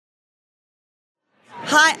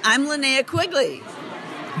Hi, I'm Linnea Quigley.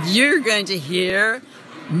 You're going to hear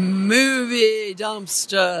Movie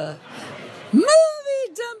Dumpster. Movie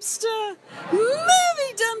Dumpster.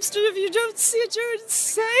 Movie Dumpster. If you don't see it, you're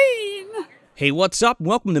insane. Hey, what's up?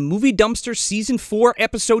 Welcome to Movie Dumpster Season 4,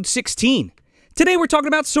 Episode 16. Today we're talking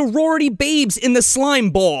about Sorority Babes in the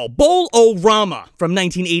Slimeball Bowl-O-Rama from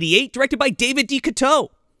 1988, directed by David DeCoteau.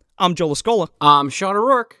 I'm Joe Lascola. I'm Sean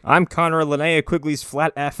O'Rourke. I'm Connor Linnea Quigley's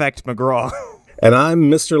Flat Affect McGraw. And I'm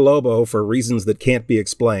Mr. Lobo for reasons that can't be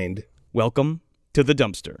explained. Welcome to the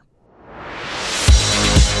dumpster.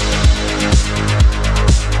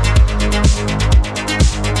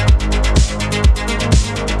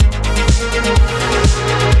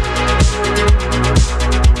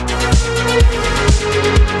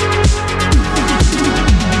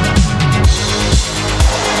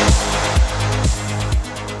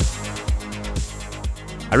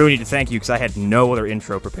 I really need to thank you because I had no other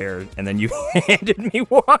intro prepared, and then you handed me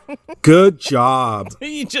one. Good job.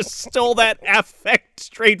 You just stole that affect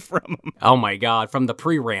straight from him. Oh my god, from the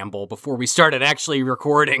pre-ramble before we started actually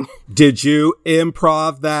recording. Did you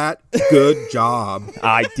improv that? Good job.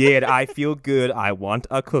 I did. I feel good. I want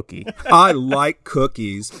a cookie. I like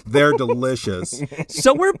cookies. They're delicious.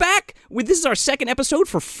 So we're back. This is our second episode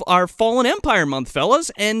for our Fallen Empire month, fellas,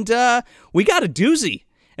 and we got a doozy.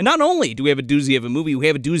 And not only do we have a doozy of a movie, we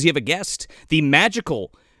have a doozy of a guest. The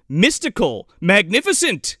magical, mystical,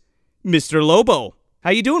 magnificent Mr. Lobo.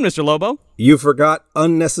 How you doing, Mr. Lobo? You forgot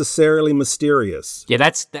unnecessarily mysterious. Yeah,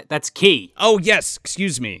 that's key. Oh, yes.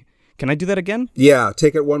 Excuse me. Can I do that again? Yeah,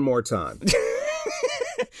 take it one more time.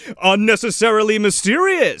 Unnecessarily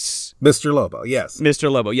mysterious. Mr. Lobo, yes. Mr.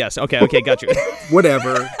 Lobo, yes. Okay, got you.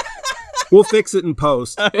 Whatever. We'll fix it in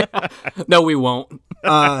post. No, we won't.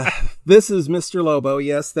 This is Mr. Lobo.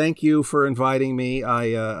 Yes, thank you for inviting me.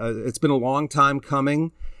 It's been a long time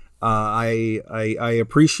coming. I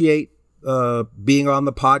appreciate being on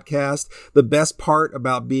the podcast. The best part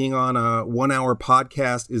about being on a 1 hour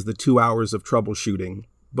podcast is the 2 hours of troubleshooting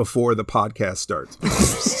before the podcast starts.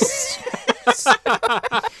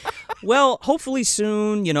 Well, hopefully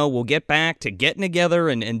soon, we'll get back to getting together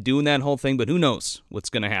and doing that whole thing, but who knows what's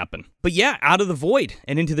going to happen. But yeah, out of the void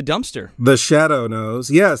and into the dumpster. The shadow knows.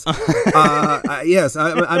 Yes. Yes,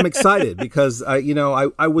 I'm excited because,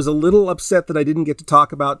 I was a little upset that I didn't get to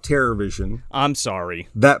talk about Terror Vision. I'm sorry.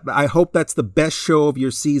 I hope that's the best show of your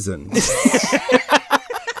season.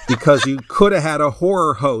 Because you could have had a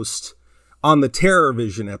horror host on the Terror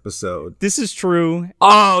Vision episode. This is true.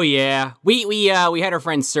 Oh yeah, we had our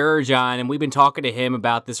friend Serge on, and we've been talking to him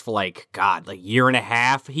about this for like a year and a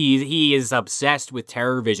half. He is obsessed with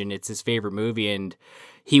Terror Vision. It's his favorite movie, and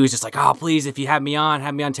he was just like, "Oh, please, if you have me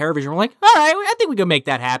on Terror Vision." We're like, "All right, I think we can make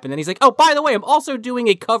that happen." And he's like, "Oh, by the way, I'm also doing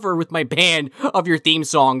a cover with my band of your theme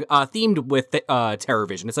song, themed with Terror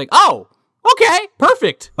Vision." It's like, "Oh, okay,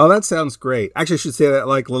 perfect." Oh, that sounds great. Actually, I should say that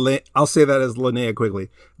like I'll say that as Linnea Quigley.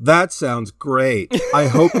 That sounds great. I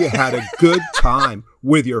hope you had a good time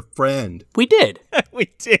with your friend. We did. We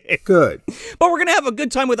did. Good. But we're going to have a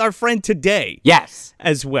good time with our friend today. Yes.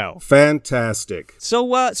 As well. Fantastic. So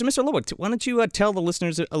Mr. Lobo, why don't you tell the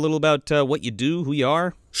listeners a little about what you do, who you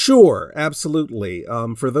are? Sure, absolutely.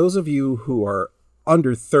 For those of you who are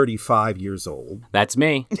under 35 years old. That's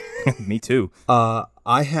me. Me too.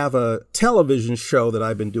 I have a television show that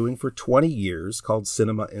I've been doing for 20 years called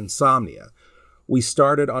Cinema Insomnia. We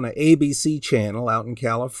started on an ABC channel out in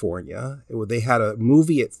California. They had a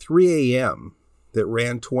movie at 3 a.m. that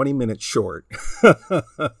ran 20 minutes short.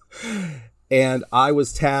 And I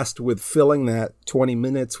was tasked with filling that 20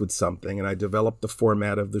 minutes with something, and I developed the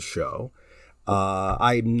format of the show.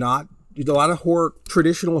 A lot of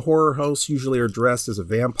traditional horror hosts usually are dressed as a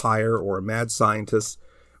vampire or a mad scientist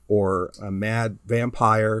or a mad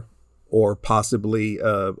vampire or possibly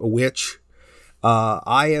a witch.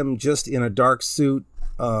 I am just in a dark suit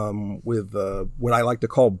with what I like to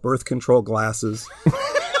call birth control glasses.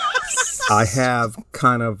 I have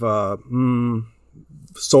kind of a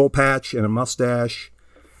soul patch and a mustache.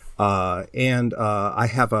 And I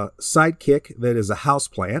have a sidekick that is a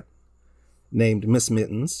houseplant named Miss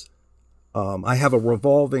Mittens. I have a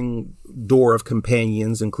revolving door of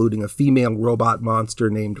companions, including a female robot monster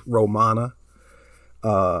named Romana,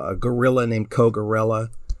 a gorilla named Kogorilla,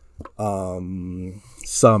 some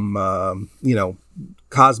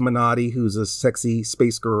cosmonauty who's a sexy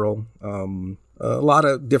space girl, a lot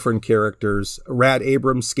of different characters, Rad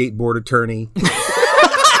Abrams, skateboard attorney,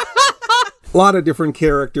 a lot of different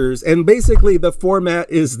characters. And basically the format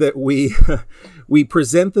is that we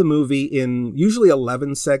present the movie in usually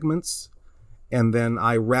 11 segments. And then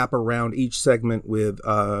I wrap around each segment with,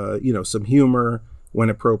 some humor when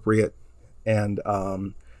appropriate, And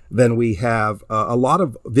then we have a lot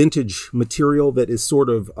of vintage material that is sort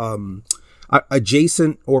of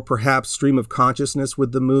adjacent or perhaps stream of consciousness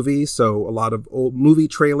with the movie. So a lot of old movie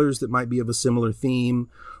trailers that might be of a similar theme,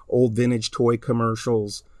 old vintage toy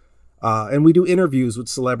commercials. And we do interviews with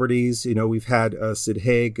celebrities. You know, we've had Sid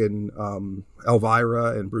Haig and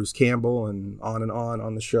Elvira and Bruce Campbell and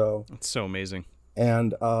on the show. That's so amazing.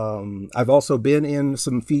 And I've also been in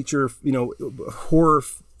some feature, horror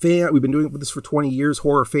fan. We've been doing this for 20 years.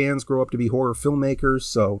 Horror fans grow up to be horror filmmakers.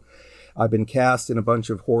 So I've been cast in a bunch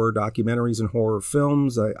of horror documentaries and horror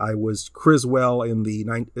films. I was Criswell in the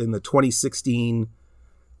 2016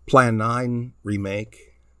 Plan 9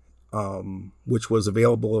 remake, which was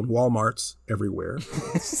available in Walmarts everywhere.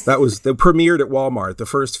 That premiered at Walmart, the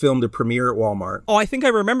first film to premiere at Walmart. Oh, I think I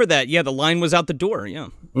remember that. Yeah, the line was out the door. Yeah.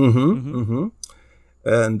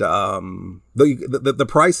 And the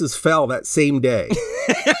prices fell that same day.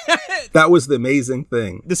 That was the amazing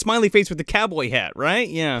thing. The smiley face with the cowboy hat, right?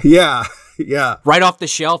 Yeah. Yeah. Right off the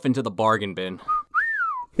shelf into the bargain bin.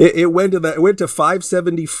 It went to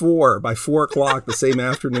 $5.74 by 4:00 the same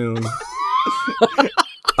afternoon.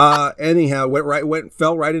 Anyhow,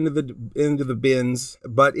 fell right into the bins.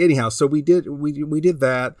 But anyhow, so we did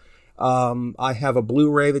that. I have a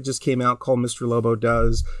Blu-ray that just came out called Mr. Lobo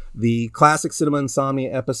Does. The classic Cinema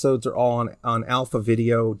Insomnia episodes are all on Alpha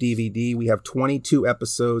Video DVD. We have 22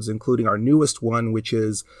 episodes, including our newest one, which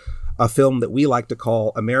is a film that we like to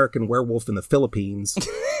call American Werewolf in the Philippines.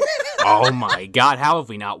 Oh my God, how have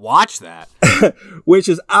we not watched that? Which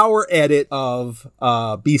is our edit of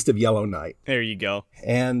Beast of Yellow Night. There you go.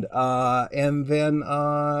 And then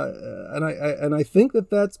I think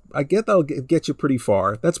that's, I get that'll get you pretty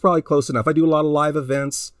far. That's probably close enough. I do a lot of live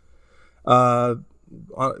events.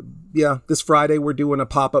 This Friday we're doing a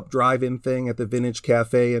pop-up drive-in thing at the Vintage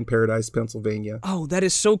Cafe in Paradise, Pennsylvania. Oh, that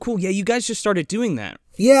is so cool. Yeah, you guys just started doing that.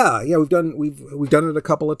 Yeah, we've done it a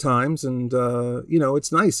couple of times, and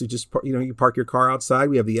it's nice. You just you park your car outside.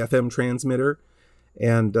 We have the FM transmitter,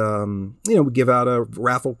 and we give out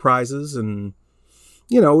raffle prizes, and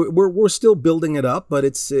we're still building it up, but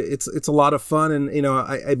it's a lot of fun. And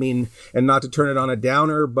I mean, and not to turn it on a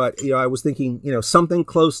downer, but I was thinking something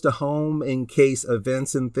close to home in case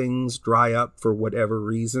events and things dry up for whatever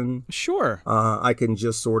reason. Sure. I can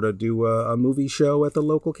just sort of do a movie show at the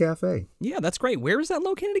local cafe. Yeah, that's great. Where is that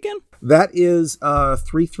located again? That is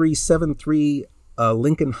 3373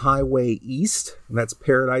 Lincoln Highway East. And that's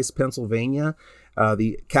Paradise, Pennsylvania.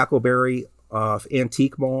 The Cackleberry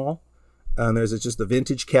Antique Mall. And there's just a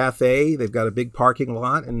vintage cafe. They've got a big parking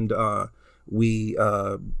lot, and we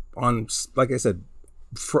on, like I said,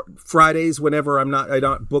 Fridays whenever I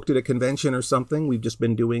not booked at a convention or something, we've just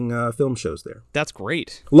been doing film shows there. That's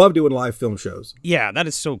great. Love doing live film shows. Yeah, that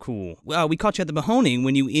is so cool. Well, we caught you at the Mahoning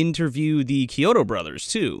when you interviewed the Kyoto brothers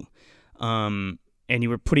too, and you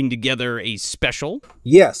were putting together a special.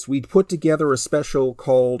 Yes, we put together a special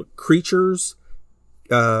called Creatures.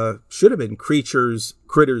 Should have been Creatures,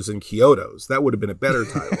 Critters, and Kyotos. That would have been a better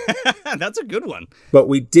title. That's a good one. But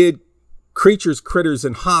we did Creatures, Critters,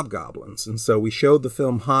 and Hobgoblins. And so we showed the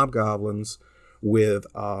film Hobgoblins with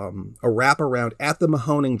a wraparound at the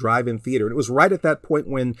Mahoning Drive-In Theater. And it was right at that point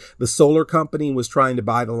when the solar company was trying to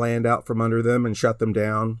buy the land out from under them and shut them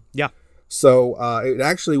down. Yeah. So it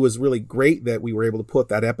actually was really great that we were able to put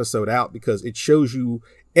that episode out, because it shows you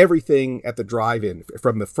everything at the drive-in,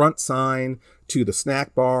 from the front sign to the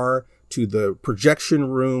snack bar to the projection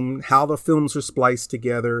room, how the films are spliced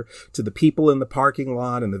together, to the people in the parking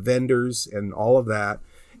lot and the vendors and all of that.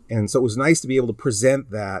 And so it was nice to be able to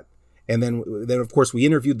present that. And then of course, we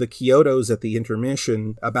interviewed the Kyotos at the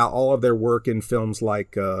intermission about all of their work in films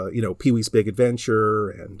like, Pee-wee's Big Adventure,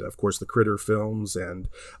 and of course the Critter films, and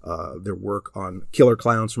their work on Killer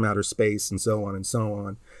Clowns from Outer Space, and so on and so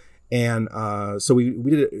on. And so we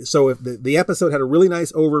did it. So if the episode had a really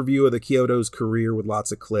nice overview of the Kyoto's career with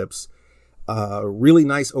lots of clips, really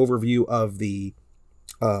nice overview of the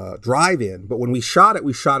drive-in. But when we shot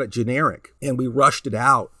it generic, and we rushed it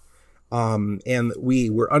out. And we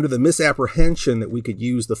were under the misapprehension that we could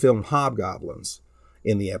use the film Hobgoblins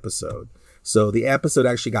in the episode. So the episode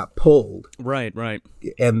actually got pulled. Right.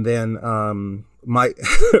 And then my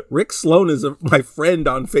Rick Sloan is my friend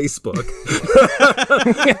on Facebook.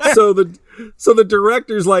 so the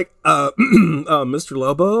director's like, Mr.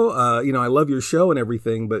 Lobo, I love your show and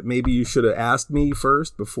everything, but maybe you should have asked me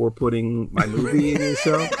first before putting my movie in your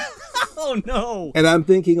show. Oh, no. And I'm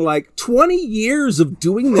thinking, like, 20 years of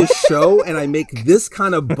doing this show and I make this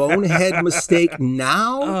kind of bonehead mistake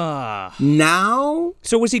now? Now?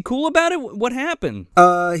 So was he cool about it? What happened?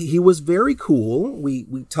 He was very cool. We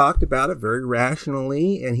talked about it very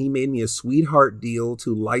rationally, and he made me a sweetheart deal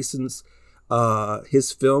to license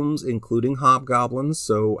his films, including Hobgoblins.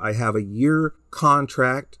 So I have a year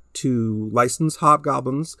contract to license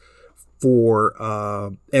Hobgoblins for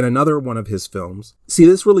and another one of his films. See,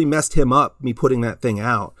 this really messed him up, me putting that thing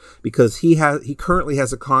out, because he currently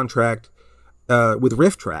has a contract with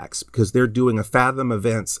Riff Tracks, because they're doing a Fathom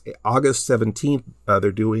Events August 17th.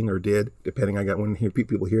 They're doing, or did, depending on when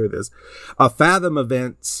people hear this, a Fathom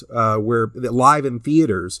Events where live in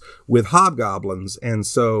theaters with Hobgoblins. And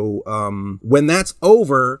so when that's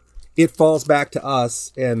over, it falls back to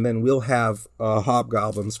us, and then we'll have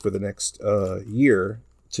Hobgoblins for the next year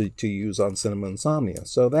to use on Cinema Insomnia.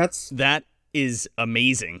 So that is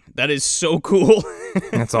amazing. That is so cool.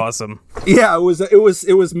 That's awesome. Yeah,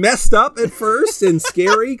 it was messed up at first and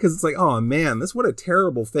scary, because it's like, oh man, what a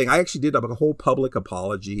terrible thing. I actually did a whole public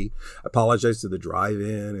apology. I apologized to the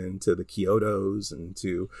drive-in and to the Kyotos and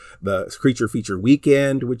to the Creature Feature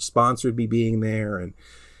Weekend, which sponsored me being there. And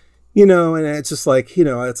and it's just like,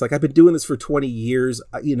 it's like, I've been doing this for 20 years.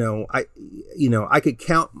 I could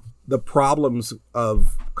count the problems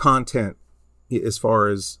of content as far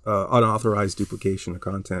as unauthorized duplication of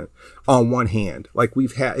content on one hand. Like,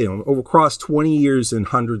 we've had, across 20 years and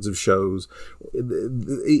hundreds of shows,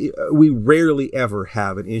 we rarely ever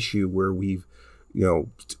have an issue where we've,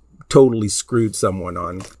 totally screwed someone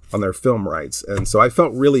on their film rights. And so I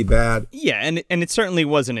felt really bad. Yeah, and it certainly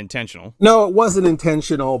wasn't intentional. No, it wasn't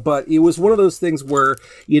intentional, but it was one of those things where,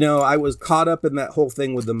 I was caught up in that whole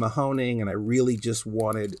thing with the Mahoning, and I really just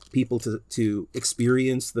wanted people to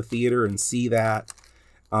experience the theater and see that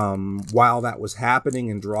while that was happening,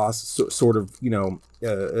 and draw sort of,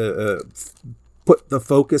 put the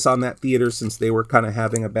focus on that theater, since they were kind of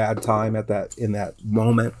having a bad time in that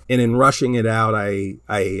moment. And in rushing it out, I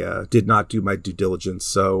did not do my due diligence.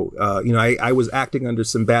 So, I was acting under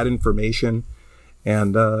some bad information,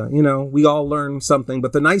 and, we all learned something.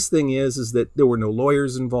 But the nice thing is that there were no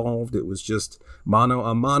lawyers involved. It was just mano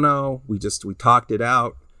a mano. We talked it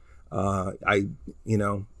out. I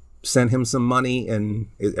sent him some money, and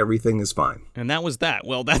everything is fine. And that was that.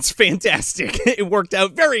 Well, that's fantastic. It worked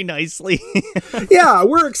out very nicely. Yeah,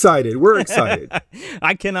 we're excited.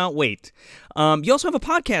 I cannot wait. You also have a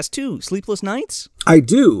podcast too, Sleepless Nights? I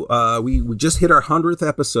do. We just hit our 100th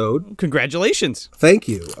episode. Congratulations. Thank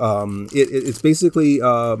you. It's basically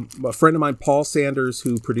a friend of mine, Paul Sanders,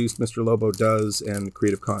 who produced Mr. Lobo Does and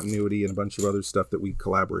Creative Continuity and a bunch of other stuff that we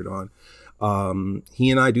collaborate on.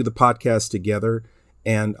 He and I do the podcast together.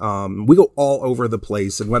 And we go all over the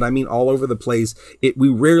place. And when I mean all over the place, we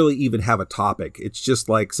rarely even have a topic. It's just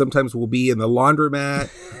like, sometimes we'll be in the laundromat,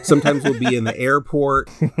 sometimes we'll be in the airport.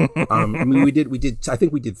 I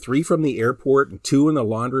think we did 3 from the airport and 2 in the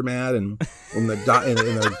laundromat and in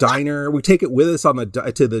the diner. We take it with us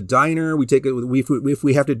to the diner. We take it if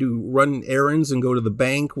we have to run errands and go to the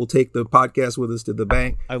bank, we'll take the podcast with us to the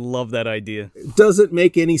bank. I love that idea. It doesn't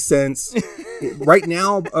make any sense. Right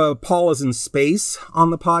now, Paul is in space on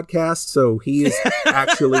the podcast, so he is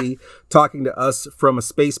actually talking to us from a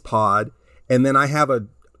space pod, and then I have a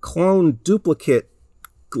clone duplicate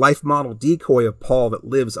life model decoy of Paul that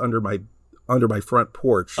lives under my front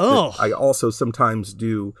porch. Oh, I also sometimes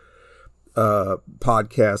do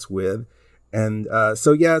podcasts with. And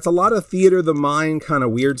so, yeah, it's a lot of theater of the mind, kind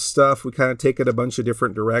of weird stuff. We kind of take it a bunch of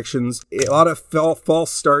different directions. A lot of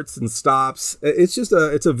false starts and stops. It's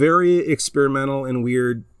a very experimental and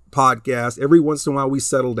weird podcast. Every once in a while, we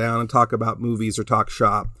settle down and talk about movies or talk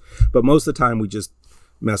shop. But most of the time, we just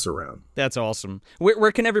mess around. That's awesome.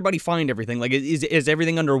 Where can everybody find everything? Like, is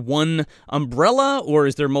everything under one umbrella, or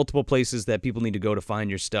is there multiple places that people need to go to find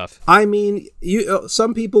your stuff? I mean,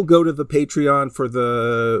 some people go to the Patreon for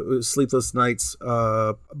the Sleepless Nights,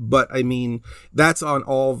 but I mean, that's on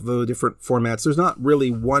all the different formats. There's not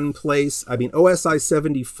really one place. I mean, OSI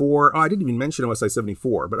 74, I didn't even mention OSI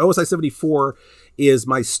 74, but OSI 74 is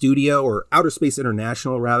my studio, or Outer Space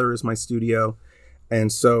International, rather, is my studio.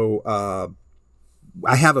 And so,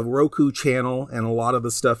 I have a Roku channel, and a lot of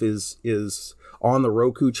the stuff is on the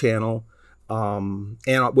Roku channel, and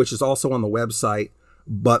which is also on the website.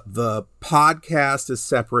 But the podcast is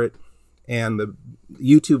separate, and the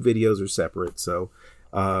YouTube videos are separate. So,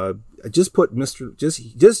 just put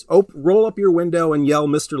roll up your window and yell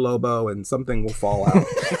Mr. Lobo, and something will fall out.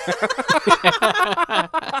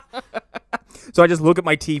 So I just look at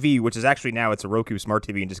my TV, which is actually now it's a Roku smart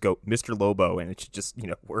TV, and just go, Mr. Lobo, and it should just,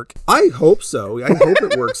 work. I hope so. I hope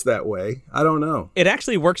it works that way. I don't know. It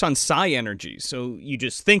actually works on psi energy, so you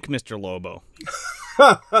just think Mr. Lobo.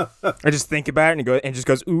 I just think about it and it just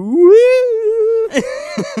goes, ooh.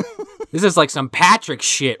 This is like some Patrick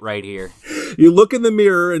shit right here. You look in the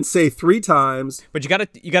mirror and say 3 times. But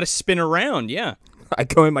you gotta spin around, yeah. I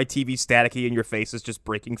go in, my TV staticky, and your face is just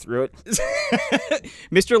breaking through it.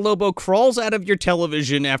 Mr. Lobo crawls out of your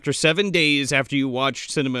television after 7 days after you watch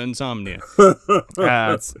Cinema Insomnia.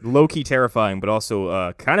 It's low-key terrifying, but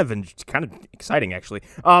also kind of exciting, actually.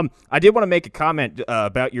 I did want to make a comment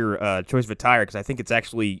about your choice of attire, because I think it's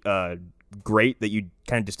actually great that you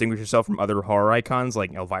kind of distinguish yourself from other horror icons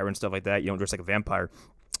like Elvira and stuff like that. You don't dress like a vampire.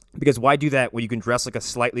 Because why do that when you can dress like a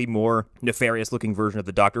slightly more nefarious-looking version of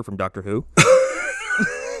the Doctor from Doctor Who?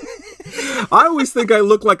 I always think I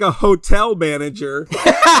look like a hotel manager.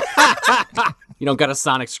 You don't got a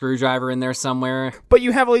sonic screwdriver in there somewhere? But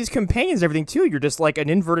you have all these companions and everything, too. You're just like an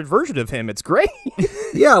inverted version of him. It's great.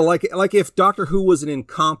 Yeah, like if Doctor Who was an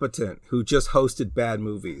incompetent who just hosted bad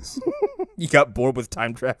movies. You got bored with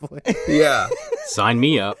time traveling. Yeah. Sign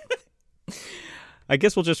me up. I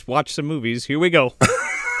guess we'll just watch some movies. Here we go.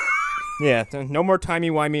 Yeah, no more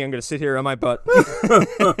timey-wimey. I'm going to sit here on my butt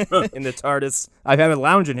in the TARDIS. I have a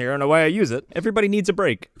lounge in here. I don't know why I use it. Everybody needs a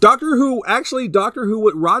break. Doctor Who, Rod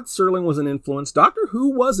Serling was an influence. Doctor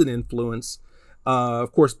Who was an influence.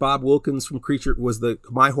 Of course, Bob Wilkins from Creature was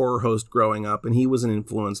my horror host growing up, and he was an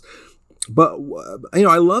influence. But,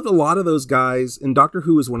 I loved a lot of those guys, and Doctor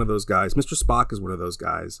Who is one of those guys. Mr. Spock is one of those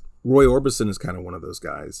guys. Roy Orbison is kind of one of those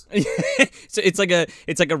guys. So it's like a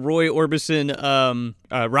Roy Orbison,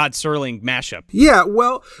 Rod Serling mashup. Yeah,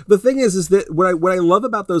 well, the thing is that what I love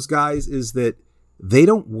about those guys is that they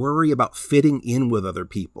don't worry about fitting in with other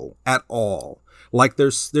people at all. Like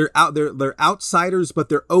they're outsiders, but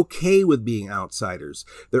they're okay with being outsiders.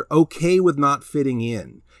 They're okay with not fitting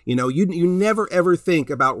in. You never ever think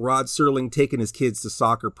about Rod Serling taking his kids to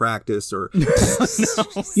soccer practice, or No.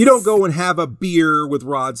 You don't go and have a beer with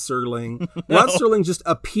Rod Serling. No. Rod Serling just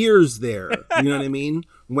appears there. You know what I mean?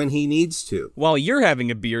 When he needs to. While you're having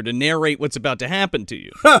a beer to narrate what's about to happen to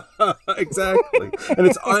you. Exactly. And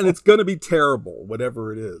it's going to be terrible,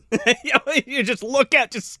 whatever it is. You just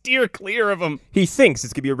steer clear of him. He thinks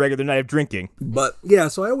it's going to be a regular night of drinking. But yeah,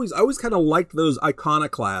 so I always kind of liked those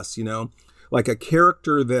iconoclasts, like a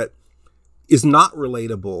character that is not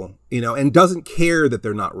relatable, and doesn't care that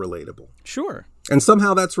they're not relatable. Sure. And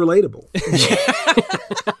somehow that's relatable.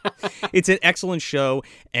 It's an excellent show,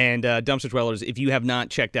 and Dumpster Dwellers, if you have not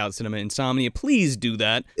checked out Cinema Insomnia, please do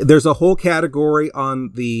that. There's a whole category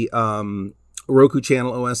on the Roku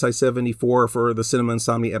channel OSI 74 for the Cinema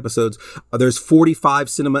Insomnia episodes. There's 45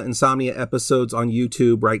 Cinema Insomnia episodes on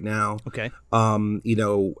YouTube right now. Okay.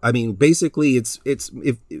 Basically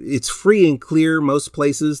it's free and clear most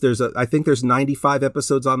places. I think there's 95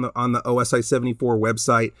 episodes on the OSI 74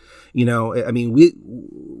 website. We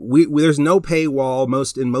there's no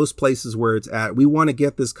paywall in most places where it's at. We want to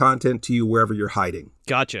get this content to you wherever you're hiding.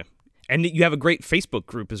 Gotcha. And you have a great Facebook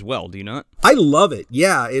group as well, do you not? I love it.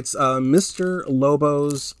 Yeah, it's Mr.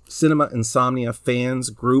 Lobo's Cinema Insomnia fans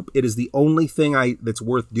group. It is the only thing that's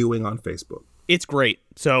worth doing on Facebook. It's great.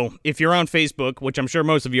 So if you're on Facebook, which I'm sure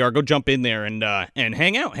most of you are, go jump in there and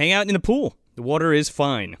hang out in the pool. The water is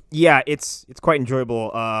fine. Yeah, it's quite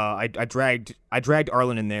enjoyable. I dragged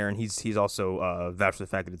Arlen in there, and he's also vouched for the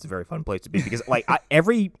fact that it's a very fun place to be, because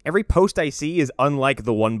every post I see is unlike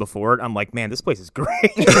the one before it. I'm like, man, this place is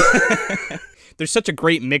great. There's such a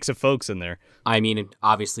great mix of folks in there. I mean,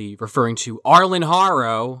 obviously referring to Arlen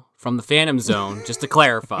Harrow from the Phantom Zone, just to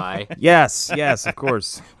clarify. Yes, of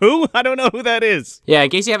course. Who? I don't know who that is. Yeah, in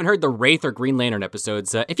case you haven't heard the Wraith or Green Lantern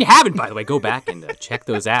episodes, if you haven't, by the way, go back and check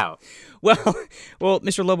those out. Well,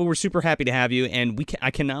 Mr. Lobo, we're super happy to have you, and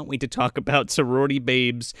I cannot wait to talk about Sorority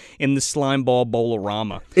Babes in the Slimeball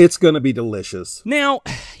Bowl-O-Rama. It's going to be delicious. Now,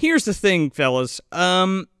 here's the thing, fellas.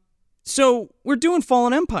 So we're doing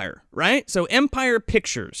Fallen Empire, right? So Empire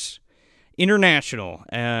Pictures International,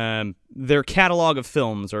 their catalog of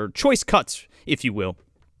films, or choice cuts, if you will.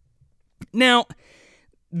 Now,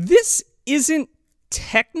 this isn't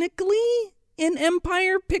technically an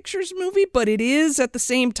Empire Pictures movie, but it is at the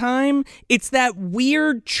same time. It's that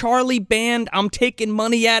weird Charlie Band, I'm taking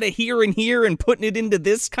money out of here and putting it into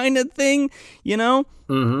this kind of thing,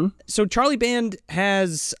 Mm-hmm. So Charlie Band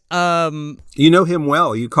has... You know him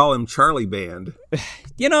well. You call him Charlie Band.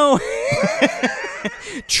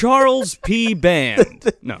 Charles P.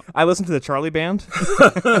 Band. No. I listened to the Charlie Band.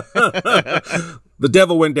 The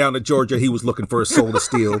devil went down to Georgia. He was looking for a soul to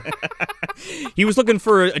steal. He was looking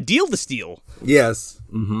for a deal to steal. Yes.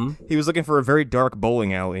 Mm-hmm. He was looking for a very dark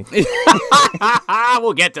bowling alley.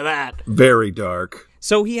 We'll get to that. Very dark.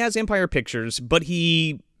 So he has Empire Pictures, but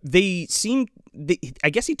I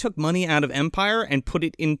guess he took money out of Empire and put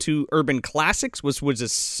it into Urban Classics, which was a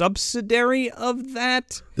subsidiary of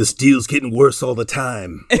that. This deal's getting worse all the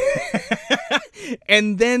time.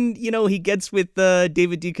 And then, he gets with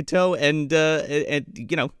David DeCoteau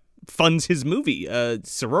and funds his movie,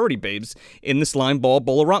 Sorority Babes, in the Slimeball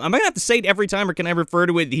Bowl-O-Rama. Am I going to have to say it every time, or can I refer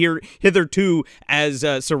to it hitherto as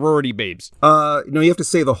Sorority Babes? No, you have to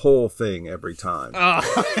say the whole thing every time.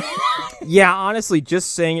 Yeah, honestly,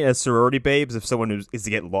 just saying it as Sorority Babes, if someone is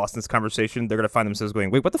to get lost in this conversation, they're going to find themselves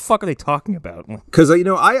going, wait, what the fuck are they talking about? Because,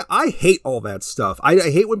 I hate all that stuff. I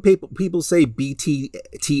hate when people say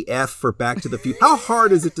BTTF for Back to the Future. How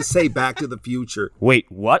hard is it to say Back to the Future? Wait,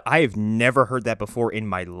 what? I have never heard that before in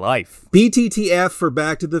my life. BTTF for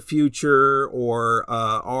Back to the Future, or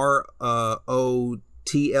ROTLD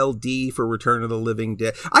for Return of the Living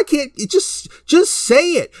Dead. I can't, just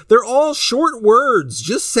say it. They're all short words.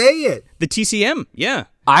 Just say it. The TCM, yeah.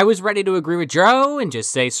 I was ready to agree with Joe and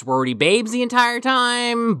just say Sorority Babes the entire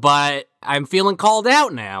time, but I'm feeling called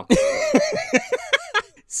out now.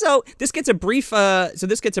 So this gets a brief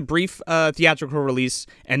theatrical release,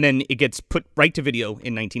 and then it gets put right to video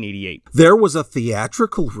in 1988. There was a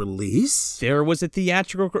theatrical release? There was a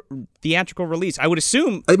theatrical release. I would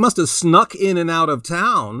assume It must have snuck in and out of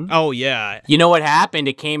town. Oh yeah. You know what happened?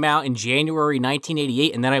 It came out in January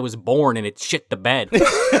 1988, and then I was born, and it shit the bed.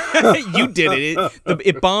 You did it.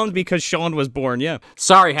 It bombed because Sean was born. Yeah.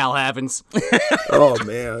 Sorry, Hal Havins. Oh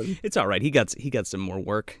man. It's all right. He got some more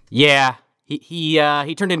work. Yeah. He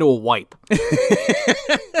turned into a wipe.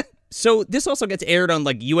 So this also gets aired on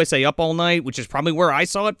like USA Up All Night, which is probably where I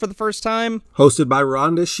saw it for the first time. Hosted by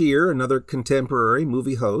Rhonda Shear, another contemporary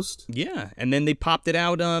movie host. Yeah, and then they popped it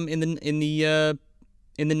out in the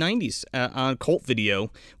 90s on Cult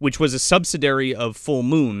Video, which was a subsidiary of Full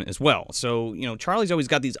Moon as well. So, Charlie's always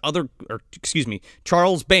got these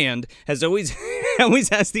Charles Band has always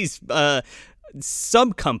has these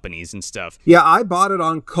sub companies and stuff. Yeah, I bought it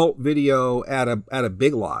on Cult Video at a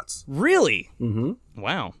Big Lots. Really? Mm-hmm.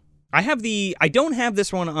 Wow. I don't have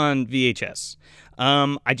this one on VHS.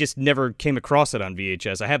 I just never came across it on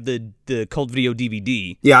VHS. I have the Cult Video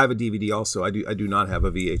DVD. Yeah, I have a DVD also. I do not have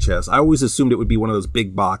a VHS. I always assumed it would be one of those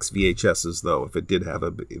big box VHSs, though, if it did have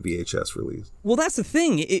a VHS release. Well, that's the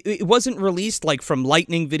thing. It wasn't released like from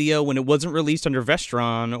Lightning Video, when it wasn't released under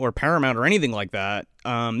Vestron or Paramount or anything like that.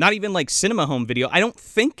 Not even like Cinema Home Video. I don't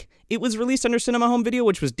think it was released under Cinema Home Video,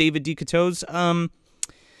 which was David DeCoteau's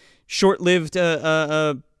short-lived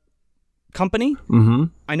company. Mm-hmm.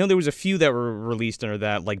 I know there was a few that were released under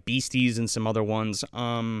that, like Beasties and some other ones.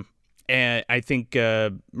 And I think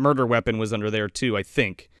Murder Weapon was under there too, I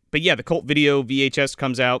think. But yeah, the Cult Video VHS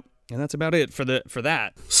comes out, and that's about it for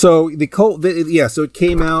that. So the Cult, so it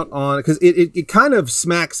came out on, because it kind of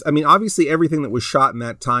smacks. I mean, obviously everything that was shot in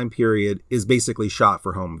that time period is basically shot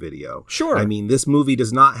for home video. Sure. I mean, this movie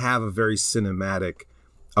does not have a very cinematic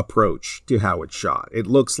approach to how it's shot. It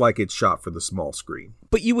looks like it's shot for the small screen.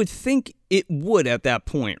 But you would think it would at that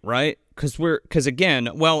point, right? Because again,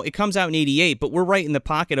 it comes out in 88, but we're right in the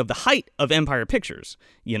pocket of the height of Empire Pictures,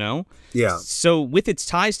 Yeah. So with its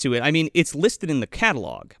ties to it, I mean, it's listed in the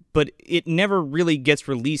catalog, but it never really gets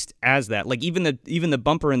released as that. Like even the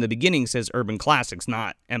bumper in the beginning says Urban Classics,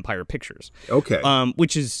 not Empire Pictures. Okay.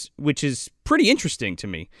 Which is pretty interesting to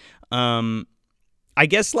me. I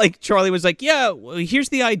guess like Charlie was like, yeah, well, here's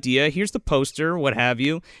the idea, here's the poster, what have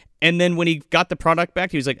you. And then when he got the product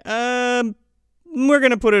back, he was like, we're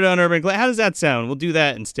going to put it on Urban Classics. How does that sound? We'll do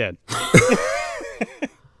that instead.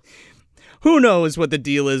 Who knows what the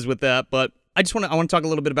deal is with that, but I want to talk a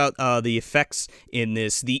little bit about the effects in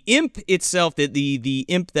this. The imp itself, the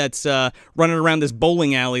imp that's running around this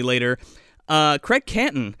bowling alley later, Craig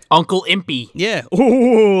Canton. Uncle Impy. Yeah.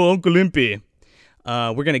 Oh, Uncle Impy.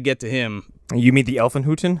 We're going to get to him. You mean the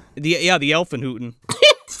Elfenhooten? The Elfenhooten.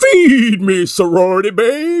 Feed me, sorority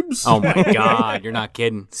babes. Oh my God, you're not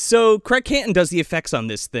kidding. So Craig Canton does the effects on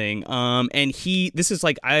this thing, and this is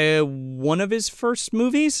like one of his first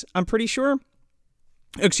movies, I'm pretty sure.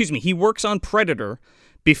 Excuse me, he works on Predator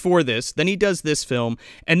before this, then he does this film,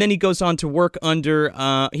 and then he goes on to work under,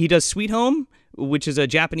 he does Sweet Home, which is a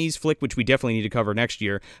Japanese flick, which we definitely need to cover next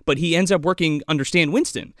year, but he ends up working under Stan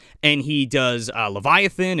Winston, and he does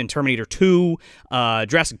Leviathan and Terminator 2,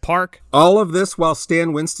 Jurassic Park. All of this while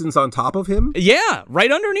Stan Winston's on top of him? Yeah,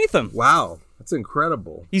 right underneath him. Wow, that's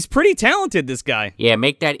incredible. He's pretty talented, this guy. Yeah,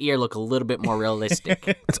 make that ear look a little bit more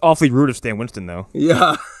realistic. It's awfully rude of Stan Winston, though.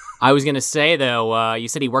 Yeah. I was gonna say though, you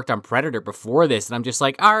said he worked on Predator before this, and I'm just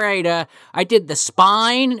like, all right, I did the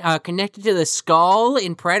spine connected to the skull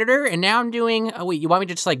in Predator, and now I'm doing. Oh wait, you want me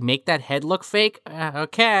to just like make that head look fake?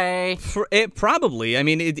 Okay. Probably. I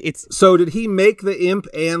mean, it's. So did he make the imp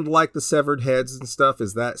and like the severed heads and stuff?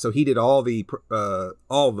 Is that so? He did all the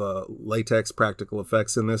latex practical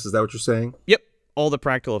effects in this. Is that what you're saying? Yep. All the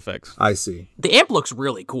practical effects. I see. The imp looks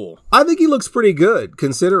really cool. I think he looks pretty good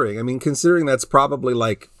considering. I mean, considering that's probably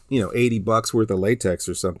like, $80 worth of latex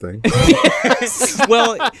or something.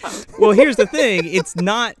 well, here's the thing. It's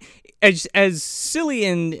not as silly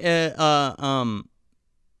and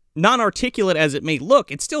non-articulate as it may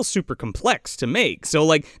look. It's still super complex to make. So,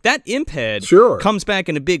 like, that imp head comes back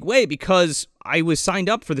in a big way because I was signed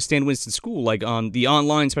up for the Stan Winston School, like on the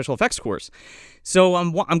online special effects course. So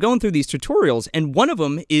I'm going through these tutorials, and one of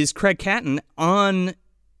them is Craig Catton and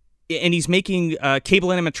he's making cable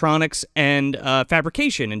animatronics and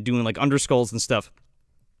fabrication and doing like underskulls and stuff.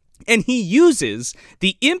 And he uses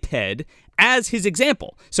the imp head as his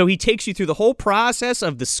example. So he takes you through the whole process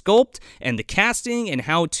of the sculpt and the casting and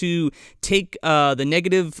how to take the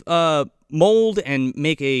negative mold and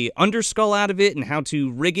make a underskull out of it and how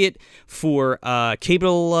to rig it for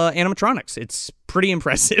cable animatronics. It's pretty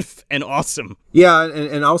impressive and awesome. Yeah,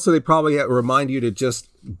 and also they probably remind you to just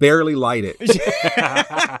barely light it.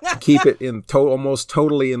 Keep it in almost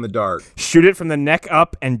totally in the dark. Shoot it from the neck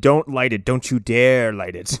up and don't light it. Don't you dare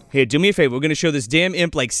light it. Here, do me a favor. We're going to show this damn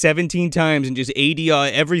imp like 17 times and just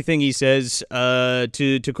ADR everything he says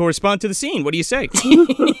to correspond to the scene. What do you say?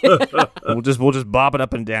 We'll just bob it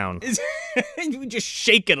up and down. You just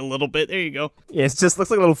shake it a little bit. There you go. Yeah, it just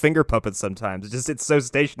looks like little finger puppets sometimes. It's so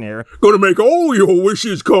stationary. Gonna make all your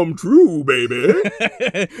wishes come true, baby.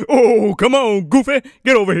 Oh, come on, Goofy.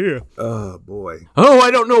 Get over here. Oh, boy. Oh,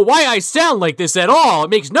 I don't know why I sound like this at all. It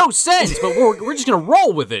makes no sense, but we're just gonna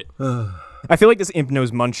roll with it. I feel like this imp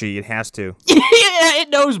knows Munchie. It has to. Yeah, it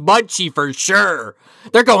knows Munchie for sure.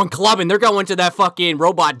 They're going clubbing. They're going to that fucking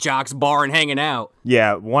Robot Jocks bar and hanging out.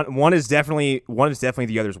 Yeah, one is definitely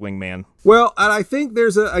the other's wingman. Well, and I think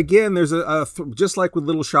there's just like with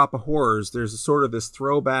Little Shop of Horrors, there's a sort of this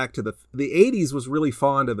throwback to the 80s was really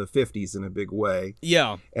fond of the 50s in a big way.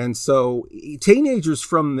 Yeah. And so teenagers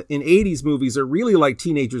in 80s movies are really like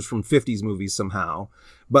teenagers from 50s movies somehow.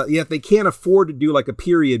 But yet they can't afford to do like a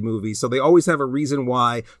period movie. So they always have a reason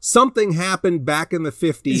why something happened back in the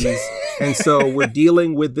 50s. And so we're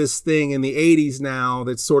dealing with this thing in the 80s now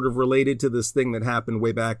that's sort of related to this thing that happened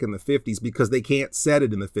way back in the 50s because they can't set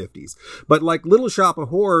it in the 50s. But like Little Shop of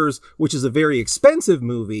Horrors, which is a very expensive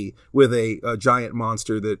movie with a giant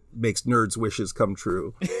monster that makes nerds' wishes come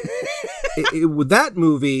true. With that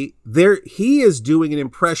movie, he is doing an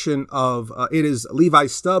impression of, it is Levi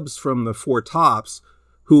Stubbs from the Four Tops,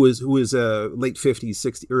 who is a late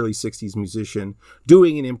 50s, early 60s musician,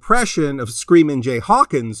 doing an impression of Screamin Jay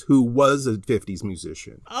Hawkins, who was a 50s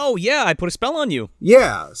musician. Oh yeah, I put a spell on you.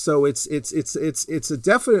 Yeah, so it's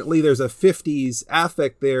definitely there's a 50s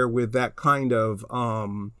affect there with that kind of like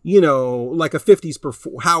how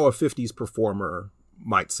a 50s performer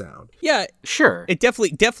might sound. Yeah, sure. It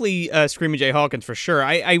definitely Screamin Jay Hawkins for sure.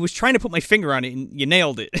 I was trying to put my finger on it and you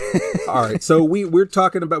nailed it. All right, so we're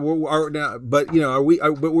talking about we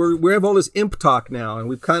have all this imp talk now, and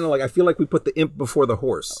we've kind of like I feel like we put the imp before the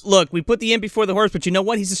horse. Look, we put the imp before the horse, but you know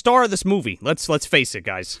what? He's the star of this movie. Let's face it,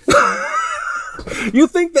 guys. You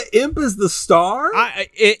think the imp is the star?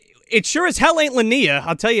 It sure as hell ain't Linnea,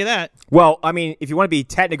 I'll tell you that. Well, I mean, if you want to be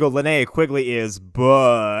technical, Linnea Quigley is,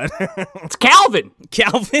 but... It's Calvin!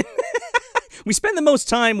 Calvin? We spend the most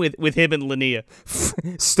time with him and Linnea.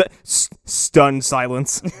 Stunned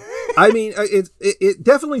silence. I mean, it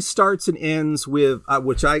definitely starts and ends with,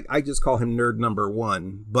 which I just call him nerd number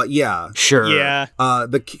one, but yeah. Sure. Yeah.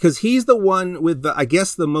 Because he's the one with the, I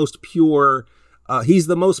guess, the most pure... he's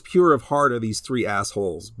the most pure of heart of these three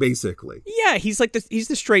assholes, basically. Yeah, he's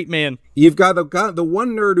the straight man. You've got the one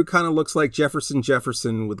nerd who kind of looks like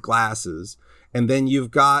Jefferson with glasses, and then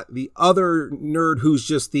you've got the other nerd who's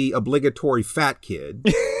just the obligatory fat kid.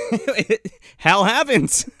 Hal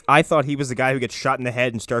Havins. I thought he was the guy who gets shot in the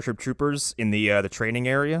head in Starship Troopers in the training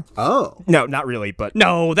area. Oh. No, not really, but...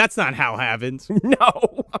 No, that's not Hal Havins.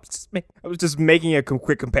 No, I was just making a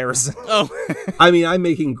quick comparison. Oh. I mean, I'm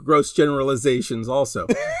making gross generalizations also.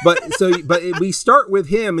 But we start with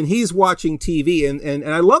him, and he's watching TV, and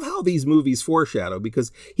I love how these movies foreshadow,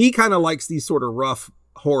 because he kind of likes these sort of rough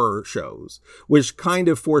horror shows, which kind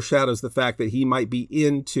of foreshadows the fact that he might be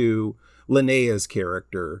into Linnea's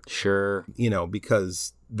character. Sure.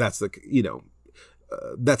 Because that's the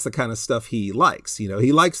kind of stuff he likes.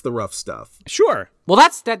 He likes the rough stuff. Sure. Well,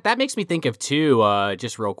 that makes me think of too,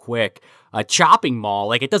 just real quick, a chopping mall.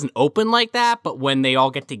 Like, it doesn't open like that, but when they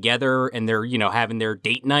all get together and they're, having their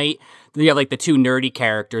date night, you have like the two nerdy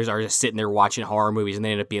characters are just sitting there watching horror movies, and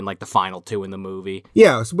they end up being like the final two in the movie.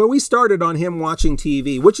 Yeah, but we started on him watching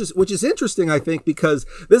TV, which is interesting, I think, because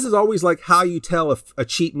this is always like how you tell a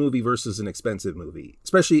cheap movie versus an expensive movie,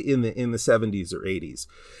 especially in the 70s or 80s.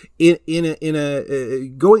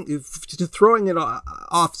 Throwing it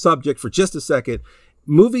off subject for just a second,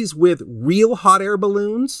 movies with real hot air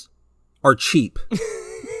balloons are cheap.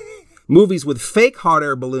 Movies with fake hot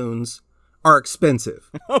air balloons are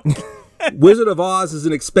expensive. Wizard of Oz is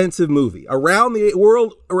an expensive movie. Around the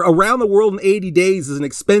World in 80 Days is an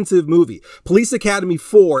expensive movie. Police Academy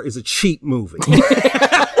 4 is a cheap movie.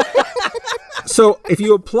 So if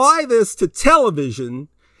you apply this to television,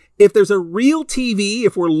 if there's a real TV,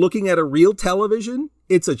 if we're looking at a real television,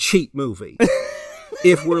 it's a cheap movie.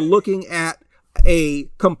 If we're looking at a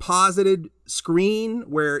composited screen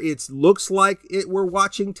where it looks like we're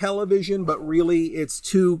watching television, but really it's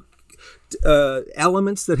two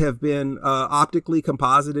elements that have been optically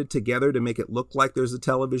composited together to make it look like there's a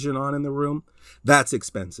television on in the room, that's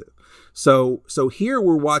expensive. So here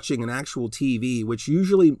we're watching an actual TV, which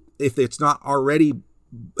usually, if it's not already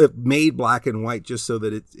made black and white just so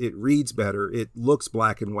that it reads better, it looks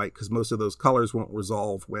black and white because most of those colors won't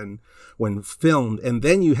resolve when filmed. And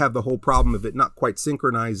then you have the whole problem of it not quite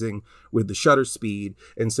synchronizing with the shutter speed,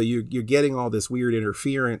 and so you're getting all this weird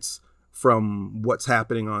interference from what's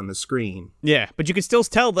happening on the screen. Yeah, but you can still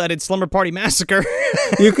tell that it's Slumber Party Massacre.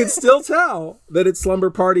 You can still tell that it's Slumber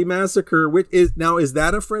Party Massacre. Is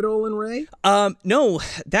that a Fred Olen Ray? No,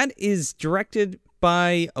 that is directed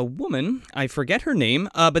by a woman. I forget her name,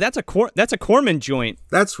 but that's a Corman joint.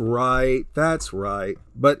 That's right.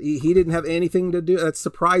 But he didn't have anything to do. That's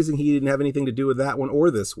surprising. He didn't have anything to do with that one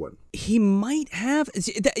or this one. He might have.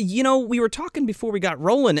 We were talking before we got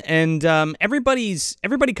rolling, and everybody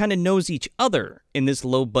kind of knows each other in this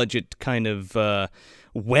low budget kind of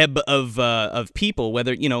web of people.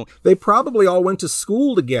 Whether they probably all went to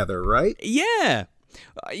school together, right? Yeah.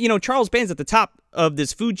 Charles Band's at the top of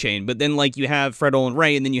this food chain, but then you have Fred Olen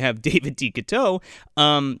Ray, and then you have David DeCoteau.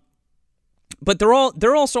 But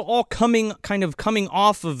they're also all coming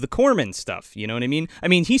off of the Corman stuff. You know what I mean? I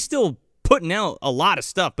mean, he's still putting out a lot of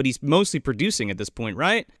stuff, but he's mostly producing at this point,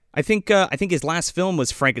 right? I think his last film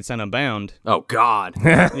was Frankenstein Unbound. Oh God.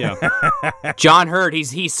 Yeah. John Hurt,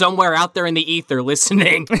 he's somewhere out there in the ether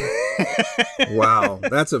listening. Wow,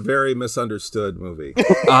 that's a very misunderstood movie.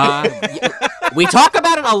 We talk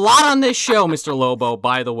about it a lot on this show, Mr. Lobo,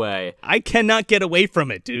 by the way. I cannot get away from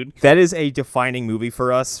it, dude. That is a defining movie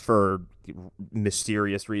for us for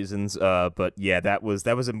mysterious reasons. But yeah, that was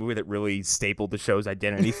a movie that really stapled the show's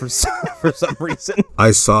identity for some reason.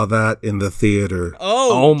 I saw that in the theater.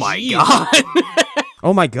 Oh my God.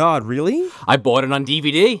 Oh my God, really? I bought it on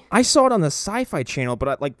DVD. I saw it on the Sci-Fi Channel,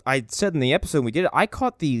 but like I said in the episode we did it, I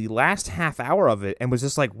caught the last half hour of it and was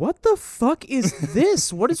just like, what the fuck is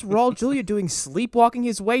this? What is Raul Julia doing sleepwalking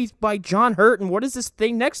his way by John Hurt, and what is this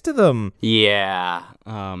thing next to them? Yeah.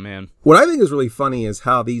 Oh, man. What I think is really funny is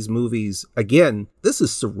how these movies, again, this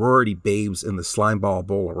is Sorority Babes in the Slimeball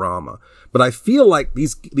Bowl-O-Rama. But I feel like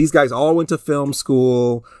these guys all went to film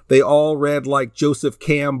school. They all read like Joseph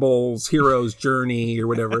Campbell's Hero's Journey or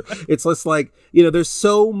whatever. It's just like, there's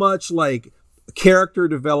so much like character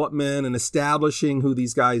development and establishing who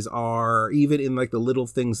these guys are, even in like the little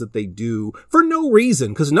things that they do for no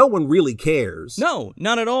reason, because no one really cares. No,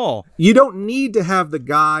 not at all. You don't need to have the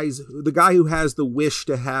guy who has the wish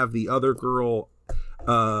to have the other girl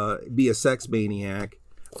be a sex maniac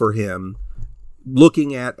for him,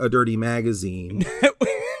 looking at a dirty magazine.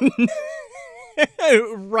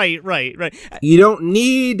 Right. You don't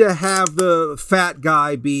need to have the fat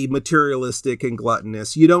guy be materialistic and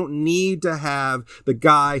gluttonous. You don't need to have the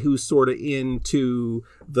guy who's sort of into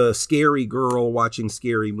the scary girl watching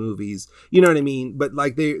scary movies. You know what I mean? But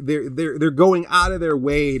like they're going out of their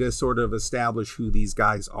way to sort of establish who these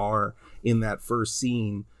guys are in that first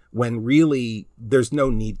scene, when really there's no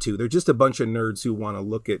need to. They're just a bunch of nerds who want to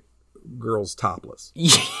look at girls topless.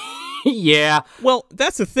 Yeah. Well,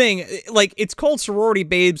 that's the thing. Like, it's called Sorority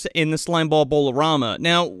Babes in the Slimeball Bowl-O-Rama.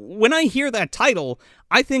 Now, when I hear that title,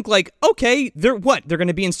 I think like, okay, they're going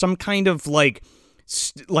to be in some kind of like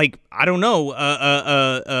I don't know,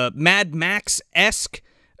 Mad Max-esque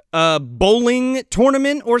bowling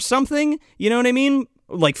tournament or something. You know what I mean?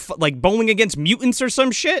 Like bowling against mutants or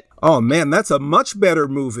some shit. Oh man, that's a much better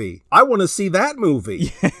movie. I want to see that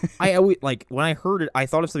movie. I always, when I heard it, I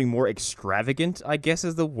thought of something more extravagant, I guess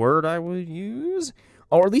is the word I would use.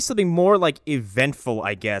 or at least something more like eventful,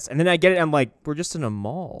 I guess. And then I get it, I'm like, we're just in a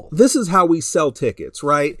mall. This is how we sell tickets,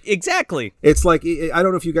 right? Exactly. It's like, I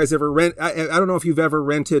don't know if you guys ever I don't know if you've ever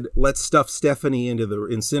rented Let's Stuff Stephanie into the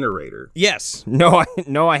incinerator. Yes. No,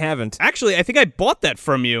 I haven't. Actually, I think I bought that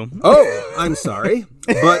from you. Oh, I'm sorry.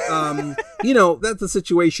 But, that's a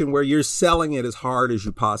situation where you're selling it as hard as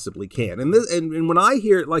you possibly can. And when I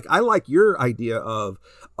hear, like, I like your idea of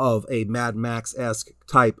a Mad Max-esque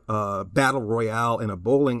type battle royale in a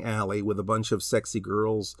bowling alley with a bunch of sexy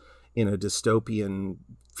girls in a dystopian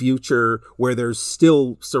future where there's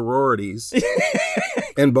still sororities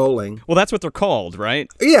and bowling. Well, that's what they're called, right?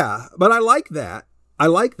 Yeah, but I like that.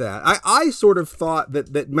 I sort of thought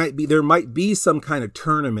that there might be some kind of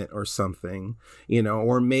tournament or something,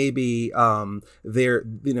 or maybe they're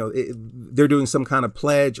doing some kind of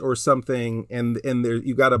pledge or something, and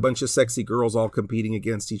you got a bunch of sexy girls all competing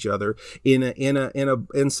against each other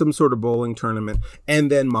in some sort of bowling tournament, and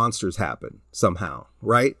then monsters happen somehow,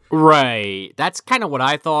 right? Right. That's kind of what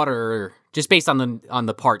I thought, or just based on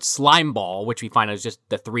the part Slimeball, which we find out is just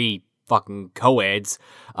the 3 fucking co-eds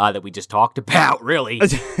that we just talked about, really.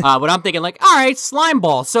 But I'm thinking, like, all right, slime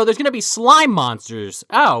ball. So there's going to be slime monsters.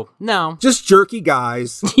 Oh, no. Just jerky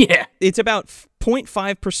guys. Yeah. It's about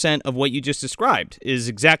 0.5% of what you just described is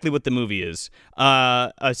exactly what the movie is.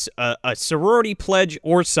 A sorority pledge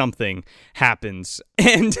or something happens,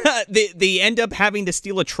 and they end up having to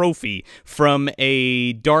steal a trophy from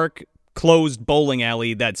a dark, closed bowling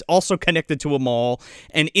alley that's also connected to a mall,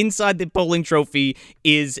 and inside the bowling trophy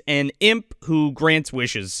is an imp who grants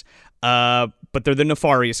wishes. But they're the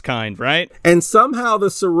nefarious kind, right? And somehow the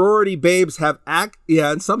sorority babes have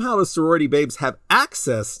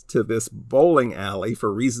access to this bowling alley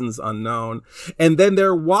for reasons unknown. And then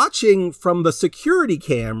they're watching from the security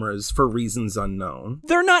cameras for reasons unknown.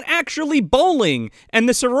 They're not actually bowling, and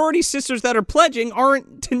the sorority sisters that are pledging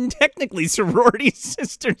aren't technically sorority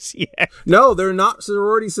sisters yet. No, they're not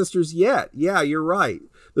sorority sisters yet. Yeah, you're right.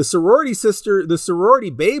 The sorority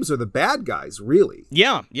babes are the bad guys, really.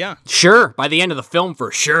 Yeah. Sure. By the end of the film, for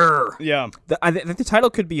sure. Yeah. I think the title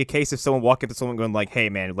could be a case of someone walking up to someone going like, hey,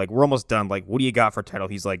 man, like, we're almost done. Like, what do you got for a title?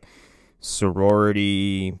 He's like,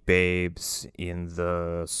 Sorority Babes in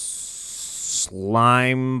the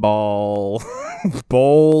Slimeball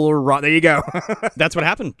Bowl-O-Rama. There you go. That's what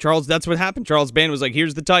happened, Charles. That's what happened. Charles Band was like,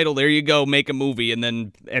 here's the title. There you go. Make a movie. And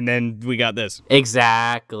then we got this.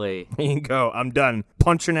 Exactly. There you go. I'm done.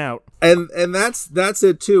 Punching out. And that's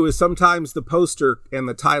it too, is sometimes the poster and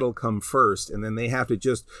the title come first, and then they have to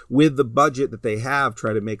just, with the budget that they have,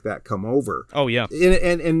 try to make that come over. Oh yeah.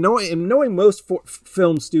 And knowing most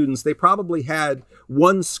film students, they probably had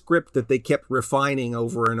one script that they kept refining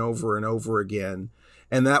over and over and over again.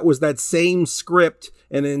 And that was that same script.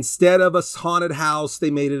 And instead of a haunted house,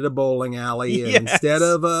 they made it a bowling alley. And instead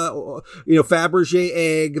of a, Fabergé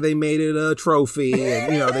egg, they made it a trophy.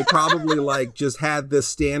 And, they probably just had this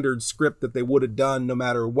standard script that they would have done no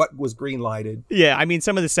matter what was green lighted. Yeah. I mean,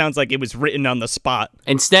 some of this sounds like it was written on the spot.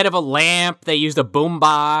 Instead of a lamp, they used a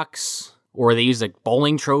boombox. Or they use a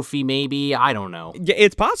bowling trophy, maybe. I don't know. Yeah,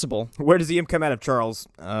 it's possible. Where does the imp come out of, Charles?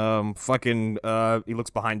 He looks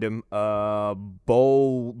behind him.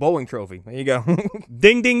 Bowling trophy. There you go.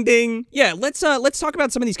 Ding, ding, ding. Yeah, let's talk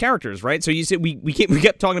about some of these characters, right? So you said we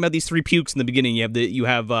kept talking about these 3 pukes in the beginning. You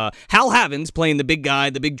have Hal Havins playing the big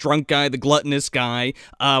guy, the big drunk guy, the gluttonous guy.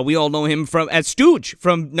 We all know him as Stooge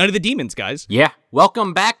from Night of the Demons, guys. Yeah.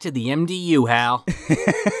 Welcome back to the MDU, Hal.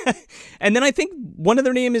 And then I think one of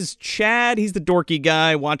their name is Chad. He's the dorky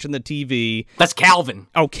guy watching the TV. That's Calvin.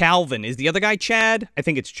 Oh, Calvin. Is the other guy Chad? I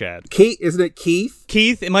think it's Chad. Keith, isn't it Keith?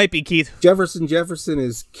 Keith? It might be Keith. Jefferson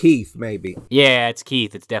is Keith, maybe. Yeah, it's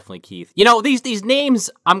Keith. It's definitely Keith. These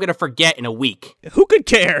names I'm going to forget in a week. Who could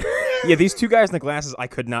care? Yeah, these 2 guys in the glasses, I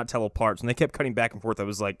could not tell apart. So when they kept cutting back and forth, I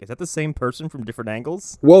was like, is that the same person from different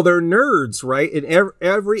angles? Well, they're nerds, right? And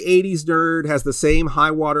every 80s nerd has the same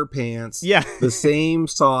high water pants. Yeah. The same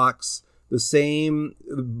socks, the same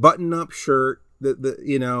button-up shirt,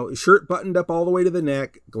 the shirt buttoned up all the way to the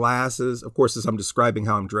neck, glasses. Of course, as I'm describing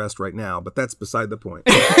how I'm dressed right now, but that's beside the point.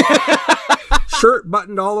 Shirt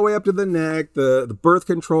buttoned all the way up to the neck, the birth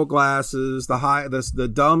control glasses,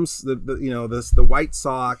 the dumps, the white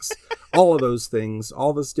socks, all of those things,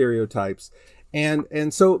 all the stereotypes.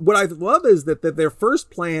 And so what I love is that their first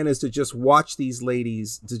plan is to just watch these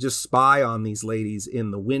ladies, to just spy on these ladies in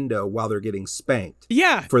the window while they're getting spanked.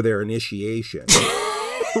 Yeah. For their initiation.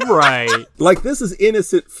 Right. Like, this is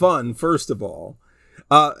innocent fun, first of all.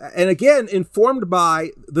 And again, informed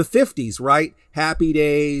by the 50s, right? Happy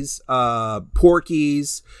Days,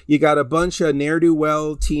 Porky's. You got a bunch of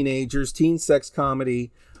ne'er-do-well teenagers, teen sex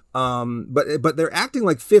comedy. But they're acting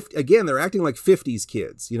like 50 again. They're acting like 50s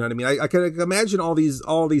kids. You know what I mean? I can imagine all these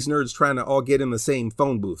nerds trying to all get in the same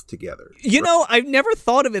phone booth together. You know, I've never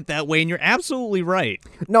thought of it that way, and you're absolutely right.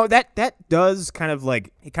 No, that does kind of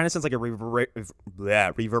like, it kind of sounds like a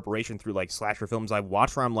reverberation through like slasher films I've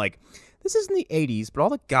watched where I'm like, this is in the 80s, but all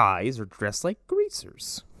the guys are dressed like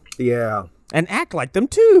greasers. Yeah. And act like them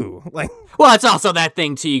too. Like, well, it's also that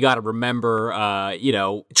thing too. You got to remember,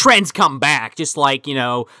 trends come back. Just like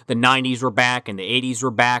the 90s were back and the 80s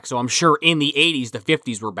were back. So I'm sure in the 80s, the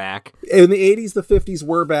 50s were back. In the 80s, the 50s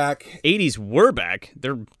were back. 80s were back.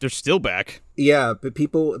 They're still back. Yeah, but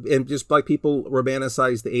people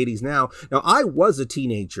romanticize the 80s now. Now, I was a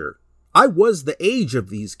teenager. I was the age of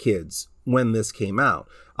these kids when this came out.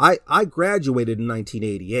 I graduated in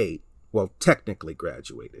 1988. Well, technically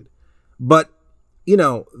graduated. But,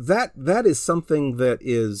 that is something that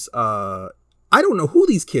is, I don't know who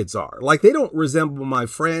these kids are. Like, they don't resemble my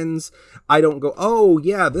friends. I don't go, oh,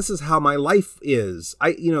 yeah, this is how my life is.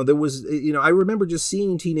 I remember just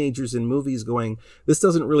seeing teenagers in movies going, this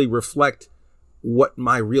doesn't really reflect what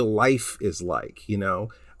my real life is like,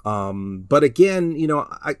 But again,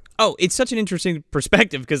 it's such an interesting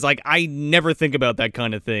perspective because, like, I never think about that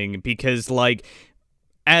kind of thing because, like,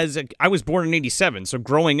 I was born in 87, so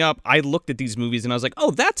growing up, I looked at these movies and I was like,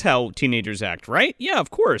 oh, that's how teenagers act, right? Yeah, of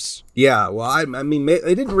course. Yeah, well, I mean, it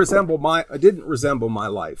didn't resemble my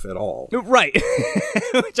life at all. Right,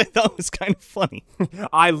 which I thought was kind of funny.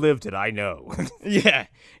 I lived it, I know. Yeah,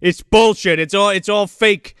 it's bullshit. It's all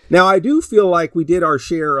fake. Now, I do feel like we did our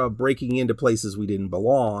share of breaking into places we didn't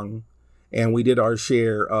belong. And we did our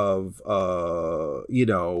share of,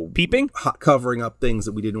 peeping, covering up things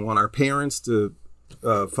that we didn't want our parents to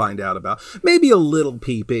find out about. Maybe a little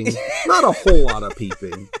peeping, not a whole lot of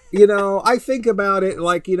peeping. I think about it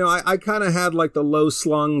like, I kind of had like the low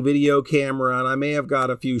slung video camera and I may have got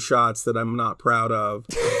a few shots that I'm not proud of.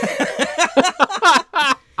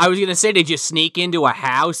 I was going to say, did you sneak into a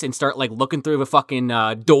house and start like looking through the fucking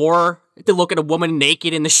door to look at a woman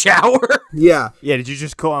naked in the shower? Yeah. Yeah, did you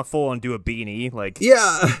just go on full and do a beanie? Like,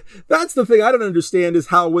 yeah, that's the thing I don't understand is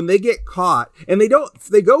how when they get caught and they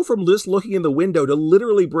go from just looking in the window to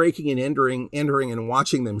literally breaking and entering and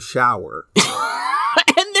watching them shower.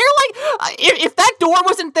 And they're like, if that door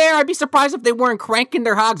wasn't there, I'd be surprised if they weren't cranking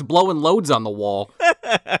their hogs, blowing loads on the wall.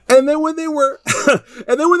 And then when they were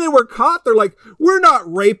caught, they're like, we're not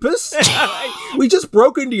rapists. We just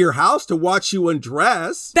broke into your house to watch you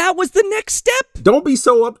undress. That was the next step. Don't be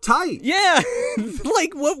so uptight. Yeah.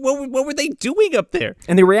 Like, what were they doing up there?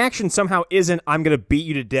 And the reaction somehow isn't, I'm going to beat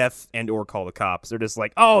you to death and or call the cops. They're just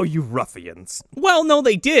like, oh, you ruffians. Well, no,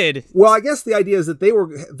 they did. Well, I guess the idea is that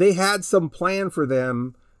they had some plan for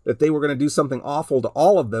them, that they were going to do something awful to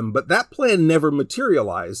all of them, but that plan never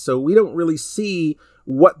materialized. So we don't really see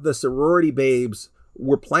what the sorority babes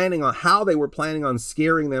were planning on, how they were planning on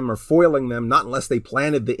scaring them or foiling them, not unless they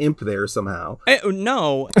planted the imp there somehow.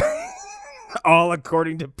 No. All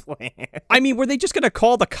according to plan. I mean, were they just going to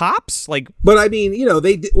call the cops? But I mean,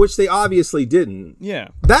 which they obviously didn't. Yeah.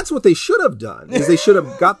 That's what they should have done, is they should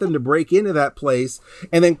have got them to break into that place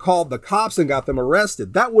and then called the cops and got them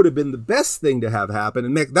arrested. That would have been the best thing to have happen.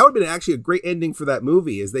 And that would have been actually a great ending for that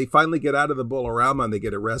movie, is they finally get out of the Bowl-O-Rama and they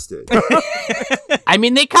get arrested. I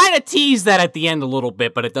mean, they kind of tease that at the end a little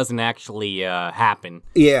bit, but it doesn't actually happen.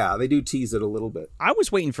 Yeah, they do tease it a little bit. I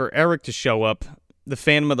was waiting for Eric to show up, the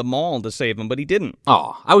Phantom of the Mall, to save him, but he didn't.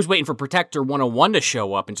 Oh, I was waiting for Protector 101 to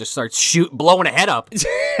show up and just start blowing a head up.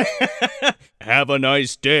 Have a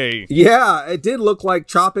nice day. Yeah, it did look like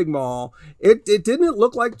Chopping Mall. It didn't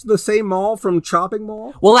look like the same mall from Chopping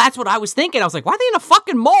Mall. Well, that's what I was thinking. I was like, why are they in a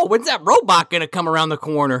fucking mall? When's that robot gonna come around the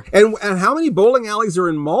corner? And how many bowling alleys are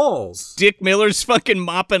in malls? Dick Miller's fucking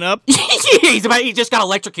mopping up. He just got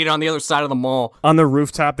electrocuted on the other side of the mall. On the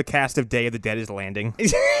rooftop, the cast of Day of the Dead is landing.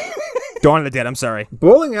 Dawn of the Dead, I'm sorry.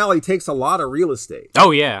 Bowling alley takes a lot of real estate.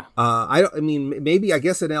 Oh, yeah. I mean, maybe, I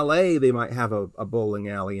guess in LA they might have a bowling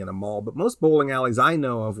alley in a mall, but most bowling alleys I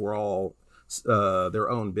know of were all their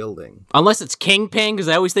own building. Unless it's Kingpin, because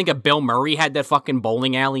I always think of Bill Murray had that fucking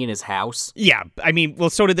bowling alley in his house. Yeah, I mean, well,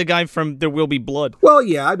 so did the guy from There Will Be Blood. Well,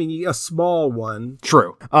 yeah, I mean, a small one.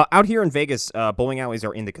 True. Out here in Vegas, bowling alleys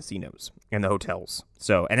are in the casinos and the hotels.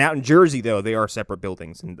 So, and out in Jersey, though, they are separate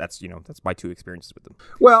buildings, and that's my two experiences with them.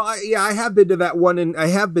 Well, I have been to that one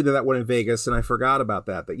in Vegas, and I forgot about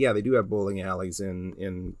that. But yeah, they do have bowling alleys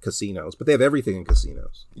in casinos, but they have everything in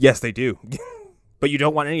casinos. Yes, they do. but you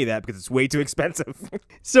don't want any of that because it's way too expensive.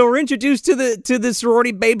 So we're introduced to the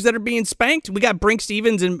sorority babes that are being spanked. We got Brinke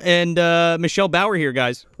Stevens and Michelle Bauer here,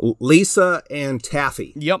 guys. Lisa and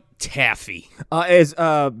Taffy. Yep, Taffy.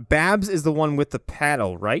 Babs is the one with the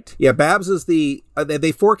paddle, right? Yeah, Babs is the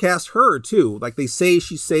they forecast her too. Like they say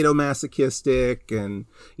she's sadomasochistic, and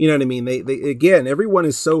you know what I mean. They again, everyone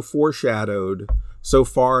is so foreshadowed so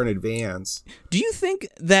far in advance. Do you think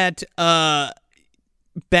that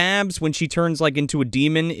Babs, when she turns like into a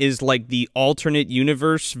demon, is like the alternate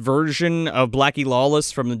universe version of Blackie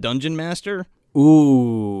Lawless from the Dungeon Master?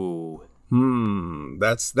 Ooh.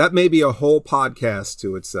 That may be a whole podcast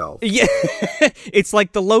to itself. Yeah, it's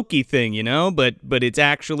like the Loki thing, you know, but it's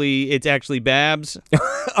actually Babs.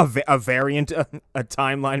 a variant, a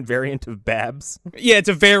timeline variant of Babs. Yeah, it's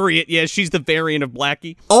a variant. Yeah, she's the variant of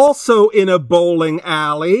Blackie. Also in a bowling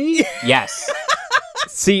alley. Yes.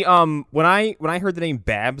 See, when I heard the name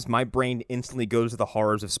Babs, my brain instantly goes to the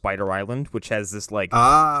horrors of Spider Island, which has this like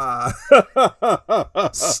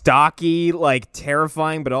stocky, like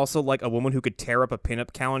terrifying, but also like a woman who could tear up a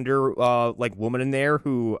pinup calendar, like woman in there.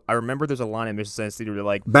 Who I remember there's a line in Mission Science Theater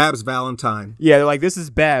like Babs Valentine. Yeah, they're like, this is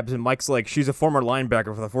Babs, and Mike's like, she's a former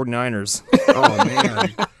linebacker for the 49ers. Oh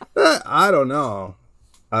man, I don't know.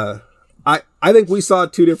 I think we saw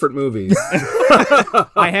two different movies.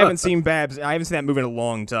 I haven't seen Babs. I haven't seen that movie in a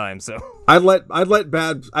long time. So I'd let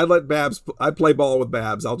Babs. I'd play ball with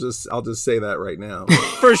Babs. I'll just say that right now.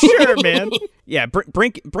 For sure, man. Yeah,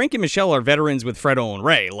 Brink and Michelle are veterans with Fredo and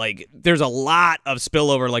Ray. Like, there's a lot of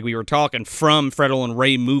spillover, like we were talking, from Fredo and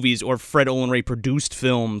Ray movies or Fredo and Ray produced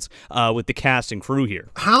films with the cast and crew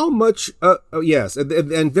here. How much? Yes,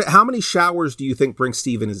 and how many showers do you think Brinke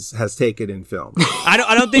Stevens has taken in film? I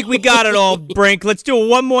don't think we got it all, Brink. Let's do it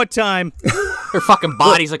one more time. Her fucking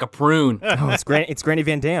body's like a prune. Oh, it's Granny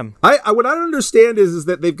Van Dam. What I don't understand is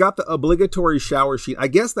that they've got the obligatory shower scene. I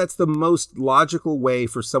guess that's the most logical way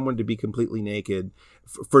for someone to be completely naked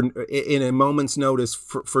for in a moment's notice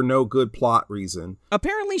for no good plot reason.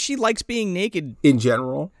 Apparently she likes being naked. In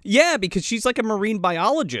general? Yeah, because she's like a marine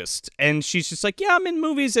biologist. And she's just like, yeah, I'm in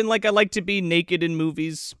movies and like I like to be naked in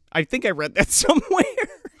movies. I think I read that somewhere.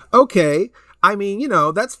 Okay. I mean, you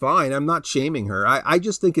know, that's fine. I'm not shaming her. I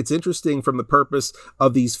just think it's interesting from the purpose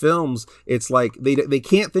of these films. It's like they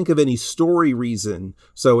can't think of any story reason.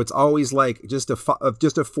 So it's always like just a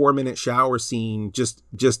 4-minute shower scene just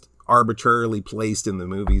arbitrarily placed in the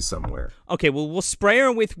movie somewhere. Okay, well, we'll spray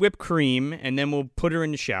her with whipped cream and then we'll put her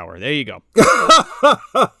in the shower. There you go.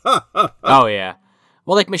 Oh, yeah.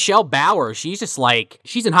 Well, like Michelle Bauer, she's just like,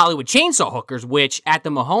 she's in Hollywood Chainsaw Hookers, which at the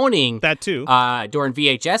Mahoning, that too, during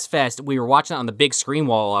VHS Fest, we were watching it on the big screen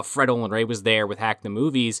while Fred Olin Ray was there with Hack the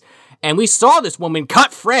Movies, and we saw this woman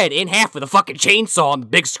cut Fred in half with a fucking chainsaw on the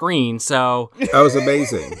big screen, so... That was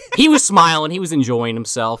amazing. He was smiling, he was enjoying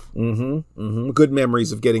himself. Good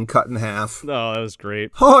memories of getting cut in half. Oh, that was great.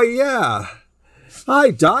 Oh, yeah.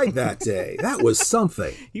 I died that day. That was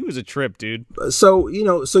something. He was a trip, dude. So, you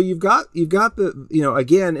know, so you've got the, you know,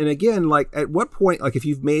 again and again, like at what point, like if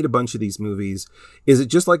you've made a bunch of these movies, is it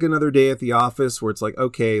just like another day at the office where it's like,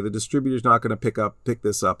 okay, the distributor's not going to pick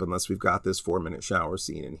this up unless we've got this 4-minute shower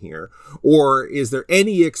scene in here? Or is there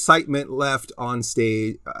any excitement left on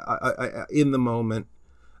stage in the moment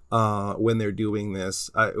when they're doing this?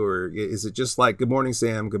 Or is it just like, good morning,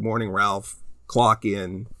 Sam, good morning, Ralph, clock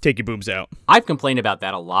in, take your boobs out? I've complained about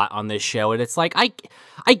that a lot on this show, and it's like,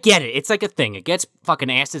 I get it. It's like a thing. It gets fucking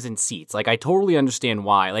asses in seats. Like, I totally understand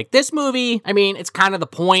why. Like, this movie, I mean, it's kind of the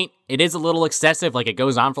point. It is a little excessive. Like, it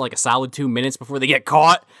goes on for like a solid 2 minutes before they get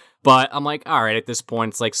caught. But I'm like, all right, at this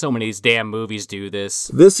point, it's like so many of these damn movies do this.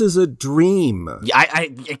 This is a dream. Yeah,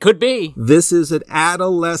 it could be. This is an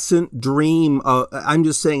adolescent dream. I'm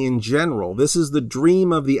just saying in general, this is the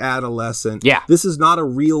dream of the adolescent. Yeah. This is not a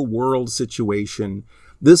real world situation.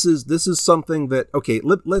 This is something that, okay,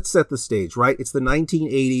 let's set the stage, right? It's the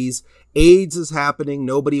 1980s. AIDS is happening.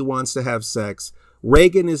 Nobody wants to have sex.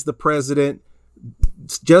 Reagan is the president.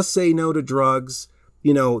 Just say no to drugs.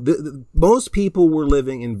 You know, most people were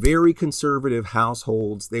living in very conservative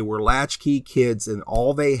households. They were latchkey kids, and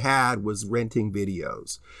all they had was renting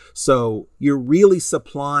videos. So you're really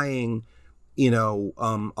supplying, you know,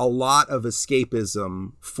 a lot of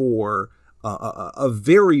escapism for a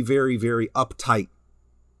very, very, very uptight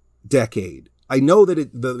decade. I know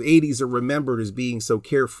that the 80s are remembered as being so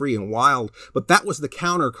carefree and wild, but that was the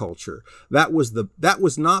counterculture. That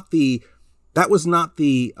was not the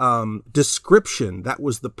description. That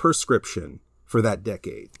was the prescription for that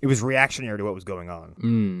decade. It was reactionary to what was going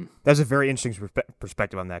on. That's a very interesting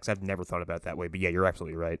perspective on that, because I've never thought about it that way. But yeah, you're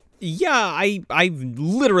absolutely right. Yeah, I've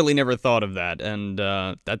literally never thought of that, and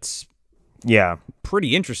that's Yeah.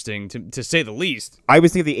 Pretty interesting, to say the least. I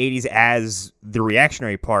always think of the 80s as the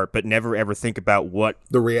reactionary part, but never ever think about what...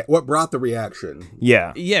 what brought the reaction.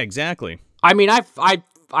 Yeah. Yeah, exactly. I mean,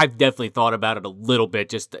 I've definitely thought about it a little bit.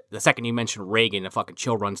 Just the second you mentioned Reagan, a fucking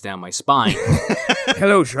chill runs down my spine.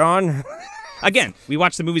 Hello, Sean. Again, we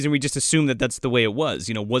watch the movies and we just assume that that's the way it was.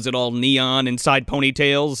 You know, was it all neon and side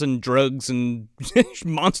ponytails and drugs and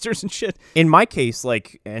monsters and shit? In my case,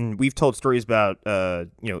 like, and we've told stories about,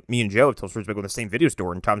 me and Joe have told stories about going to the same video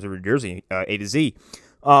store in Tom's River, New Jersey, A to Z.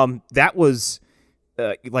 That was...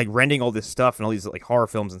 like renting all this stuff and all these like horror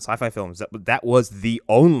films and sci-fi films, that was the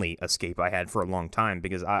only escape I had for a long time,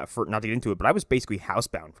 because for not to get into it, but I was basically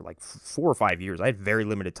housebound for like 4 or 5 years. I had very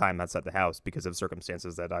limited time outside the house because of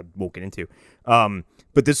circumstances that I won't get into.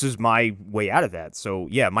 But this was my way out of that. So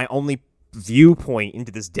yeah, my only viewpoint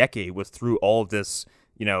into this decade was through all of this,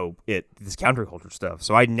 this counterculture stuff.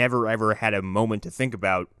 So I never ever had a moment to think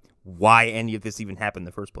about why any of this even happened in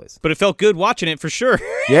the first place. But it felt good watching it for sure.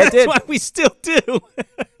 Yeah, it did. That's why we still do.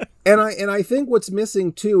 And I think what's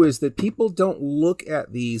missing too is that people don't look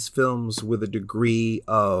at these films with a degree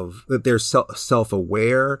of that they're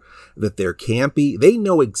self-aware, that they're campy. They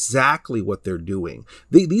know exactly what they're doing.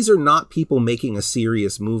 These are not people making a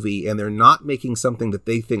serious movie, and they're not making something that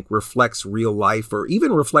they think reflects real life or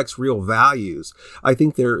even reflects real values. I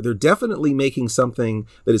think they're definitely making something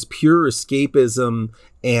that is pure escapism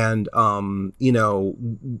and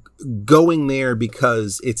going there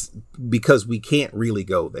because we can't really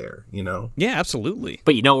go there. Yeah, absolutely.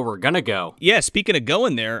 But you know where we're gonna go. Yeah, speaking of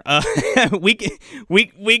going there, we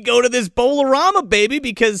go to this Bowl-O-Rama, baby,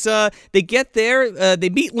 because they get there, they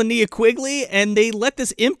meet Linnea Quigley, and they let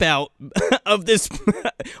this imp out of this.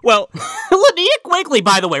 Well, Linnea Quigley,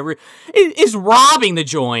 by the way, is robbing the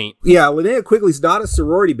joint. Yeah, Linnea Quigley's not a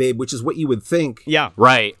sorority babe, which is what you would think. Yeah,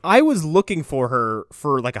 right. I was looking for her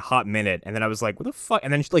for like a hot minute, and then I was like, what the fuck?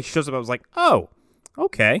 And then she shows up, I was like, oh,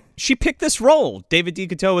 okay. She picked this role. David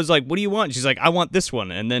DeCoteau was like, what do you want? She's like, I want this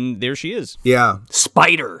one. And then there she is. Yeah.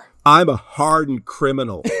 Spider. I'm a hardened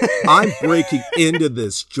criminal. I'm breaking into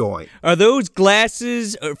this joint. Are those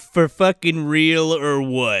glasses for fucking real or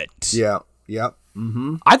what? Yeah. Yep.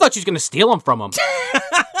 Mm-hmm. I thought she was going to steal them from him.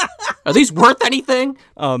 Are these worth anything?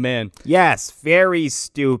 Oh, man. Yes, very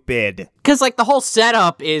stupid. Because, like, the whole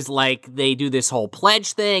setup is, like, they do this whole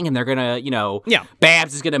pledge thing, and they're gonna, Yeah.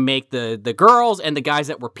 Babs is gonna make the girls and the guys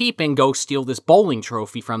that were peeping go steal this bowling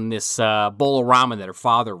trophy from this Bowl-O-Rama that her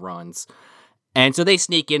father runs. And so they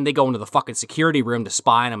sneak in, they go into the fucking security room to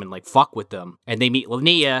spy on them and, like, fuck with them. And they meet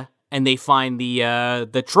Linnea, and they find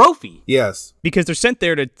the trophy. Yes. Because they're sent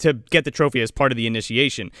there to get the trophy as part of the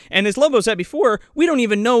initiation. And as Lobo said before, we don't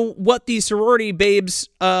even know what these sorority babes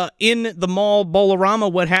in the mall, Bowl-O-Rama,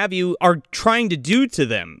 what have you, are trying to do to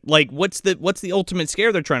them. Like, what's the ultimate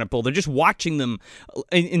scare they're trying to pull? They're just watching them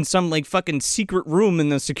in some, like, fucking secret room in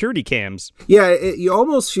the security cams. Yeah, you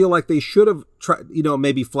almost feel like they should have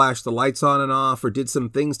maybe flashed the lights on and off or did some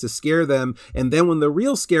things to scare them. And then when the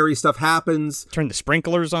real scary stuff happens... Turn the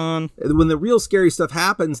sprinklers on. When the real scary stuff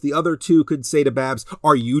happens, the other two could say to Babs,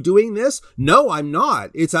 are you doing this? No, I'm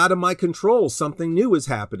not. It's out of my control. Something new is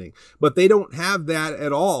happening. But they don't have that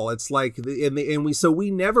at all. It's like, so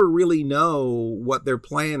we never really know what their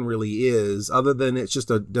plan really is, other than it's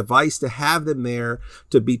just a device to have them there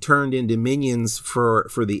to be turned into minions for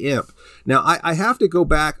the imp. Now, I have to go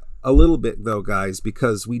back a little bit though, guys,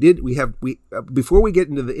 because before we get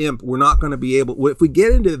into the imp, we're not going to be able, if we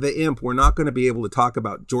get into the imp, we're not going to be able to talk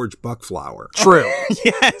about George Buckflower. True.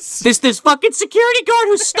 Yes. This fucking security guard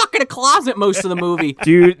who's stuck in a closet most of the movie.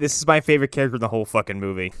 Dude, this is my favorite character in the whole fucking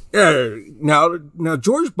movie. Now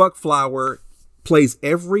George Buckflower plays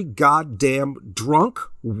every goddamn drunk,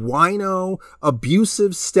 wino,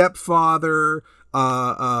 abusive stepfather,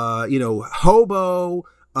 hobo,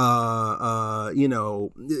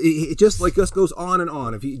 it just like this goes on and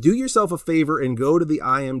on. If you do yourself a favor and go to the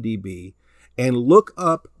IMDb and look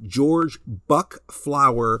up George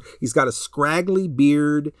Buckflower, he's got a scraggly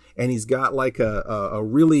beard and he's got like a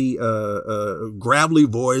really gravelly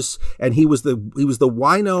voice, and he was the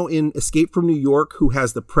wino in Escape from New York who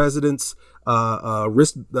has the president's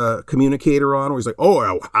wrist communicator on, where he's like,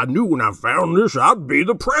 oh, I knew when I found this I'd be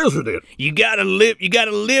the president. You gotta live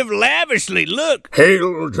lavishly. Look,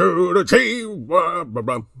 hail to the chief. Blah, blah,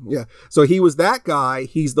 blah. Yeah, so he was that guy.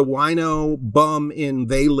 He's the wino bum in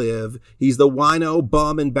They Live. He's the wino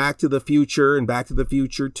bum in Back to the Future and Back to the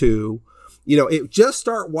Future 2. just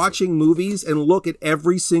start watching movies and look at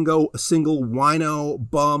every single wino,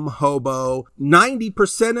 bum, hobo.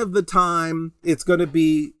 90% of the time, it's going to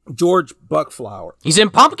be George Buckflower. He's in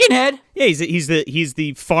Pumpkinhead. Yeah, he's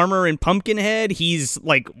the farmer in Pumpkinhead. He's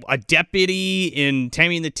like a deputy in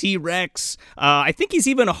Tammy and the T-Rex. I think he's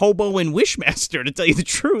even a hobo in Wishmaster, to tell you the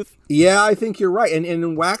truth. Yeah, I think you're right. And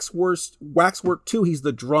in Waxwork 2, he's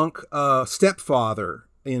the drunk stepfather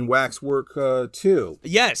in Waxwork 2.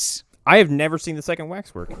 Yes. I have never seen the second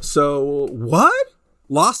Waxwork. So, what?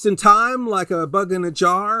 Lost in time like a bug in a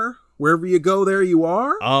jar? Wherever you go, there you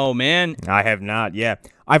are? Oh, man. I have not, yeah.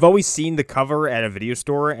 I've always seen the cover at a video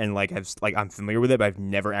store and I'm familiar with it, but I've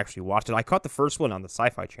never actually watched it. I caught the first one on the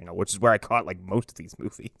Sci-Fi Channel, which is where I caught most of these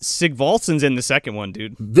movies. Sigvaldson's in the second one,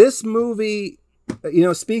 dude. This movie,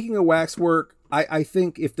 speaking of Waxwork, I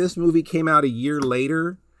think if this movie came out a year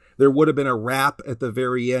later, there would have been a rap at the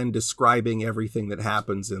very end describing everything that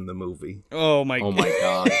happens in the movie. Oh my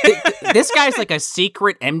God. This guy's like a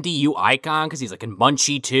secret MDU icon because he's like in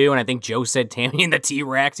Munchie too, and I think Joe said Tammy and the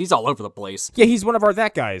T-Rex. He's all over the place. Yeah, he's one of our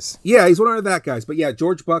that guys. Yeah, he's one of our that guys. But yeah,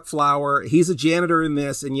 George Buckflower, he's a janitor in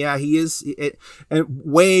this, and yeah, he is and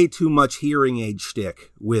way too much hearing aid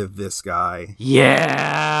shtick with this guy.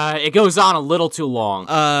 Yeah, it goes on a little too long.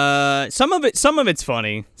 Some of it's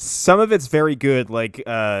funny. Some of it's very good.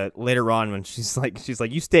 Later on when she's like,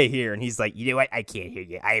 you stay here, and he's like, you know what? I can't hear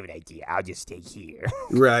you. I have an idea. I'll just stay here.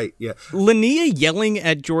 Right. Yeah. Linnea yelling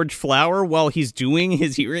at George Flower while he's doing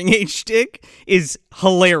his hearing aid shtick is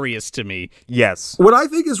hilarious to me. Yes. What I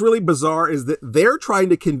think is really bizarre is that they're trying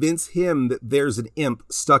to convince him that there's an imp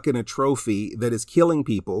stuck in a trophy that is killing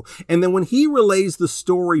people. And then when he relays the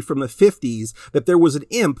story from the 50s that there was an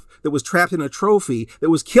imp that was trapped in a trophy that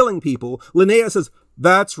was killing people, Linnea says,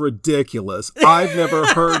 "That's ridiculous. I've never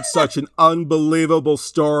heard such an unbelievable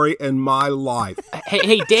story in my life."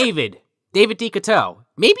 Hey, David DeCoteau,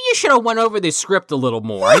 maybe you should have went over this script a little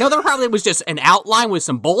more. I know there probably was just an outline with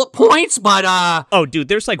some bullet points, but Oh, dude,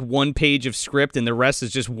 there's like one page of script and the rest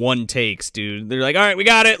is just one takes, dude. They're like, all right, we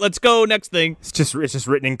got it. Let's go. Next thing. It's just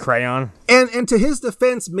written in crayon. And to his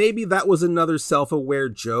defense, maybe that was another self-aware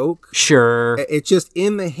joke. Sure. It's just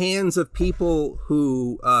in the hands of people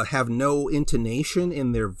who have no intonation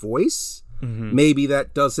in their voice. Mm-hmm. Maybe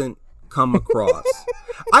that doesn't come across.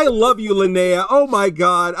 I love you, Linnea. Oh my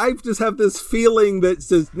God. I just have this feeling that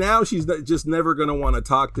says now she's just never going to want to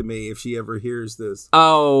talk to me if she ever hears this.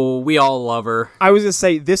 Oh, we all love her. I was going to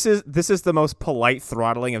say, this is the most polite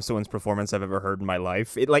throttling of someone's performance I've ever heard in my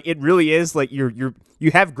life. It really is like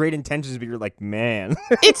you have great intentions, but you're like, man.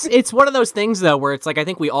 It's one of those things though, where it's like, I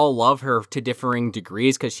think we all love her to differing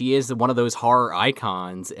degrees because she is one of those horror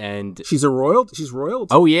icons, and she's royalty.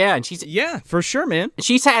 Oh yeah. And yeah, for sure, man.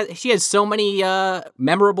 She has so many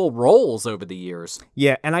memorable roles over the years.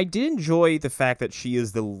 Yeah, and I did enjoy the fact that she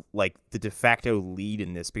is the de facto lead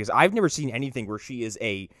in this, because I've never seen anything where she is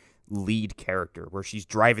a lead character, where she's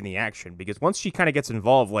driving the action, because once she kind of gets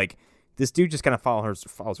involved, this dude just kind of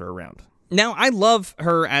follows her around. Now, I love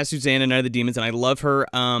her as Susanna in Night of the Demons, and I love her.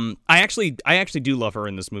 I actually do love her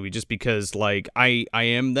in this movie, just because, I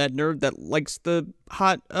am that nerd that likes the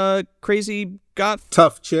hot, crazy goth,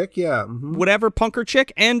 tough chick, yeah, mm-hmm. Whatever, punker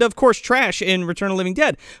chick, and of course Trash in Return of the Living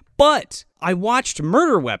Dead. But I watched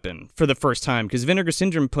Murder Weapon for the first time because Vinegar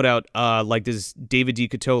Syndrome put out this David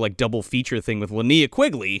DeCoteau double feature thing with Linnea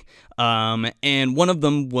Quigley, and one of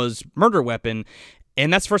them was Murder Weapon,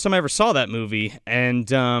 and that's the first time I ever saw that movie,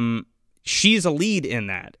 and she's a lead in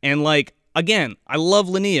that. And again, I love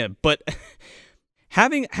Linnea, but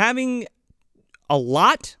having a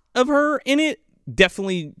lot of her in it,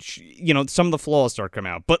 definitely, some of the flaws start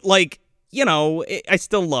coming out. But I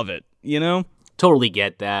still love it, Totally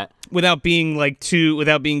get that. Without being too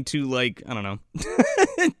I don't know,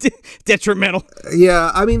 detrimental.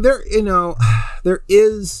 Yeah, I mean there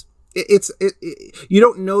is. You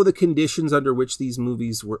don't know the conditions under which these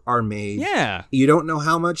movies are made. Yeah. You don't know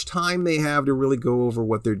how much time they have to really go over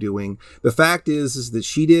what they're doing. The fact is that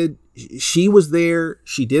she was there,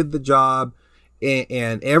 she did the job,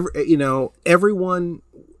 and everyone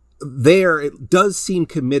there, it does seem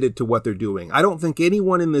committed to what they're doing. I don't think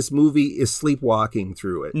anyone in this movie is sleepwalking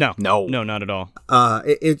through it. No, not at all.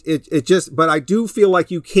 It just, but I do feel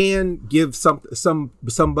like you can give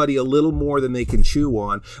somebody a little more than they can chew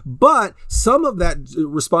on. But some of that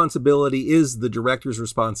responsibility is the director's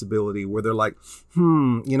responsibility, where they're like,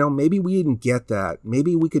 maybe we didn't get that.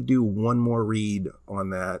 Maybe we could do one more read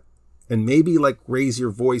on that. And maybe raise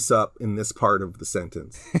your voice up in this part of the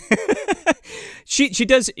sentence. She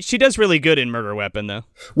does really good in Murder Weapon though.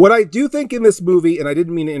 What I do think in this movie, and I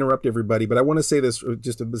didn't mean to interrupt everybody, but I want to say this,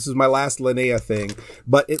 this is my last Linnea thing,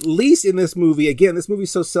 but at least in this movie, again, this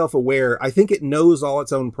movie's so self-aware, I think it knows all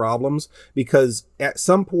its own problems, because at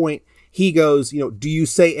some point he goes, do you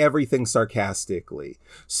say everything sarcastically?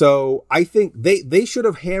 So I think they should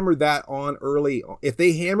have hammered that on early. If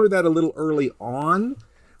they hammered that a little early on,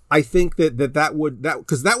 I think that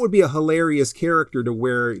would be a hilarious character, to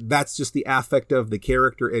where that's just the affect of the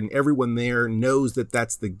character, and everyone there knows that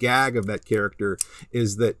that's the gag of that character,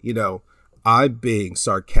 is that, I'm being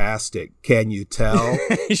sarcastic. Can you tell?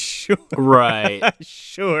 Sure. Right.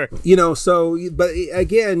 Sure. But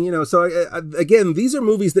again, again, these are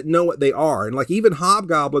movies that know what they are. And like even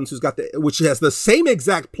Hobgoblins, which has the same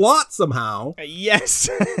exact plot somehow. Yes.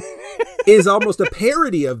 is almost a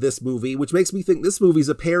parody of this movie, which makes me think this movie's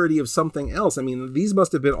a parody of something else. I mean, these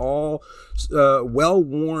must have been all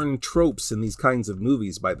well-worn tropes in these kinds of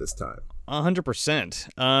movies by this time. 100%.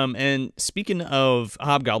 And speaking of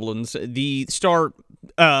Hobgoblins, the star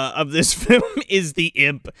of this film is the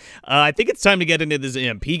Imp. I think it's time to get into this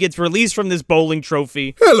Imp. He gets released from this bowling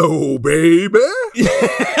trophy. Hello, baby.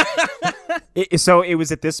 So it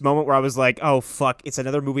was at this moment where I was like, oh, fuck, it's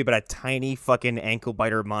another movie about a tiny fucking ankle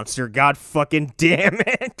biter monster. God fucking damn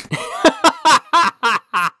it.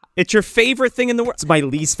 It's your favorite thing in the world. It's my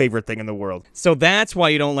least favorite thing in the world. So that's why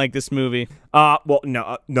you don't like this movie. Well,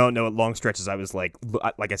 no. At long stretches, I was like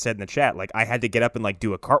I said in the chat, like I had to get up and like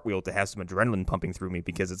do a cartwheel to have some adrenaline pumping through me,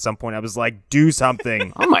 because at some point I was like, do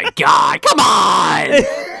something. Oh my God, come on!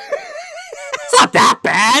 It's not that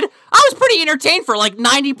bad. I was pretty entertained for like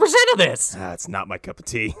 90% of this. It's not my cup of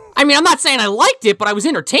tea. I mean, I'm not saying I liked it, but I was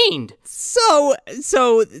entertained. So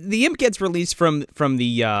the Imp gets released from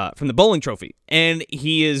the bowling trophy, and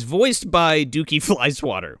he is voiced by Dookie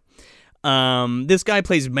Flyswatter. This guy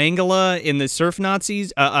plays Mangala in the Surf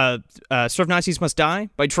Nazis. Surf Nazis Must Die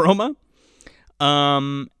by Troma.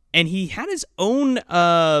 And he had his own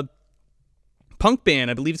punk band.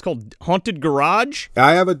 I believe it's called Haunted Garage.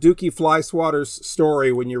 I have a Dookie Flyswatter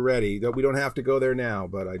story when you're ready. We don't have to go there now,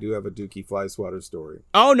 but I do have a Dookie Flyswatter story.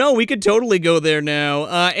 Oh no, we could totally go there now.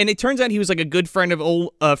 And it turns out he was like a good friend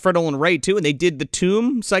of Fred Olin Wright too, and they did the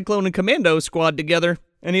Tomb, Cyclone, and Commando squad together.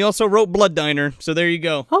 And he also wrote Blood Diner, so there you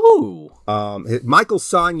go. Oh. Michael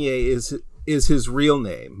Saunier is his real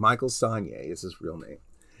name. Michael Saunier is his real name.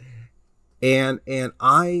 And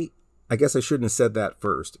I guess I shouldn't have said that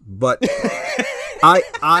first, but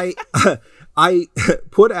I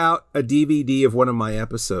put out a DVD of one of my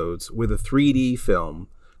episodes with a 3D film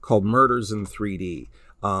called Murders in 3D.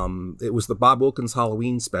 It was the Bob Wilkins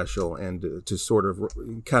Halloween special, and to sort of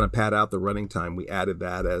kind of pad out the running time, we added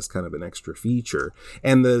that as kind of an extra feature.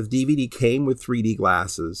 And the DVD came with 3D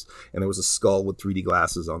glasses, and there was a skull with 3D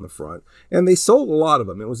glasses on the front, and they sold a lot of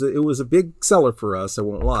them. It was a big seller for us, I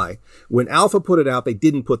won't lie. When Alpha put it out, they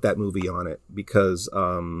didn't put that movie on it because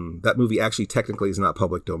that movie actually technically is not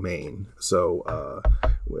public domain. So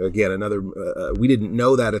again, we didn't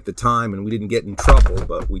know that at the time, and we didn't get in trouble,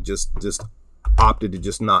 but we just opted to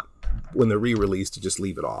just not, when the re-release, to just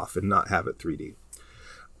leave it off and not have it 3D.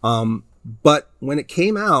 But when it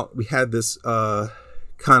came out, we had this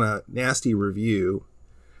kind of nasty review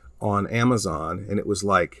on Amazon, and it was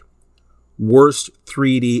like, worst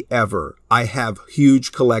 3D ever. I have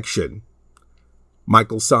huge collection.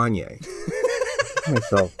 Michael Saunier.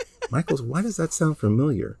 Myself, why does that sound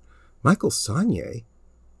familiar? Michael Saunier?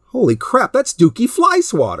 Holy crap, that's Dookie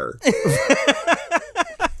Flyswatter.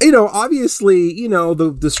 Obviously,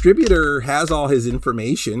 the distributor has all his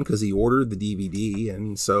information because he ordered the DVD.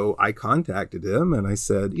 And so I contacted him and I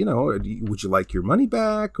said, would you like your money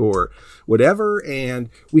back or whatever? And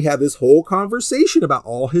we had this whole conversation about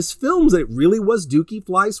all his films. It really was Dookie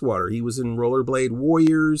Flyswatter. He was in Rollerblade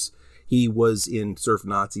Warriors. He was in Surf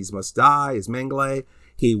Nazis Must Die as Mengele.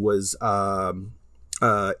 He was, and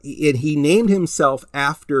he named himself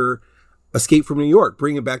after Escape from New York,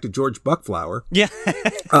 bring it back to George Buckflower. Yeah.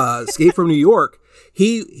 Escape from New York.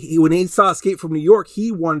 He when he saw Escape from New York,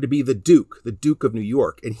 he wanted to be the Duke of New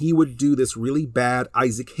York. And he would do this really bad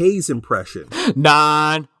Isaac Hayes impression.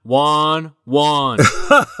 911.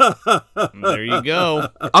 There you go.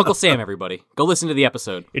 Uncle Sam, everybody. Go listen to the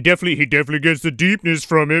episode. He definitely gets the deepness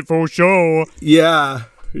from it for sure. Yeah.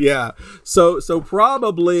 Yeah. So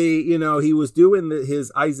probably, he was doing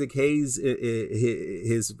his Isaac Hayes,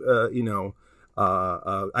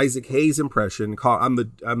 Isaac Hayes impression. I'm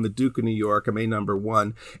the Duke of New York. I'm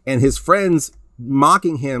A#1. And his friends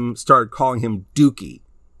mocking him started calling him Dookie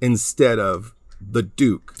instead of the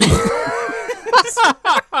Duke.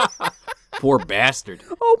 Poor bastard.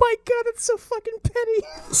 Oh my god, that's so fucking petty.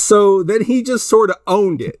 So then he just sort of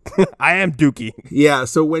owned it. I am Dookie. Yeah,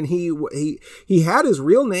 so when he had his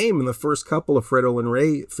real name in the first couple of Fred Olen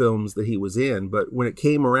Ray films that he was in, but when it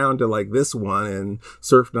came around to like this one and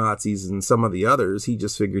Surf Nazis and some of the others, he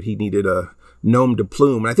just figured he needed a nom de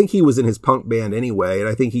plume. And I think he was in his punk band anyway, and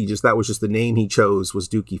I think that was just the name he chose, was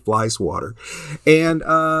Dookie Flyswatter. And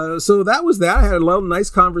so that was that. I had a little nice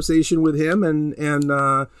conversation with him, and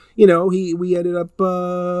we ended up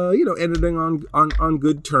ending on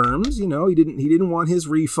good terms. He didn't want his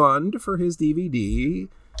refund for his DVD.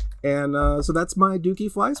 And so that's my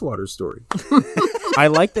Dookie Flyswatter story. I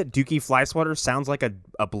like that Dookie Flyswatter sounds like a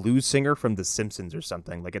blues singer from The Simpsons or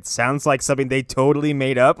something. Like, it sounds like something they totally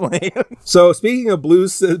made up. So speaking of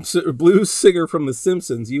blues singer from The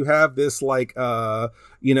Simpsons, you have this white guy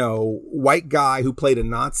who played a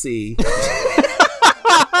Nazi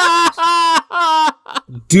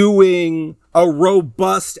doing a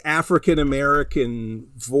robust African-American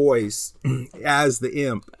voice as the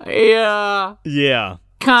imp. Yeah. Yeah.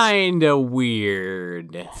 Kinda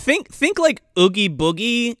weird. Think like Oogie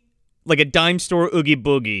Boogie, like a dime store Oogie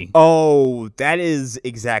Boogie. Oh, that is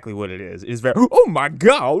exactly what it is. It is very, oh my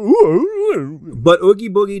god. But Oogie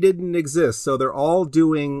Boogie didn't exist, so they're all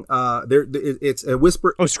doing it's a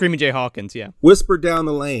whisper. Oh, Screamin Jay Hawkins, yeah. Whisper down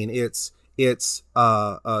the lane. It's Dookie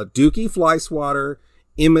Flyswatter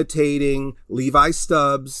imitating Levi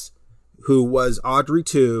Stubbs, who was Audrey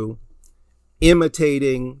 2,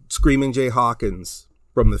 imitating Screamin Jay Hawkins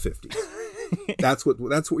from the 50s. That's what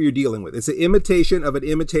you're dealing with. It's an imitation of an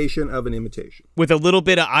imitation of an imitation. With a little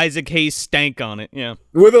bit of Isaac Hayes stank on it, yeah.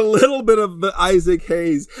 With a little bit of the Isaac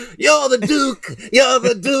Hayes. You're the Duke. You're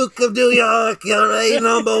the Duke of New York. You're a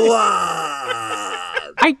number one.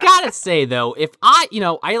 I gotta say, though, if I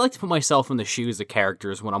like to put myself in the shoes of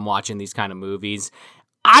characters when I'm watching these kind of movies.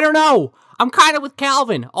 I don't know. I'm kind of with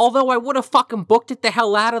Calvin. Although I would have fucking booked it the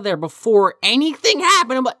hell out of there before anything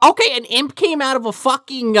happened. I'm like, okay, an imp came out of a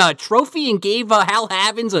fucking trophy and gave Hal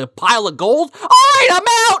Havins a pile of gold. All right, I'm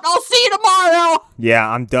out. I'll see you tomorrow. Yeah,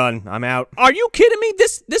 I'm done. I'm out. Are you kidding me?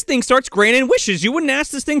 This thing starts granting wishes. You wouldn't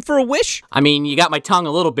ask this thing for a wish? I mean, you got my tongue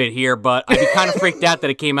a little bit here, but I'd be kind of freaked out that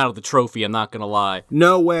it came out of the trophy. I'm not gonna lie.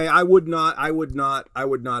 No way. I would not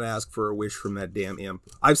ask for a wish from that damn imp.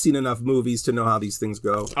 I've seen enough movies to know how these things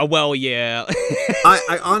go. Oh, well, yeah.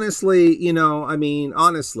 I honestly,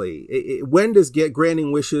 when does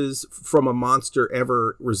granting wishes from a monster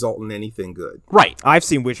ever result in anything good? Right. I've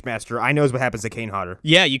seen Wishmaster. I knows what happens to Kane Hodder.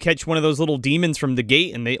 Yeah, you catch one of those little demons from the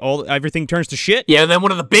gate and everything turns to shit. Yeah, and then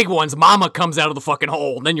one of the big ones, Mama comes out of the fucking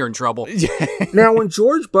hole, and then you're in trouble. Now, when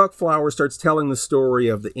George Buckflower starts telling the story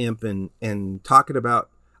of the imp and talking about,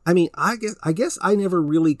 I mean, I guess I never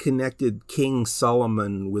really connected King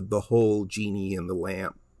Solomon with the whole genie and the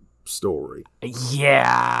lamp story.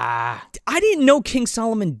 Yeah. I didn't know King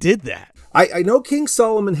Solomon did that. I know King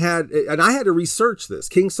Solomon had, and I had to research this,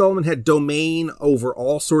 King Solomon had domain over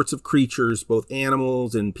all sorts of creatures, both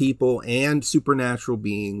animals and people and supernatural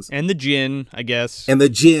beings. And the jinn, I guess. And the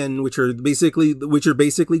jinn, which are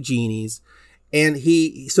basically genies. And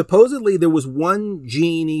he supposedly there was one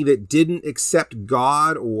genie that didn't accept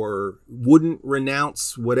God or wouldn't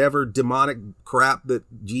renounce whatever demonic crap that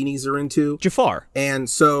genies are into. Jafar. And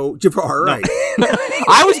so Jafar, right.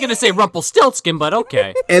 I was going to say Rumpelstiltskin, but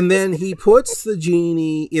okay. And then he puts the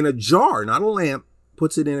genie in a jar, not a lamp,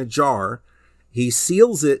 puts it in a jar. He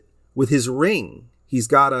seals it with his ring. He's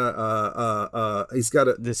got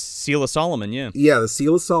the Seal of Solomon, yeah. Yeah, the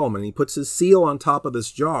Seal of Solomon. He puts his seal on top of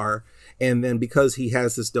this jar, and then because he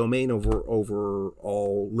has this domain over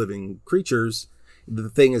all living creatures, the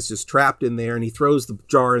thing is just trapped in there, and he throws the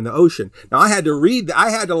jar in the ocean. Now, I had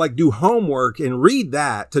to do homework and read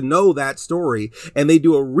that to know that story, and they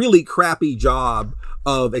do a really crappy job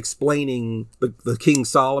of explaining the King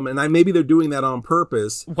Solomon. And maybe they're doing that on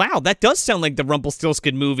purpose. Wow, that does sound like the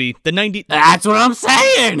Rumpelstiltskin movie. That's what I'm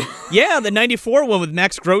saying! Yeah, the 94 one with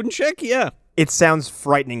Max Grodenchik, yeah. It sounds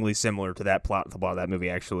frighteningly similar to the plot of that movie,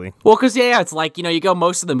 actually. Well, because, yeah, it's like, you go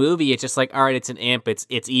most of the movie, it's just like, all right, it's an imp, it's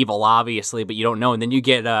evil, obviously, but you don't know, and then you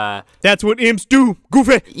get, That's what imps do,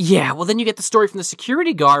 goofy! Yeah, well, then you get the story from the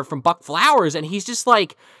security guard from Buck Flowers, and he's just,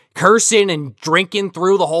 like, cursing and drinking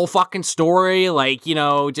through the whole fucking story, like,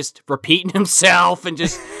 just repeating himself, and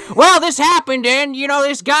just, well, this happened, and,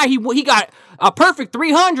 this guy, he got a perfect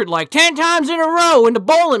 300 like 10 times in a row in the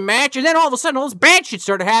bowling match, and then all of a sudden all this bad shit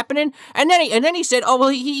started happening, and then he said, oh, well,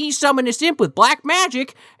 he summoned this imp with black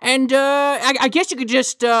magic, and I guess you could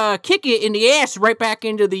just kick it in the ass right back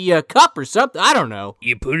into the cup or something. I don't know.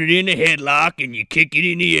 You put it in a headlock, and you kick it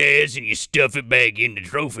in the ass, and you stuff it back in the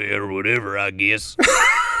trophy or whatever, I guess.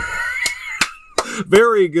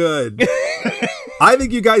 Very good. I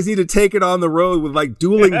think you guys need to take it on the road with like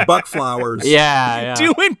dueling buck flowers. Yeah.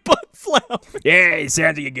 Doing butt flower. Yeah, it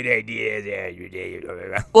sounds like a good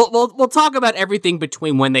idea. We'll talk about everything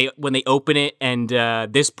between when they open it and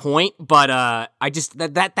this point, but I just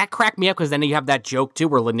that cracked me up because then you have that joke too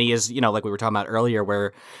where Linnea's, like we were talking about earlier,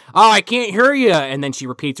 where I can't hear you, and then she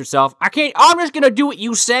repeats herself. I'm just gonna do what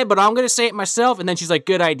you said, but I'm gonna say it myself, and then she's like,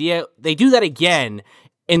 good idea. They do that again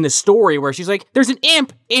in the story where she's like, there's an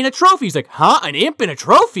imp in a trophy. He's like, huh? An imp in a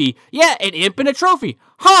trophy? Yeah, an imp in a trophy.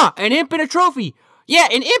 Huh? An imp in a trophy. Yeah,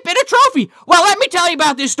 an imp in a trophy. Well, let me tell you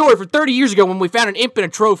about this story from 30 years ago when we found an imp in a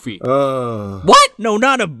trophy. What? No,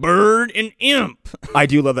 not a bird, an imp. I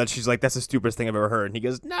do love that. She's like, that's the stupidest thing I've ever heard. And he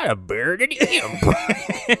goes, not a bird, an imp.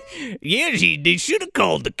 Yeah, they should have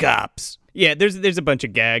called the cops. Yeah, there's a bunch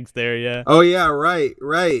of gags there, yeah. Oh, yeah, right.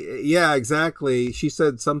 Yeah, exactly. She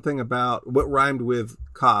said something about what rhymed with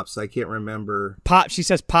cops. I can't remember. She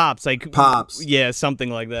says pops. Like pops. Yeah, something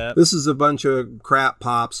like that. This is a bunch of crap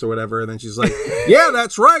pops or whatever. And then she's like, yeah,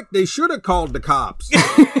 that's right. They should have called the cops.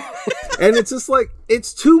 And it's just like,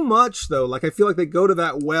 it's too much, though. Like, I feel like they go to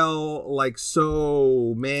that well, like,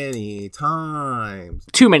 so many times.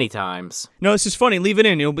 Too many times. No, this is funny. Leave it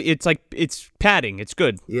in. It's like, it's padding. It's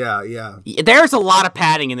good. Yeah. There's a lot of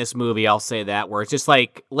padding in this movie, I'll say that, where it's just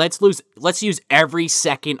like, let's use every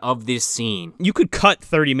second of this scene. You could cut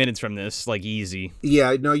 30 minutes from this, like, easy.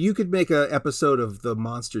 Yeah, no, you could make an episode of the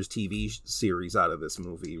Monsters TV series out of this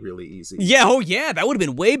movie really easy. Yeah, that would have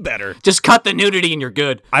been way better. Just cut the nudity and you're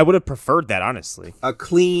good. I would have preferred that, honestly. A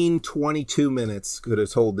clean 22 minutes could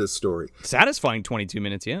have told this story. Satisfying 22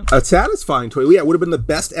 minutes, yeah. A satisfying 20. Yeah, it would have been the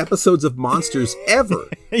best episodes of Monsters ever.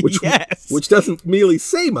 Which doesn't really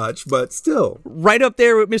say much, but still. Right up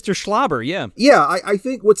there with Mr. Schlobber, yeah. Yeah, I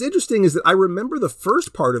think what's interesting is that I remember the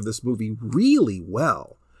first part of this movie really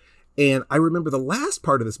well. And I remember the last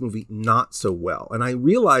part of this movie not so well. And I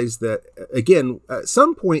realized that, again, at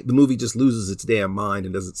some point, the movie just loses its damn mind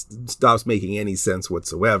and stops making any sense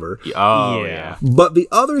whatsoever. Oh, yeah. But the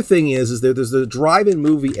other thing is there's the drive-in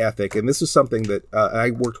movie ethic. And this is something that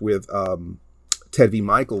I worked with Ted V.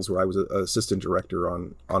 Michaels, where I was an assistant director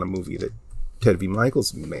on a movie that Ted V.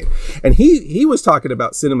 Michaels made. And he was talking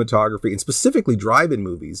about cinematography and specifically drive-in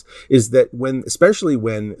movies, is that especially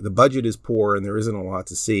when the budget is poor and there isn't a lot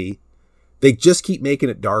to see, they just keep making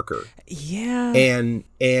it darker. Yeah. And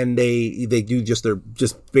they do just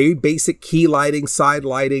very basic key lighting, side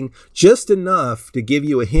lighting, just enough to give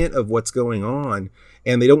you a hint of what's going on.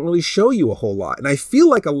 And they don't really show you a whole lot. And I feel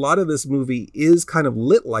like a lot of this movie is kind of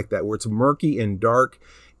lit like that, where it's murky and dark.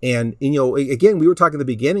 And, again, we were talking at the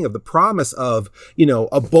beginning of the promise of,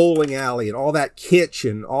 a bowling alley and all that kitsch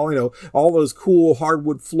and all those cool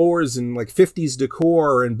hardwood floors and like 50s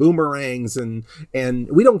decor and boomerangs. And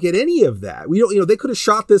we don't get any of that. We don't, they could have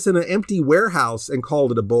shot this in an empty warehouse and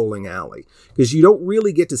called it a bowling alley, because you don't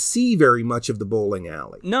really get to see very much of the bowling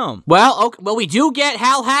alley. No. Well, we do get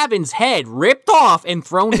Hal Havins' head ripped off and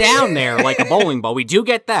thrown down there like a bowling ball. We do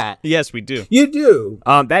get that. Yes, we do. You do.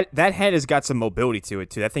 That head has got some mobility to it,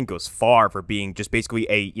 too. That thing goes far for being just basically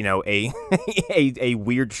a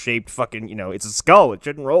weird shaped fucking, it's a skull. It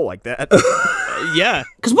shouldn't roll like that. Yeah.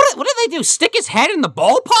 Because what did they do? Stick his head in the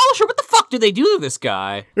ball polisher? What the fuck did they do to this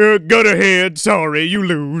guy? Got ahead. Sorry, you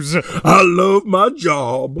lose. I love my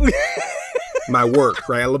job. My work,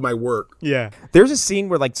 right? I love my work. Yeah. There's a scene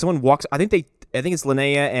where like someone walks. I think it's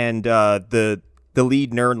Linnea and the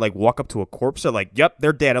lead nerd like walk up to a corpse. They're like, yep,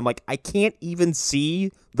 they're dead. I'm like, I can't even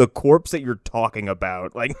see the corpse that you're talking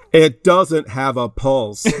about. Like, it doesn't have a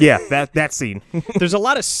pulse. Yeah, that scene. There's a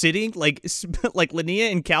lot of sitting, like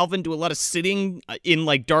Linnea and Calvin do a lot of sitting in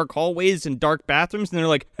like dark hallways and dark bathrooms, and they're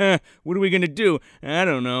like, what are we gonna do? I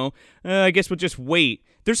don't know. I guess we'll just wait.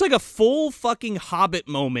 There's like a full fucking Hobbit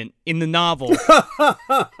moment in the novel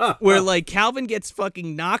where like Calvin gets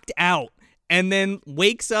fucking knocked out and then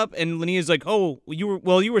wakes up, and Linnea's like, "Oh, you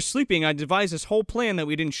were sleeping. I devised this whole plan that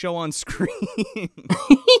we didn't show on screen."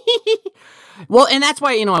 Well, and that's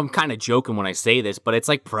why, I'm kind of joking when I say this, but it's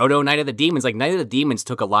like proto Night of the Demons. Like, Night of the Demons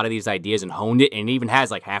took a lot of these ideas and honed it, and it even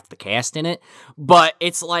has like half the cast in it. But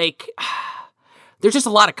it's like, there's just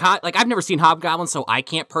a lot of I've never seen Hobgoblin, so I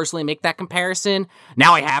can't personally make that comparison.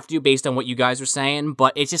 Now I have to based on what you guys are saying,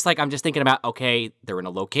 but it's just like, I'm just thinking about, okay, they're in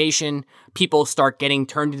a location, people start getting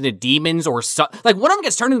turned into demons, or like one of them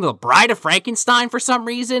gets turned into the Bride of Frankenstein for some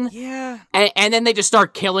reason. Yeah. And then they just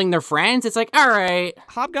start killing their friends. It's like, all right.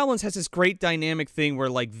 Hobgoblins has this great dynamic thing where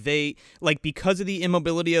like they, like, because of the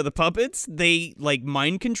immobility of the puppets, they like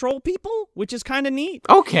mind control people, which is kind of neat.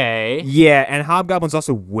 Okay. Yeah, and Hobgoblin's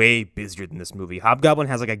also way busier than this movie. Hobgoblin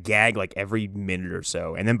has like a gag like every minute or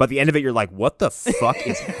so, and then by the end of it, you're like, what the fuck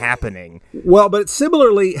is happening? Well, but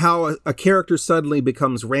similarly, how a character suddenly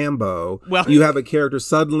becomes Rambo, you have a character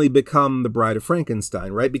suddenly become the Bride of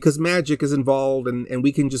Frankenstein, right? Because magic is involved, and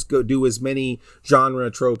we can just go do as many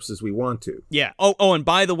genre tropes as we want to. Yeah. Oh, and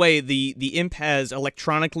by the way, the imp has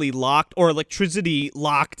electronically locked or electricity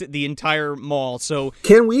locked the entire mall. So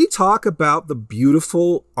can we talk about the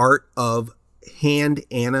beautiful art of hand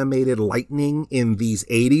animated lightning in these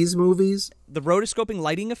 80s movies? The rotoscoping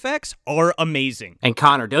lighting effects are amazing. And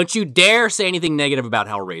Connor, don't you dare say anything negative about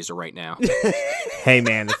Hellraiser right now. Hey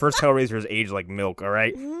man, the first Hellraiser is aged like milk, all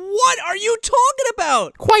right? What are you talking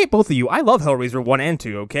about? Quiet, both of you. I love Hellraiser 1 and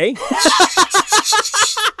 2, okay?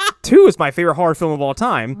 2 is my favorite horror film of all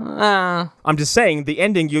time. I'm just saying, the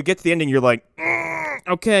ending, you get to the ending, you're like,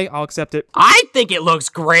 okay, I'll accept it. I think it looks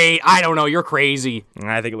great. I don't know, you're crazy.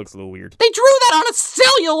 I think it looks a little weird. They drew that on a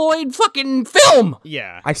celluloid fucking film.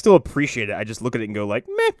 Yeah. I still appreciate it. I just look at it and go like,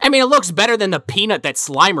 meh. I mean, it looks better than the peanut that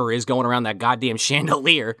Slimer is going around that goddamn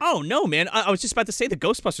chandelier. Oh, no, man. I was just about to say the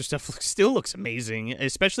Ghostbuster stuff still looks amazing,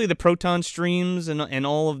 especially the proton streams and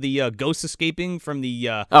all of the ghosts escaping from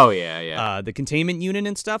the the containment unit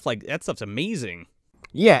and stuff. Like, that stuff's amazing.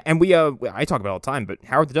 Yeah, and I talk about it all the time, but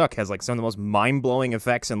Howard the Duck has like some of the most mind-blowing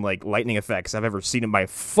effects and like lightning effects I've ever seen in my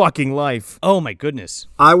fucking life. Oh my goodness.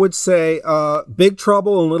 I would say Big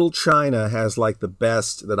Trouble in Little China has like the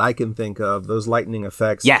best that I can think of, those lightning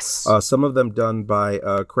effects. Yes. Some of them done by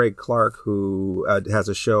Craig Clark, who has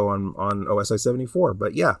a show on OSI 74.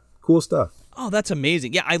 But yeah, cool stuff. Oh, that's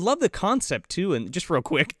amazing. Yeah, I love the concept, too. And just real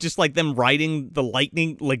quick, just like them riding the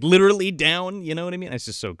lightning, like literally down, you know what I mean? It's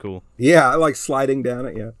just so cool. Yeah, I like sliding down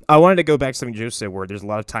it, yeah. I wanted to go back to something Joe said, where there's a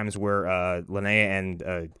lot of times where Linnea and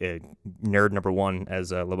Nerd Number 1,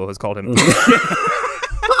 as Lobo has called him,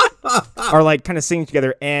 are like kind of singing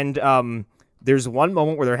together. And there's one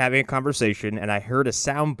moment where they're having a conversation, and I heard a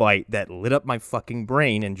sound bite that lit up my fucking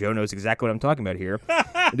brain, and Joe knows exactly what I'm talking about here.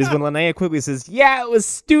 It is when Linnea Quigley says, yeah, it was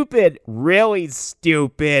stupid. Really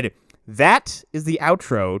stupid. That is the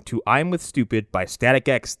outro to I'm With Stupid by Static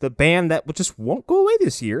X, the band that just won't go away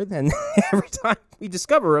this year. Then every time we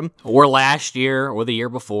discover them. Or last year, or the year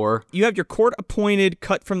before. You have your court-appointed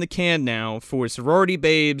cut from the can now for Sorority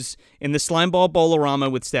Babes in the Slimeball Bowl-O-Rama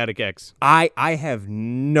with Static X. I have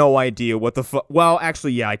no idea what the fuck. Well,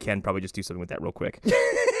 actually, yeah, I can probably just do something with that real quick.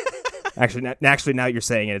 Actually, now you're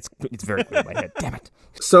saying it, it's very clear in my head. Damn it.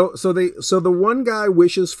 So the one guy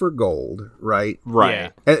wishes for gold, right?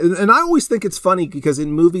 Right. Yeah. And I always think it's funny because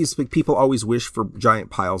in movies, people always wish for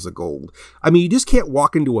giant piles of gold. I mean, you just can't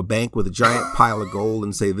walk into a bank with a giant pile of gold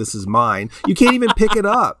and say, this is mine. You can't even pick it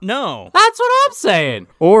up. No. That's what I'm saying.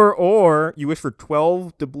 Or you wish for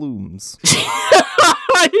 12 doubloons.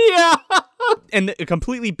 Yeah. And a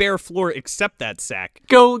completely bare floor except that sack.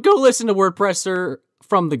 Go listen to WordPresser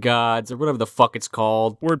from the Gods, or whatever the fuck it's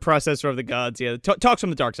called. Word processor of the gods, yeah. Talks from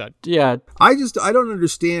the dark side. Yeah. I don't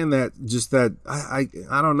understand that. Just that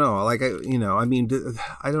I don't know. Like I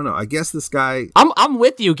don't know. I guess this guy. I'm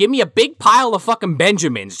with you. Give me a big pile of fucking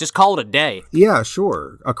Benjamins. Just call it a day. Yeah,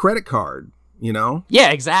 sure. A credit card. You know?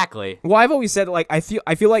 Yeah, exactly. Well, I've always said, like, I feel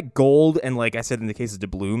like gold, and like I said in the case of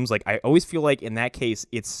doubloons, like I always feel like in that case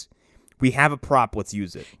we have a prop, let's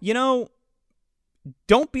use it. You know,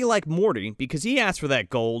 don't be like Morty, because he asked for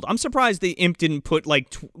that gold. I'm surprised the imp didn't put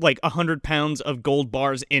like 100 pounds of gold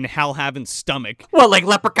bars in Hal Havins' stomach. What, like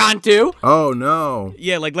Leprechaun 2? Oh no.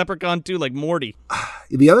 Yeah, like Leprechaun 2, like Morty.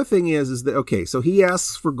 The other thing is that okay, so he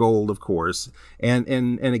asks for gold, of course, and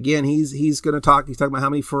again he's gonna talk. He's talking about how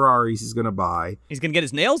many Ferraris he's gonna buy. He's gonna get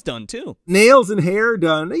his nails done too. Nails and hair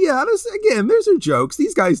done. Yeah, there's are jokes.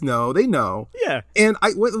 These guys know. They know. Yeah. And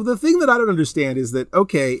the thing that I don't understand is that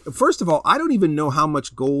okay, first of all, I don't even know how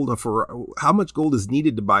much gold is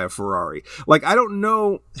needed to buy a Ferrari. Like I don't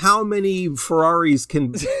know how many Ferraris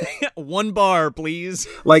can. 1 bar, please.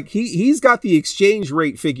 Like he's got the exchange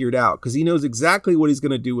rate figured out because he knows exactly what he's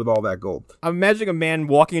going to do with all that gold. I'm imagining a man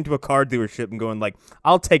walking into a car dealership and going like,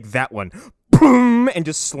 I'll take that one. Boom, and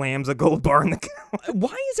just slams a gold bar in the car. Why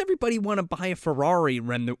does everybody want to buy a Ferrari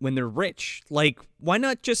when they're rich? Like, why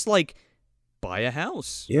not just like buy a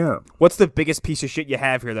house? Yeah. What's the biggest piece of shit you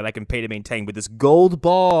have here that I can pay to maintain with this gold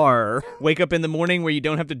bar? Wake up in the morning where you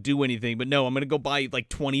don't have to do anything, but no, I'm going to go buy like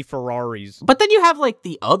 20 Ferraris. But then you have like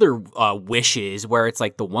the other wishes where it's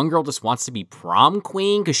like the one girl just wants to be prom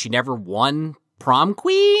queen because she never won prom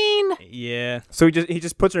queen. Yeah. So he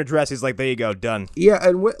just puts her in a dress. He's like, there you go, done. Yeah,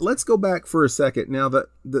 and let's go back for a second. Now, the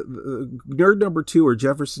nerd number 2 or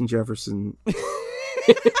Jefferson.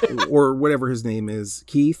 or whatever his name is,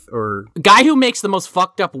 Keith, or Guy who makes the most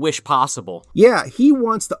fucked up wish possible. yeah, he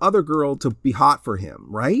wants the other girl to be hot for him,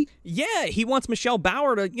 right? Yeah, he wants Michelle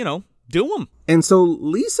Bauer to, do him. And so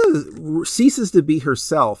Lisa ceases to be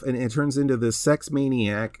herself, and it turns into this sex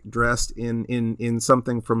maniac dressed in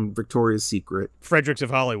something from Victoria's Secret. Fredericks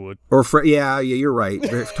of Hollywood. Or yeah, you're right.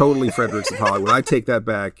 Totally Fredericks of Hollywood. I take that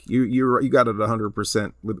back. You got it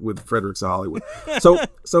 100% with Fredericks of Hollywood.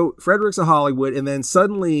 So Fredericks of Hollywood, and then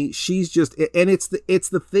suddenly she's just, and it's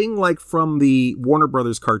the thing like from the Warner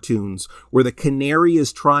Brothers cartoons where the canary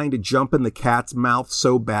is trying to jump in the cat's mouth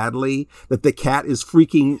so badly that the cat is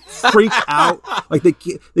freaked out. Like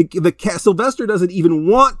the cat, Sylvester doesn't even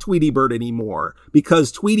want Tweety Bird anymore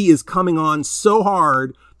because Tweety is coming on so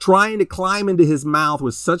hard, trying to climb into his mouth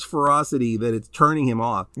with such ferocity that it's turning him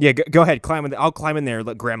off. Yeah, go ahead, climb in. I'll climb in there.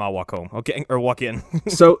 Let Grandma walk home, okay, or walk in.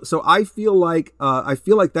 So I feel like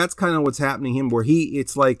that's kind of what's happening to him, where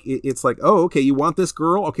it's like, oh, okay, you want this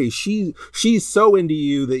girl? Okay, she's so into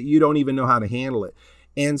you that you don't even know how to handle it,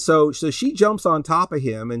 and so she jumps on top of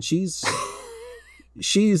him, and she's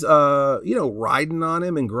riding on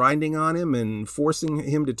him and grinding on him and forcing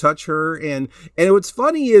him to touch her, and what's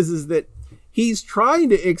funny is that he's trying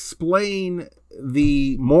to explain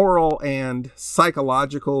the moral and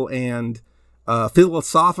psychological and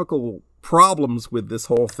philosophical problems with this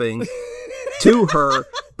whole thing to her,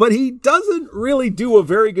 but he doesn't really do a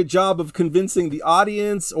very good job of convincing the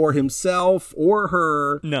audience or himself or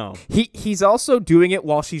her. No. He's also doing it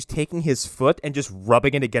while she's taking his foot and just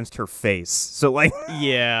rubbing it against her face. So like,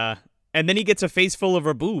 Yeah. And then he gets a face full of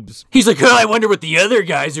her boobs. He's like, oh, I wonder what the other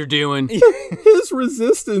guys are doing. His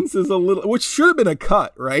resistance is a little, which should have been a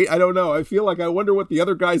cut, right? I don't know. I feel like I wonder what the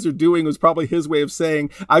other guys are doing was probably his way of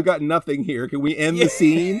saying, I've got nothing here. Can we end the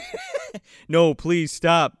scene? No, please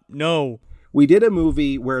stop. No. We did a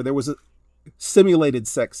movie where there was a simulated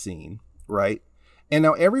sex scene, right? And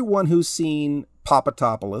now everyone who's seen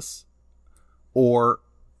Papadopoulos, or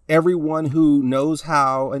everyone who knows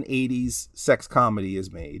how an 80s sex comedy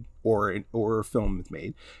is made, or a film is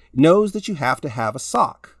made, knows that you have to have a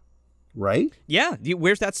sock, right? Yeah.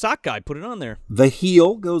 Where's that sock guy? Put it on there. The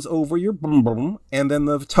heel goes over your bum bum, and then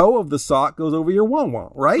the toe of the sock goes over your wah wah,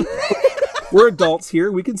 right? We're adults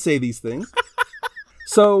here. We can say these things.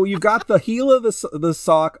 So you've got the heel of the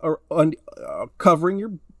sock covering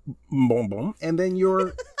your bum bum, and then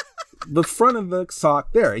the front of the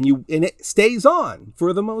sock there, and it stays on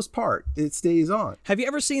for the most part. It stays on. Have you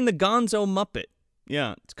ever seen the Gonzo Muppet?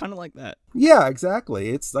 Yeah, it's kind of like that. Yeah, exactly.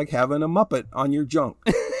 It's like having a Muppet on your junk.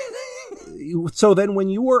 So then when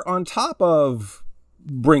you were on top of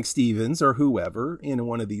Brinke Stevens or whoever in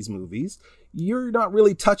one of these movies, you're not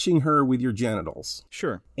really touching her with your genitals.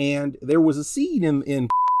 Sure. And there was a scene in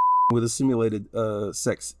with a simulated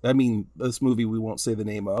sex. I mean, this movie we won't say the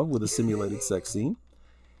name of, with a simulated sex scene.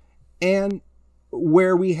 And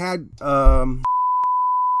where we had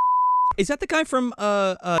Is that the guy from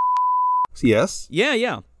yes.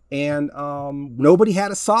 Yeah. And nobody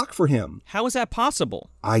had a sock for him. How is that possible?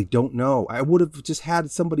 I don't know. I would have just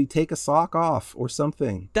had somebody take a sock off or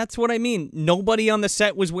something. That's what I mean. Nobody on the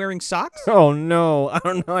set was wearing socks? oh no, I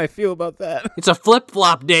don't know how I feel about that. It's a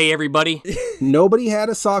flip-flop day, everybody. Nobody had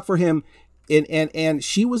a sock for him. And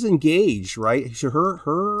she was engaged, right?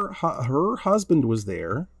 Her husband was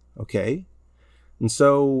there, okay? And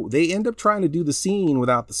so they end up trying to do the scene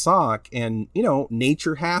without the sock, and,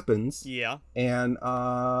 nature happens. Yeah. And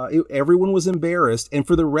everyone was embarrassed. And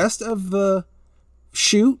for the rest of the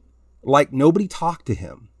shoot, like, nobody talked to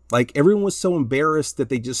him. Like, everyone was so embarrassed that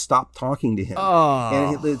they just stopped talking to him.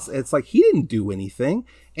 Oh. And it's like, he didn't do anything.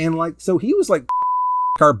 And, like, so he was, like,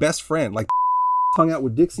 our best friend. Like, hung out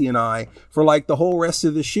with Dixie and I for, like, the whole rest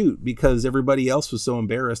of the shoot because everybody else was so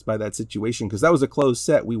embarrassed by that situation, because that was a closed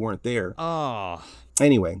set. We weren't there. Oh.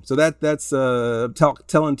 Anyway, so that's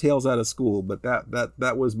telling tales out of school, but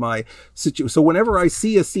that was my situation. So whenever I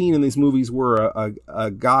see a scene in these movies where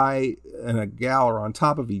a guy and a gal are on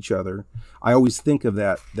top of each other, I always think of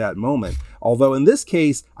that moment. Although in this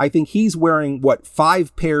case, I think he's wearing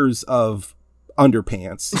 5 pairs of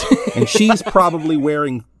underpants, and she's probably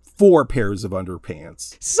wearing 4 pairs of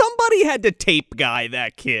underpants. Somebody had to tape guy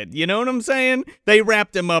that kid. You know what I'm saying? They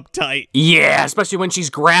wrapped him up tight. Yeah, especially when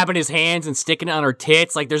she's grabbing his hands and sticking it on her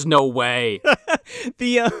tits. Like, there's no way.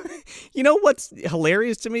 You know what's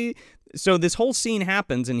hilarious to me? So this whole scene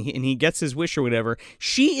happens and he gets his wish or whatever.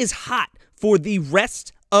 She is hot for the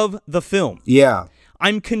rest of the film. Yeah.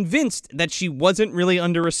 I'm convinced that she wasn't really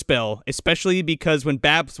under a spell, especially because when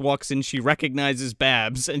Babs walks in, she recognizes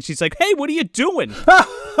Babs, and she's like, hey, what are you doing?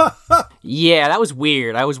 Yeah, that was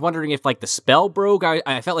weird. I was wondering if, like, the spell broke.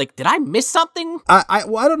 I felt like, did I miss something?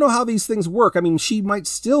 Well, I don't know how these things work. I mean, she might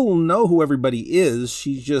still know who everybody is.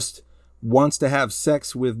 She just wants to have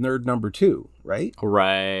sex with nerd number 2, right?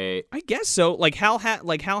 Right. I guess so. Like Hal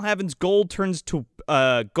Havins' gold turns to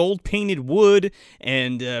gold painted wood,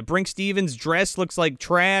 and Brinke Stevens' dress looks like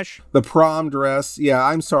trash. The prom dress. Yeah,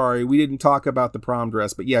 I'm sorry. We didn't talk about the prom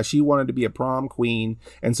dress, but yeah, she wanted to be a prom queen.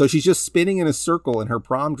 And so she's just spinning in a circle in her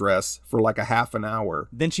prom dress for like a half an hour.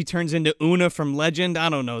 Then she turns into Una from Legend. I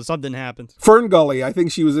don't know. Something happens. Fern Gully. I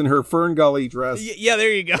think she was in her Fern Gully dress. Yeah,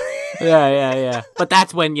 there you go. Yeah. But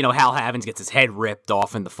that's when, Hal Havins gets his head ripped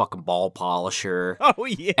off in the fucking ball polisher. Oh,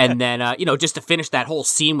 yeah. And then, just to finish that whole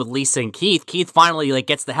scene with Lisa and Keith finally,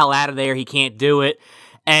 gets the hell out of there. He can't do it.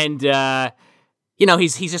 And,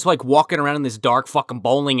 he's just, walking around in this dark fucking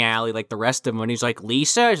bowling alley like the rest of them. And he's like,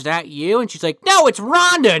 Lisa, is that you? And she's like, no, it's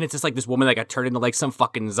Rhonda. And it's just, this woman that got turned into, some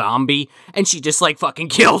fucking zombie. And she just, fucking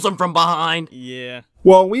kills him from behind. Yeah.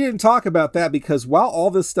 Well, we didn't talk about that because while all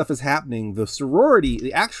this stuff is happening,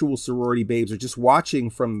 the actual sorority babes are just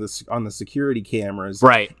watching on the security cameras.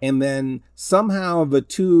 Right. And then somehow the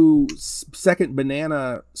 2 second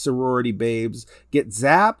banana sorority babes get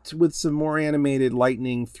zapped with some more animated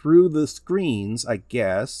lightning through the screens, I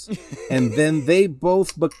guess. And then they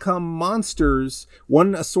both become monsters.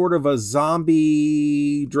 One a sort of a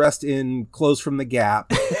zombie dressed in clothes from the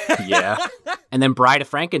Gap. Yeah. And then Bride of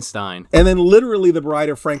Frankenstein. And then literally the Bride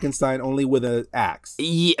of Frankenstein, only with an axe.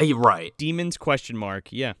 Yeah, you're right. Demons ?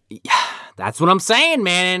 Yeah. That's what I'm saying,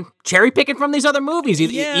 man. Cherry picking from these other movies.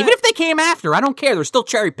 Yeah. Even if they came after, I don't care. They're still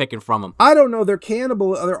cherry picking from them. I don't know. They're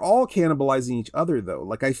all cannibalizing each other,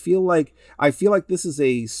 though. I feel like this is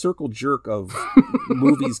a circle jerk of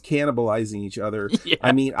movies cannibalizing each other. Yeah.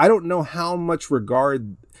 I mean, I don't know how much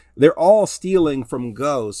regard. They're all stealing from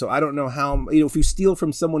Go, so I don't know how, if you steal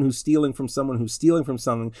from someone who's stealing from someone who's stealing from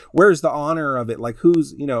someone, where's the honor of it?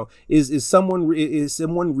 Who's, is someone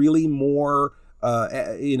really more,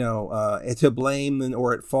 to blame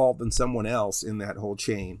or at fault than someone else in that whole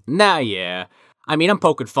chain? Nah, yeah. I mean, I'm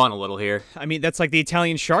poking fun a little here. I mean, that's like the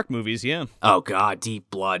Italian shark movies, yeah. Oh, God, Deep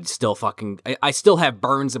Blood. Still fucking... I still have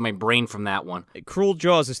burns in my brain from that one. Cruel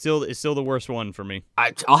Jaws is still the worst one for me.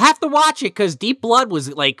 I'll have to watch it, because Deep Blood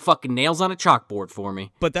was, fucking nails on a chalkboard for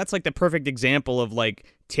me. But that's, the perfect example of, literally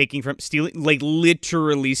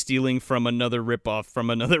stealing from another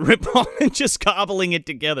ripoff and just cobbling it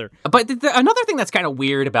together. But another thing that's kind of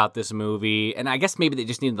weird about this movie, and I guess maybe they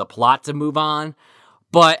just needed the plot to move on,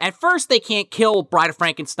 but at first they can't kill Bride of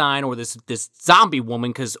Frankenstein or this zombie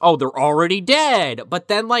woman because, they're already dead. But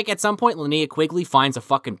then, at some point, Linnea Quigley finds a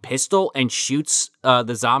fucking pistol and shoots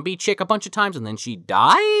the zombie chick a bunch of times, and then she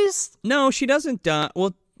dies? No, she doesn't die.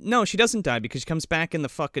 Well, no, she doesn't die because she comes back in the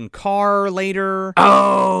fucking car later.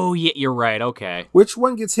 Oh, yeah, you're right, okay. Which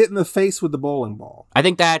one gets hit in the face with the bowling ball? I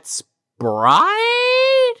think that's Bride?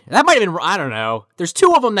 That might have been, I don't know. There's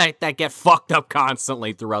 2 of them that get fucked up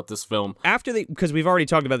constantly throughout this film. Because we've already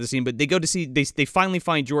talked about the scene, but they go to see, they finally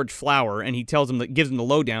find George Flower, and he gives them the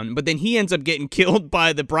lowdown, but then he ends up getting killed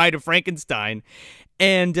by the Bride of Frankenstein,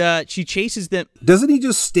 and she chases them. Doesn't he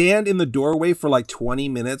just stand in the doorway for 20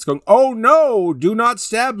 minutes going, oh no, do not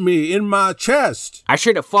stab me in my chest? I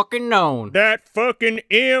should have fucking known. That fucking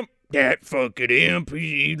imp,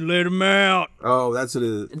 he let him out. Oh, that's what it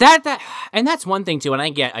is. And that's one thing too, and I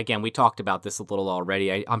get, again, we talked about this a little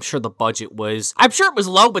already. I'm sure the budget was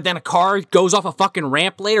low, but then a car goes off a fucking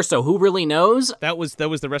ramp later, so who really knows? That was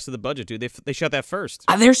the rest of the budget, dude. They shot that first.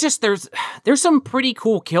 There's some pretty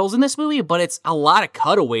cool kills in this movie, but it's a lot of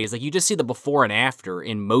cutaways. You just see the before and after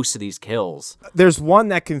in most of these kills. There's one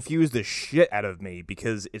that confused the shit out of me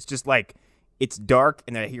because it's just it's dark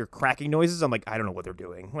and I hear cracking noises. I'm like, I don't know what they're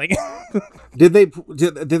doing. Did they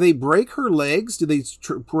break her legs? Did they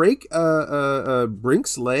break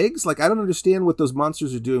Brinke's legs? I don't understand what those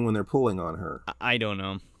monsters are doing when they're pulling on her. I don't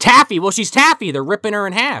know. Taffy. Well, she's Taffy. They're ripping her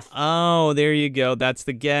in half. Oh, there you go. That's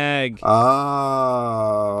the gag. Oh,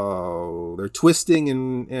 they're twisting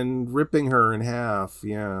and ripping her in half.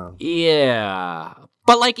 Yeah. Yeah.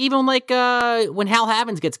 But even when Hal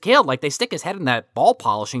Havins gets killed, they stick his head in that ball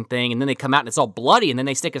polishing thing, and then they come out and it's all bloody, and then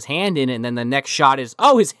they stick his hand in it, and then the next shot is,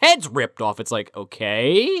 his head's ripped off. It's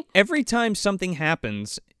okay. Every time something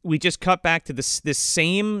happens, we just cut back to this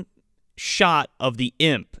same shot of the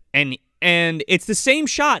imp, and it's the same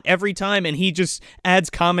shot every time, and he just adds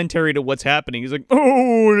commentary to what's happening. He's like,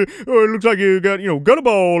 it looks like you got a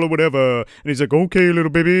ball or whatever, and he's like, okay,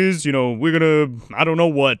 little babies, we're gonna, I don't know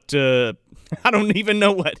what. I don't even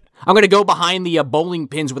know what. I'm going to go behind the bowling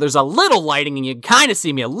pins where there's a little lighting and you kind of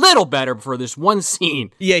see me a little better for this one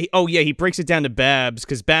scene. Yeah, he breaks it down to Babs,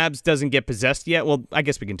 because Babs doesn't get possessed yet. Well, I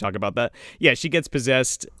guess we can talk about that. Yeah, she gets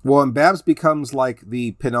possessed. Well, and Babs becomes like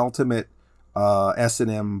the penultimate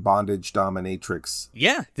S&M bondage dominatrix.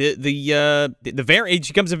 Yeah, the variant.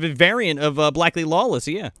 She becomes a variant of Blackly Lawless.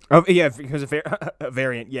 Yeah. Oh yeah, because a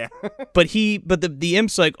variant. Yeah. But the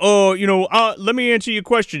imp's like, oh, let me answer your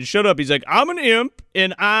question. Shut up. He's like, I'm an imp,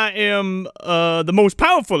 and I am the most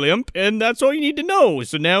powerful imp, and that's all you need to know.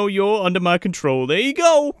 So now you're under my control. There you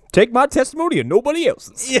go. Take my testimony and nobody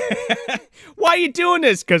else's. Yeah. Why are you doing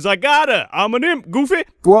this? Because I gotta. I'm an imp, Goofy.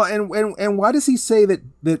 Well, and why does he say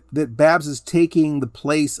that Babs is taking the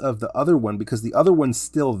place of the other one, because the other one's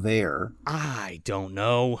still there? I don't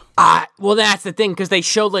know. Well, that's the thing, because they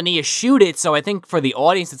show Linnea shoot it, so I think for the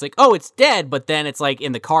audience it's like, oh, it's dead, but then it's like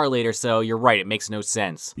in the car later, so you're right, it makes no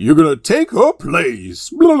sense. You're gonna take her place.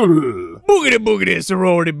 Blah, blah, blah. Boogity boogity,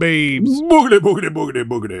 sorority babes. Boogity, boogity, boogity,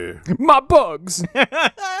 boogity. My bugs.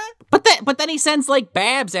 But then he sends like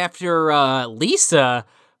Babs after Lisa,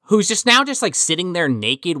 who's just like sitting there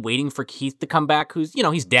naked, waiting for Keith to come back. Who's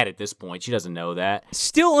he's dead at this point. She doesn't know that.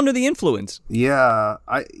 Still under the influence. Yeah,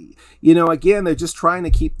 again, they're just trying to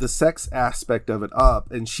keep the sex aspect of it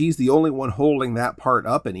up, and she's the only one holding that part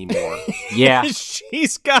up anymore. Yeah,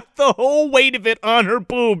 she's got the whole weight of it on her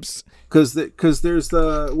boobs. Because there's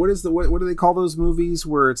what do they call those movies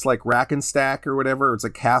where it's like rack and stack or whatever? It's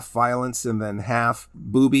like half violence and then half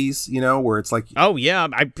boobies, where it's like, oh yeah,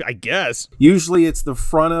 I guess usually it's the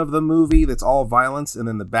front of the movie that's all violence, and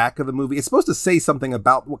then the back of the movie, it's supposed to say something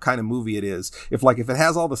about what kind of movie it is. If it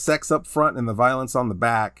has all the sex up front and the violence on the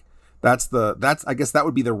back, that's I guess that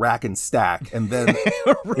would be the rack and stack. And then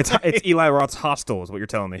right. It's Eli Roth's Hostel is what you're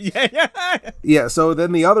telling me. Yeah. So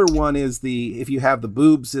then the other one is if you have the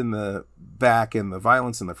boobs in the back and the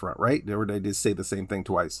violence in the front, right? Or did I just say the same thing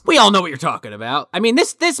twice? We all know what you're talking about. I mean,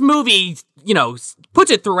 this movie, puts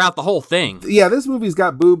it throughout the whole thing. Yeah, this movie's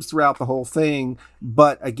got boobs throughout the whole thing,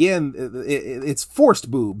 but again, it's forced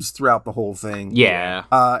boobs throughout the whole thing. Yeah.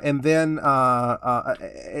 And then,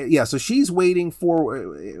 so she's waiting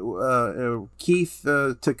for Keith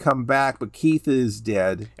to come back, but Keith is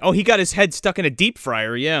dead. Oh, he got his head stuck in a deep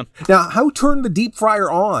fryer, yeah. Now, how turn the deep fryer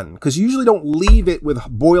on? Because you usually don't leave it with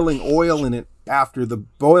boiling oil in it after the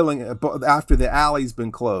alley's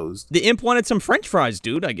been closed. The imp wanted some French fries,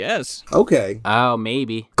 dude, I guess. Okay. Oh,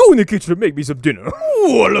 maybe. Go in the kitchen and make me some dinner.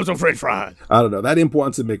 Ooh, I love some French fries. I don't know. That imp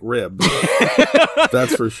wants a McRib.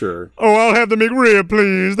 That's for sure. Oh, I'll have the McRib,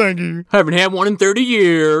 please. Thank you. Haven't had one in 30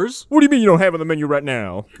 years. What do you mean you don't have it on the menu right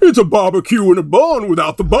now? It's a barbecue in a bun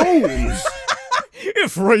without the bones.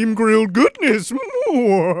 Frame grilled goodness.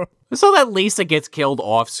 More. So that Lisa gets killed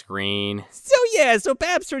off screen. So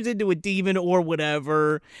Babs turns into a demon or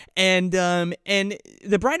whatever, and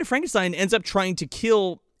the Bride of Frankenstein ends up trying to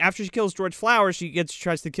kill, after she kills George Flowers,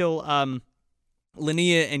 tries to kill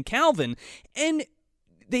Linnea and Calvin, and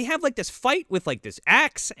they have like this fight with like this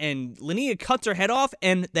axe, and Linnea cuts her head off,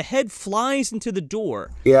 and the head flies into the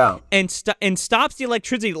door. Yeah. And stops the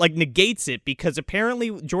electricity, like negates it, because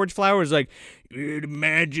apparently George Flowers like,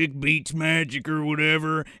 magic beats magic or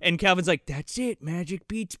whatever. And Calvin's like, that's it, magic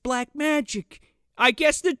beats black magic. I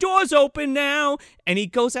guess the door's open now. And he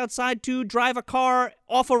goes outside to drive a car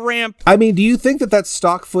off a ramp. I mean, do you think that that's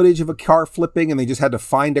stock footage of a car flipping and they just had to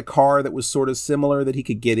find a car that was sort of similar that he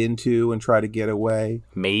could get into and try to get away?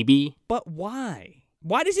 Maybe. But why?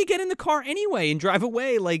 Why does he get in the car anyway and drive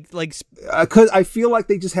away? Because I feel like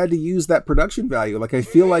they just had to use that production value. Like, I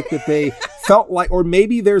feel like that they felt like, or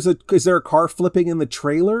maybe is there a car flipping in the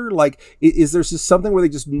trailer? Like, is there just something where they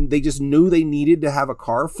just knew they needed to have a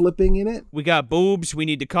car flipping in it? We got boobs. We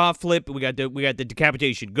need the car flip. We got the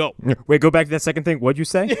decapitation. Go. Wait, go back to that second thing. What'd you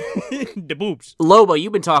say? The boobs. Lobo,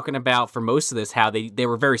 you've been talking about for most of this how they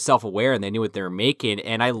were very self-aware and they knew what they were making.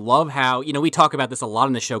 And I love how, we talk about this a lot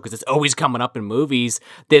in the show because it's always coming up in movies.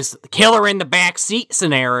 This killer in the back seat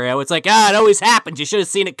scenario. It's like, it always happens. You should have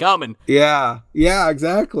seen it coming. Yeah,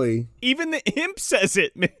 exactly. Even the imp says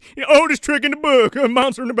it. Otis trick in the book. A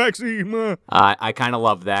monster in the backseat. I kind of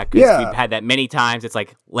love that because we've had that many times. It's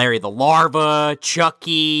like Larry the Larva,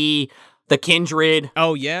 Chucky, the Kindred.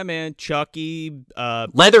 Oh, yeah, man. Chucky.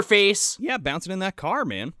 Leatherface. Yeah, bouncing in that car,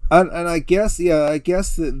 man. And I guess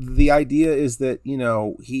the idea is that,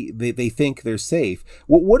 they think they're safe.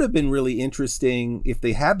 What would have been really interesting if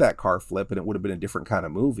they had that car flip, and it would have been a different kind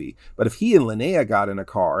of movie. But if he and Linnea got in a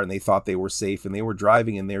car and they thought they were safe and they were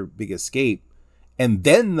driving in their big escape, and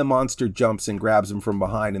then the monster jumps and grabs him from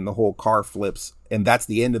behind and the whole car flips, and that's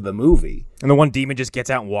the end of the movie. And the one demon just gets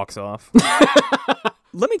out and walks off.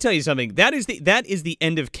 Let me tell you something. That is the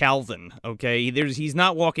end of Calvin. Okay, he's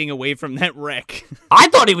not walking away from that wreck. I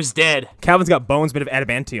thought he was dead. Calvin's got bones made of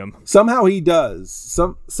adamantium. Somehow he does.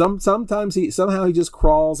 Sometimes he just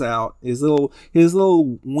crawls out. His little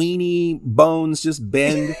weenie bones just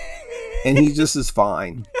bend, and he just is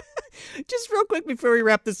fine. Just real quick before we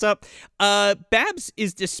wrap this up, Babs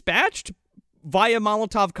is dispatched via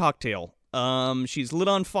Molotov cocktail. She's lit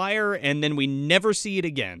on fire, and then we never see it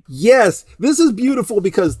again. Yes, this is beautiful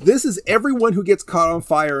because this is everyone who gets caught on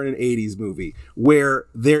fire in an 80s movie, where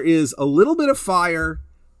there is a little bit of fire,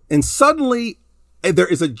 and suddenly there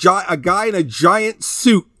is a guy in a giant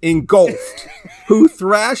suit engulfed who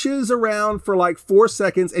thrashes around for like 4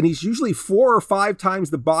 seconds, and he's usually 4 or 5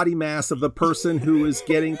 times the body mass of the person who is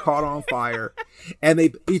getting caught on fire. And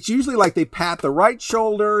it's usually like they pat the right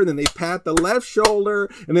shoulder, and then they pat the left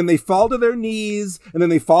shoulder, and then they fall to their knees, and then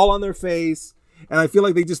they fall on their face. And I feel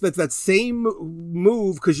like that's that same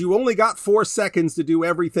move, because you only got 4 seconds to do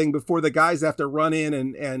everything before the guys have to run in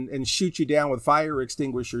and shoot you down with fire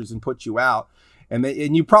extinguishers and put you out.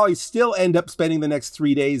 And you probably still end up spending the next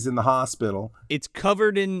 3 days in the hospital. It's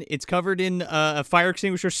covered in a fire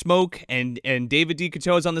extinguisher smoke, and David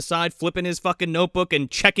DeCoteau is on the side flipping his fucking notebook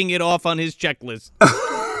and checking it off on his checklist.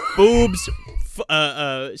 Boobs,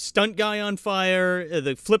 stunt guy on fire,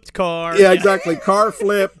 the flipped car. Yeah, exactly. Car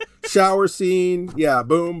flip, shower scene. Yeah,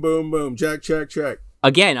 boom, boom, boom. Check, check, check.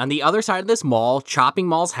 Again, on the other side of this mall, chopping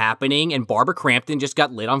mall's happening, and Barbara Crampton just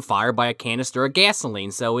got lit on fire by a canister of gasoline.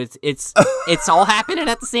 So it's all happening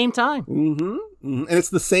at the same time. Mm-hmm. And it's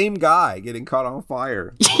the same guy getting caught on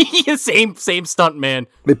fire. same stunt man.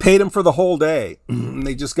 They paid him for the whole day.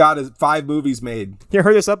 They just got 5 movies made. You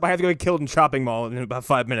heard this up? I have to go get killed in shopping mall in about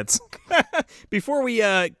 5 minutes. Before we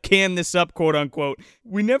can this up, quote unquote,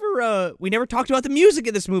 we never talked about the music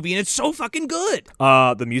of this movie, and it's so fucking good.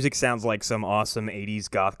 The music sounds like some awesome 80s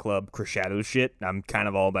goth club crescendo shit. I'm kind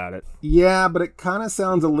of all about it. Yeah, but it kind of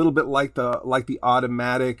sounds a little bit like the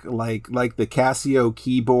automatic, like the Casio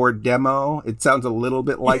keyboard demo. It sounds a little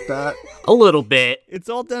bit like that. A little bit. It's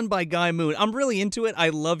all done by Guy Moon. I'm really into it. I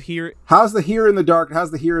love How's the Here in the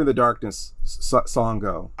Darkness song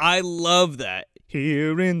go? I love that.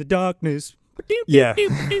 Here in the darkness. Yeah.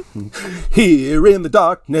 Here in the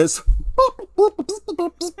darkness.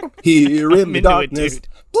 Here in the darkness.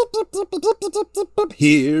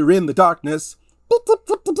 Here in the darkness.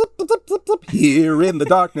 Here in the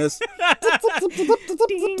darkness.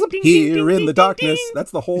 Here in the darkness.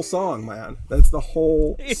 That's the whole song, man. That's the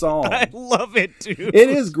whole song. I love it, dude. It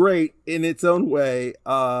is great in its own way.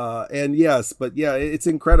 And yes, but yeah, it's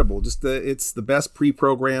incredible. It's the best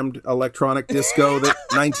pre-programmed electronic disco that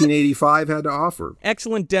 1985 had to offer.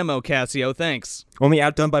 Excellent demo, Casio. Thanks. Only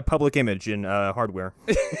outdone by Public Image in hardware.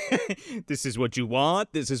 This is what you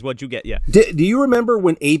want. This is what you get. Yeah. Do you remember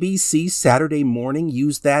when ABC Saturday Morning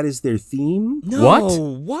used that as their theme? No.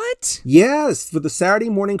 What? Yes. For the Saturday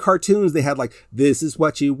morning cartoons, they had like, this is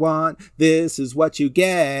what you want. This is what you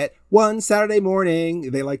get. One Saturday morning,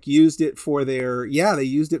 they used it for their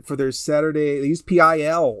Saturday. They used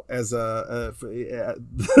PIL as as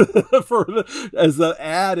the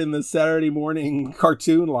ad in the Saturday morning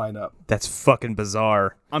cartoon lineup. That's fucking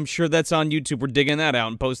bizarre. I'm sure that's on YouTube. We're digging that out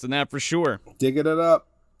and posting that for sure. Digging it up.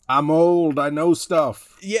 I'm old. I know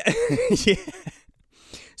stuff. Yeah. Yeah.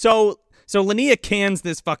 So Linnea cans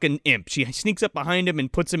this fucking imp. She sneaks up behind him and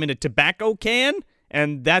puts him in a tobacco can.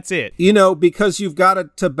 And that's it. You know, because you've got a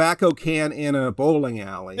tobacco can in a bowling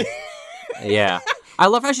alley. Yeah. I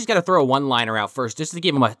love how she's got to throw a one-liner out first just to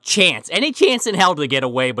give him a chance. Any chance in hell to get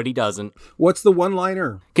away, but he doesn't. What's the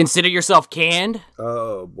one-liner? Consider yourself canned.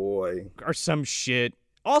 Oh, boy. Or some shit.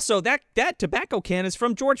 Also, that tobacco can is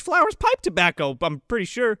from George Flower's pipe tobacco, I'm pretty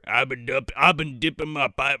sure. I've been dipping my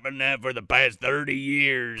pipe in that for the past 30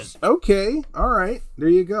 years. Okay, all right. There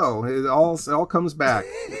you go. It all comes back.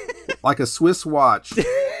 Like a Swiss watch.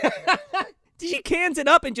 She cans it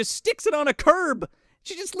up and just sticks it on a curb.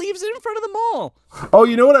 She just leaves it in front of the mall. Oh,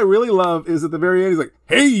 you know what I really love is at the very end, he's like,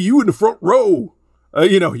 hey, you in the front row.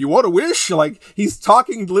 You want a wish? Like, he's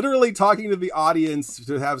literally talking to the audience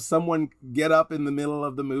to have someone get up in the middle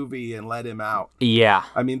of the movie and let him out. Yeah.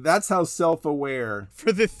 I mean, that's how self-aware.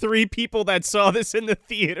 For the 3 people that saw this in the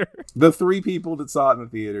theater. The 3 people that saw it in the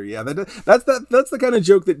theater. Yeah, that's the kind of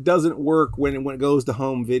joke that doesn't work when it goes to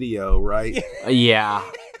home video, right? Yeah.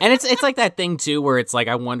 And it's like that thing, too, where it's like,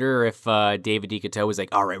 I wonder if David DeCoteau was like,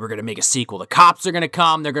 all right, we're going to make a sequel. The cops are going to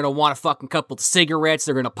come. They're going to want a fucking couple of cigarettes.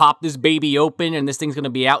 They're going to pop this baby open, and this thing's going to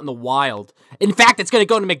be out in the wild. In fact, it's going to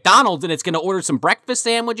go to McDonald's, and it's going to order some breakfast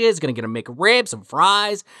sandwiches. It's going to get a McRib, some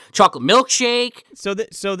fries, chocolate milkshake.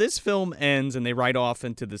 So this film ends, and they ride off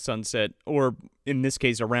into the sunset, or in this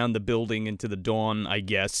case, around the building into the dawn, I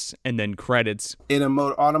guess, and then credits.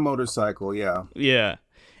 On a motorcycle, yeah. Yeah.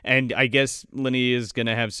 And I guess Linnea is going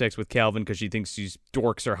to have sex with Calvin because she thinks these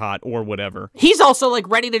dorks are hot or whatever. He's also, like,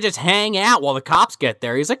 ready to just hang out while the cops get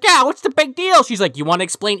there. He's like, yeah, what's the big deal? She's like, you want to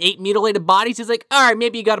explain 8 mutilated bodies? He's like, all right,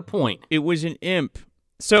 maybe you got a point. It was an imp.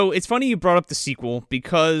 So it's funny you brought up the sequel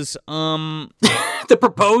because, The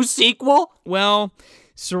proposed sequel? well,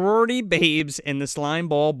 Sorority Babes and the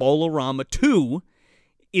Slimeball Bowl-O-Rama 2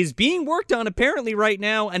 is being worked on apparently right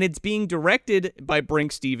now, and it's being directed by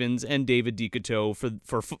Brinke Stevens and David DeCoteau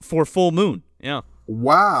for Full Moon. Yeah.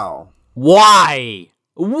 Wow. Why?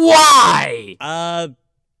 I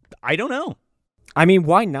don't know. I mean,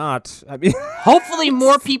 why not? I mean, Hopefully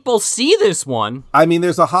more people see this one. I mean,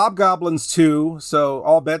 there's a Hobgoblins 2, so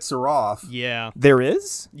all bets are off. Yeah. there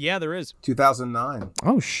is? Yeah, there is. 2009.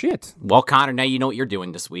 Oh, shit. Well, Connor, now you know what you're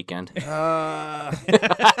doing this weekend. As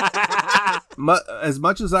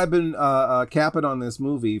much as I've been capping on this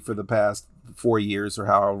movie for the past 4 years or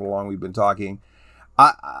however long we've been talking,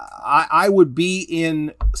 I would be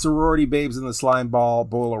in Sorority Babes and the Slimeball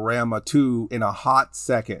Bowl-O-Rama 2 in a hot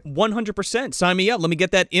second. 100%. Sign me up. Let me get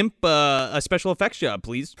that imp a special effects job,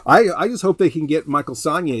 please. I just hope they can get Michael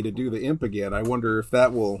Sagne to do the imp again. I wonder if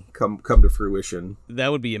that will come to fruition.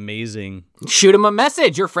 That would be amazing. Shoot him a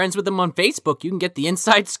message. You're friends with him on Facebook. You can get the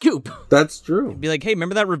inside scoop. That's true. Be like, hey,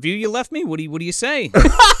 remember that review you left me? What do you say?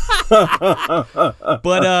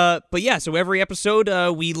 But yeah, so every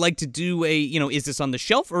episode we like to do a, is this on the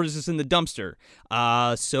shelf or is this in the dumpster?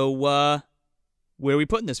 So where are we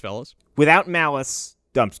putting this, fellas? Without malice,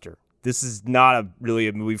 dumpster. This is not really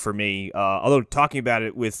a movie for me. Although talking about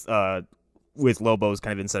it with Lobo's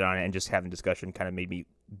kind of insight on it and just having discussion kind of made me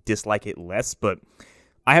dislike it less. But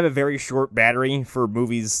I have a very short battery for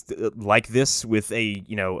movies like this with a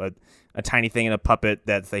tiny thing and a puppet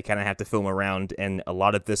that they kind of have to film around, and a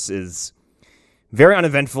lot of this is very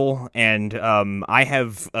uneventful, and I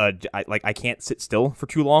can't sit still for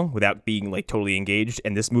too long without being like totally engaged,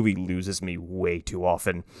 and this movie loses me way too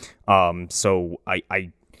often. So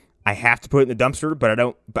I have to put it in the dumpster, but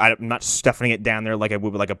I'm not stuffing it down there like I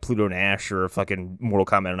would with like a Pluto Nash or a fucking Mortal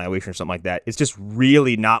Kombat Annihilation or something like that. It's just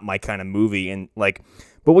really not my kind of movie, and like,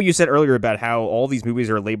 but what you said earlier about how all these movies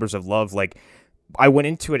are labors of love, like. I went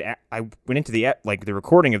into the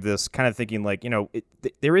recording of this kind of thinking like,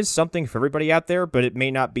 there is something for everybody out there, but it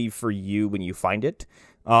may not be for you when you find it.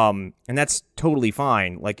 And that's totally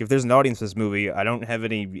fine. Like if there's an audience for this movie, I don't have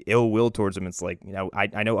any ill will towards them. It's like,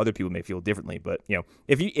 I know other people may feel differently, but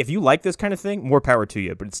if you like this kind of thing, more power to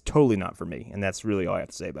you, but it's totally not for me. And that's really all I have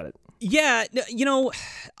to say about it. Yeah, you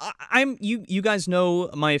guys know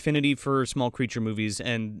my affinity for small creature movies,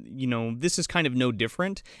 and this is kind of no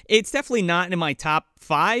different. It's definitely not in my top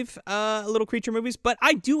 5 little creature movies, but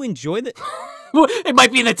I do enjoy the. It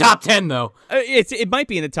might be in the top 10 though. It might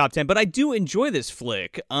be in the top 10, but I do enjoy this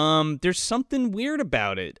flick. There's something weird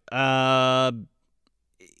about it.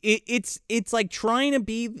 It's like trying to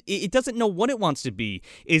be. It doesn't know what it wants to be.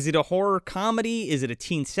 Is it a horror comedy? Is it a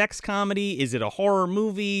teen sex comedy? Is it a horror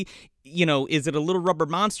movie? Is it a little rubber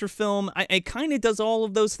monster film? It kind of does all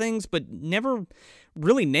of those things, but never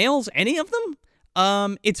really nails any of them.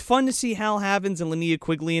 It's fun to see Hal Havins and Linnea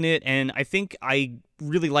Quigley in it, and I think I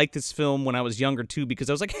really liked this film when I was younger too, because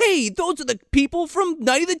I was like, hey, those are the people from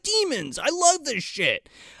Night of the Demons. I love this shit.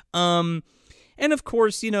 And of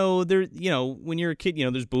course, there, when you're a kid,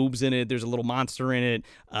 there's boobs in it, there's a little monster in it,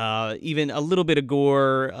 even a little bit of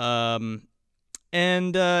gore,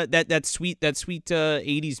 and that sweet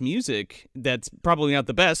 80s music that's probably not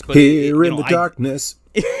the best, but here in the darkness.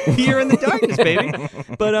 Here in the darkness, baby.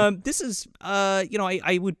 But this is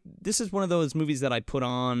this is one of those movies that I put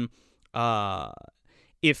on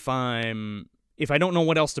if I don't know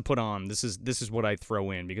what else to put on. This is what I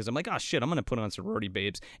throw in, because I'm like, oh shit, I'm gonna put on Sorority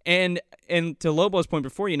Babes. And to Lobo's point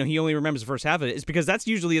before, he only remembers the first half of it. It's because that's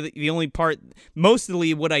usually the only part,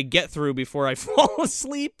 mostly what I get through before I fall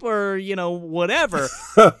asleep or whatever.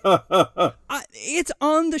 It's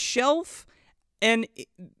on the shelf. And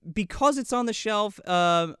because it's on the shelf,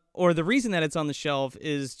 or the reason that it's on the shelf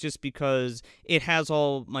is just because it has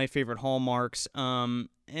all my favorite hallmarks, and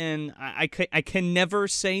I can never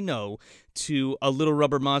say no to a Little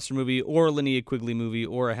Rubber Monster movie or a Linnea Quigley movie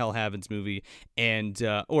or a Hal Havins movie, and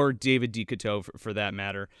or David DeCoteau for that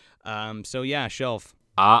matter. So yeah, shelf.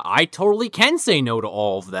 I totally can say no to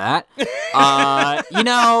all of that. I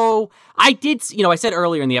said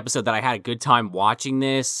earlier in the episode that I had a good time watching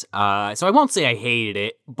this, so I won't say I hated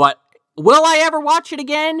it, but will I ever watch it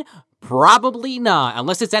again? Probably not,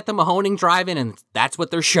 unless it's at the Mahoning Drive-In and that's what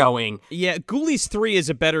they're showing. Yeah, Ghoulies 3 is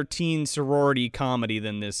a better teen sorority comedy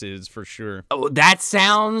than this is, for sure. Oh, that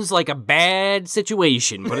sounds like a bad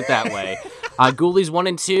situation, put it that way. Ghoulies 1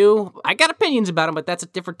 and 2, I got opinions about them, but that's a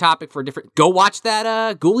different topic for a different... Go watch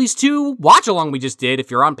that Ghoulies 2 watch-along we just did if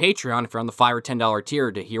you're on Patreon, if you're on the $5 or $10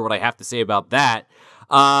 tier to hear what I have to say about that.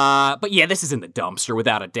 But yeah, this is in the dumpster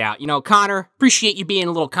without a doubt. Connor, appreciate you being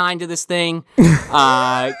a little kind to this thing,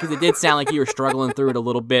 because it did sound like you were struggling through it a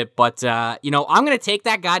little bit. But, I'm going to take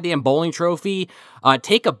that goddamn bowling trophy,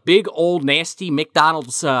 take a big old nasty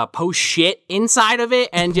McDonald's post shit inside of it,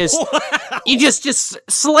 and just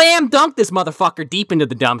slam dunk this motherfucker deep into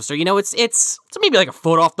the dumpster. It's maybe like a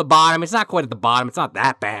foot off the bottom. It's not quite at the bottom. It's not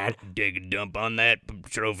that bad. Take a dump on that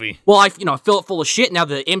trophy. Well, I fill it full of shit. Now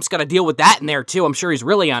the imp's got to deal with that in there too. I'm sure he's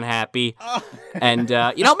really unhappy. And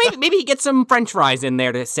maybe he gets some French fries in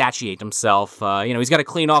there to satiate himself. He's got to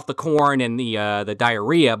clean off the corn and the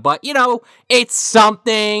diarrhea. But it's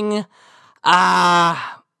something.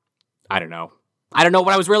 I don't know. I don't know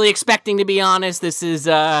what I was really expecting, to be honest. This is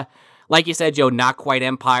like you said, Joe, not quite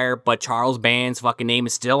Empire, but Charles Band's fucking name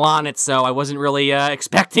is still on it, so I wasn't really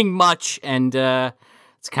expecting much, and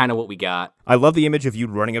it's kind of what we got. I love the image of you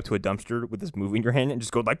running up to a dumpster with this movie in your hand and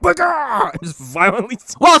just go like, "Bugger!" Just violently.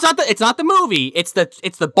 Well, it's not the movie. It's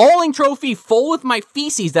the bowling trophy full with my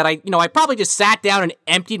feces that I probably just sat down and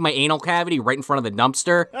emptied my anal cavity right in front of the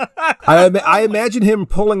dumpster. I imagine him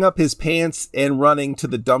pulling up his pants and running to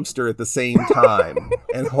the dumpster at the same time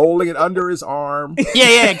and holding it under his arm.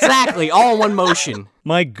 Yeah, exactly. All in one motion.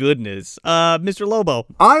 My goodness. Mr. Lobo.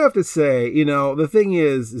 I have to say, the thing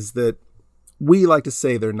is that we like to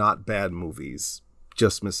say they're not bad movies,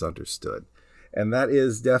 just misunderstood. And that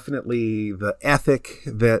is definitely the ethic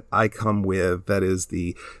that I come with. That is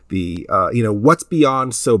the what's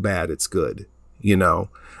beyond so bad it's good.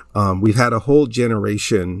 We've had a whole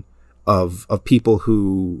generation of people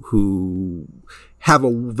who have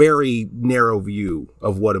a very narrow view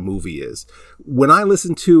of what a movie is. When I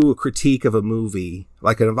listen to a critique of a movie,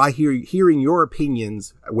 like if I hearing your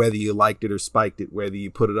opinions, whether you liked it or spiked it, whether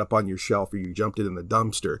you put it up on your shelf or you jumped it in the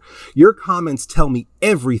dumpster, your comments tell me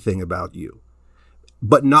everything about you,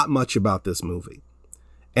 but not much about this movie.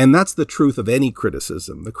 And that's the truth of any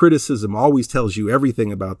criticism. The criticism always tells you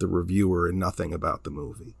everything about the reviewer and nothing about the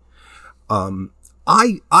movie.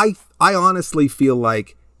 I honestly feel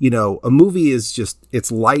like, a movie is just,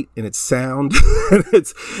 it's light and it's sound, and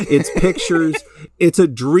it's pictures. It's a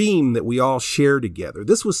dream that we all share together.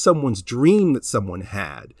 This was someone's dream that someone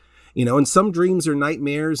had, and some dreams are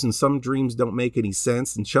nightmares and some dreams don't make any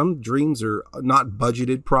sense. And some dreams are not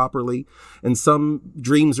budgeted properly and some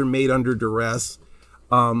dreams are made under duress.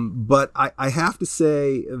 But I have to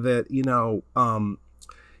say that,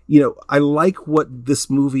 I like what this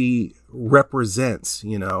movie represents.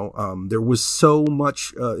 There was so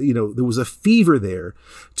much, there was a fever there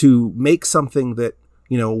to make something that,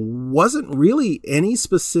 wasn't really any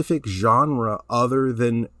specific genre other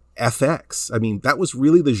than FX. I mean, that was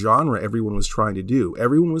really the genre everyone was trying to do.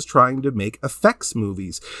 Everyone was trying to make effects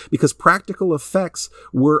movies because practical effects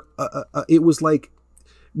were, it was like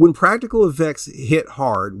when practical effects hit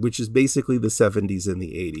hard, which is basically the 70s and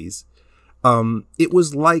the 80s. It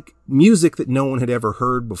was like music that no one had ever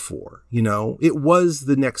heard before. It was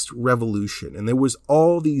the next revolution. And there was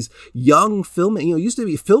all these young filmmaking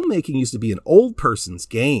used to be an old person's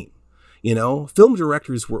game. Film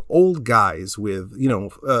directors were old guys with,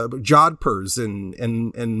 jodhpurs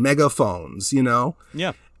and megaphones,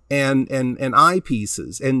 Yeah. And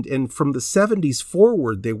eyepieces. And from the 70s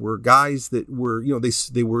forward, they were guys that were,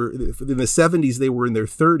 they were in the 70s, they were in their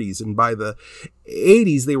 30s. And by the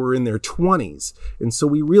 80s, they were in their 20s. And so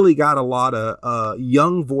we really got a lot of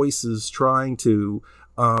young voices trying to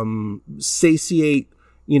satiate,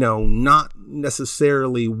 not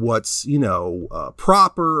necessarily what's,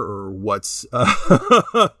 proper or what's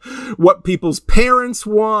what people's parents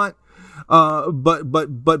want.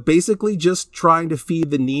 But basically just trying to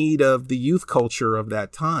feed the need of the youth culture of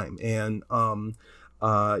that time. And,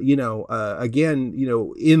 again,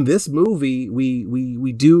 in this movie,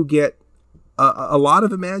 we do get a lot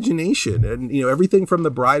of imagination, and everything from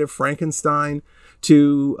the Bride of Frankenstein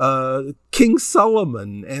to King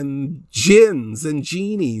Solomon and jinns and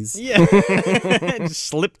genies. Yeah, just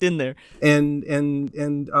slipped in there.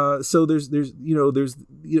 And so there's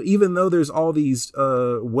even though there's all these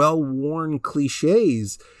well-worn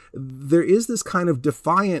cliches, there is this kind of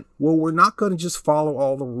defiant, well, we're not going to just follow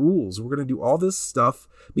all the rules. We're going to do all this stuff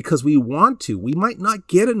because we want to. We might not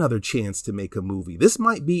get another chance to make a movie. This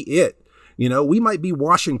might be it. We might be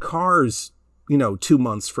washing cars, 2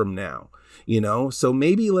 months from now. So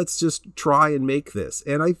maybe let's just try and make this.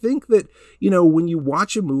 And I think that, when you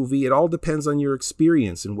watch a movie, it all depends on your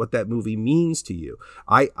experience and what that movie means to you.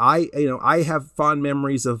 I have fond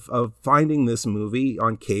memories of finding this movie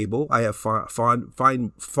on cable. I have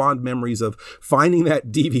fond memories of finding that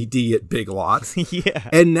DVD at Big Lots. Yeah.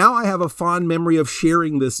 And now I have a fond memory of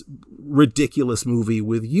sharing this ridiculous movie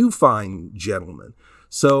with you fine gentlemen.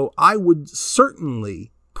 So I would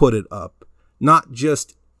certainly put it up, not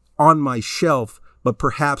just on my shelf, but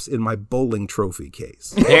perhaps in my bowling trophy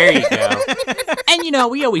case. There you go.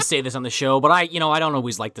 And, we always say this on the show, but I don't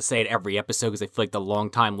always like to say it every episode because I feel like the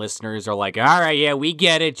longtime listeners are like, all right, yeah, we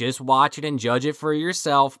get it. Just watch it and judge it for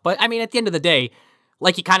yourself. But, at the end of the day,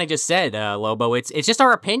 like you kind of just said, Lobo, it's just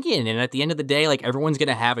our opinion. And at the end of the day, like, everyone's going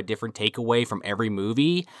to have a different takeaway from every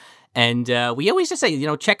movie. And we always just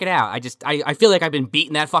say, check it out. I feel like I've been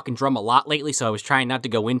beating that fucking drum a lot lately, so I was trying not to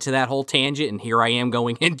go into that whole tangent, and here I am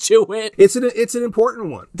going into it. It's an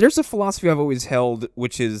important one. There's a philosophy I've always held,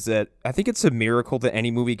 which is that I think it's a miracle that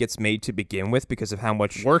any movie gets made to begin with because of how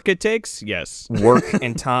much Work it takes? Yes. work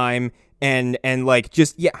and time and like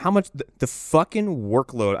just how much the fucking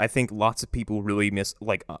workload I think lots of people really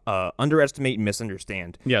underestimate and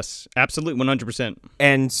misunderstand. Yes, absolutely, 100%.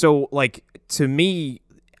 And so like to me,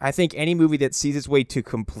 I think any movie that sees its way to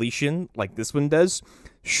completion, like this one does,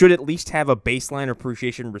 should at least have a baseline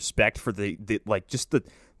appreciation, respect for the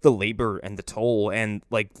labor and the toll, and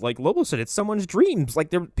like Lobo said, it's someone's dreams.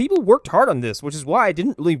 Like people worked hard on this, which is why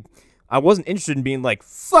I wasn't interested in being like,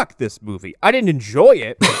 fuck this movie. I didn't enjoy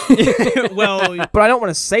it. Well, but I don't want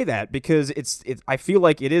to say that because I feel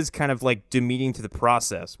like it is kind of like demeaning to the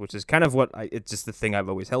process, which is kind of it's just the thing I've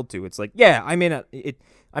always held to. It's like, yeah,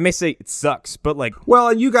 I may say it sucks, but like, well,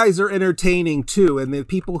 and you guys are entertaining too, and the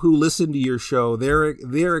people who listen to your show,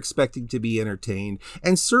 they're expecting to be entertained,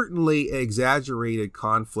 and certainly exaggerated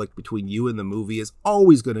conflict between you and the movie is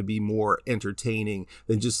always going to be more entertaining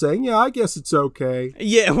than just saying, yeah, I guess it's okay.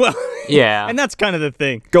 Yeah, well, yeah, and that's kind of the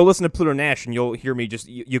thing. Go listen to Pluto Nash, and you'll hear me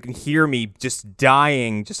you can hear me just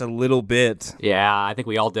dying just a little bit. Yeah, I think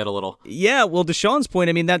we all did a little. Yeah, well, to Sean's point,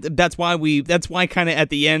 that's why kind of at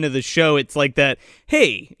the end of the show, it's like that.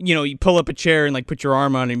 Hey, you pull up a chair and like put your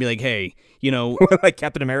arm on it and be like, hey, like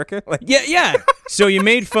Captain America. Like, yeah. So you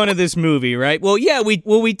made fun of this movie, right? Well, yeah,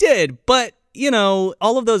 we did, but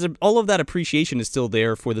all of that appreciation is still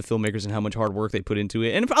there for the filmmakers and how much hard work they put into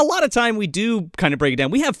it. And a lot of time we do kind of break it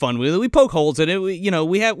down. We have fun with it. We poke holes in it.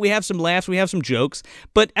 We have some laughs. We have some jokes.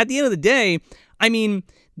 But at the end of the day,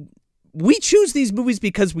 we choose these movies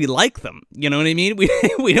because we like them. You know what I mean?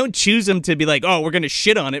 We don't choose them to be like, oh, we're going to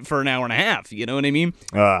shit on it for an hour and a half. You know what I mean?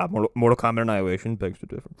 Mortal Kombat Annihilation begs to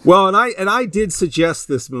differ. Well, and I did suggest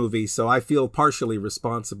this movie, so I feel partially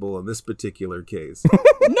responsible in this particular case.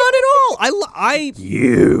 Not at all. I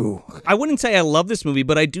wouldn't say I love this movie,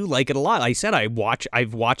 but I do like it a lot. I said I've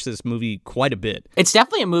watched this movie quite a bit. It's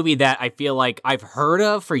definitely a movie that I feel like I've heard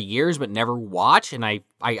of for years but never watched, and I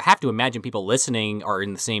have to imagine people listening are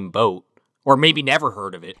in the same boat. Or maybe never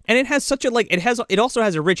heard of it. And it has such it also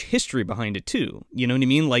has a rich history behind it too. You know what I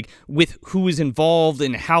mean? Like with who is involved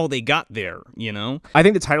and how they got there, I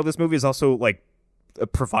think the title of this movie is also like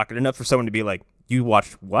provocative enough for someone to be like, you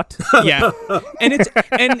watched what? Yeah.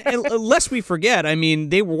 And lest we forget,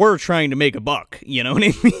 they were trying to make a buck, you know what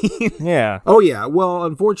I mean? Yeah. Oh yeah. Well,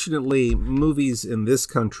 unfortunately, movies in this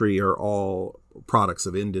country are all products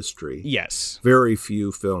of industry. Yes. Very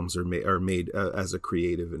few films are made as a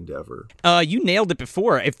creative endeavor. You nailed it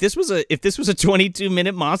before. If this was a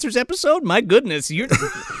 22-minute Monsters episode, my goodness, I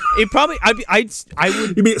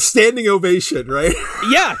would. You mean standing ovation, right?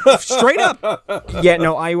 Yeah, straight up. Yeah,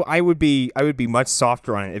 no, I would be much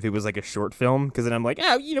softer on it if it was like a short film, because then I'm like,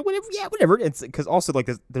 whatever. It's because also like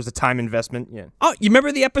there's a time investment. Yeah. Oh, you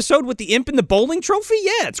remember the episode with the imp and the bowling trophy?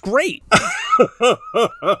 Yeah, it's great.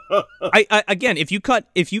 Again, if you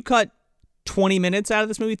cut 20 minutes out of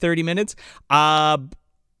this movie, 30 minutes, I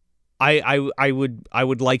I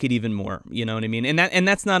would like it even more. You know what I mean? And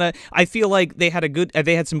that's not a. I feel like they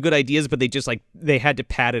had some good ideas, but they had to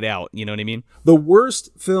pad it out. You know what I mean? The worst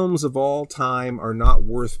films of all time are not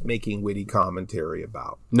worth making witty commentary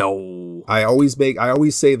about. No. I always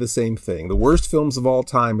say the same thing. The worst films of all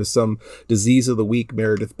time is some Disease of the Week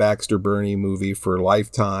Meredith Baxter Burney movie for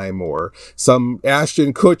Lifetime, or some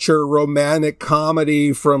Ashton Kutcher romantic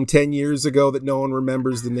comedy from 10 years ago that no one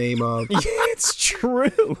remembers the name of. Yeah, it's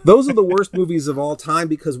true. Those are the worst movies of all time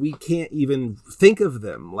because we can't even think of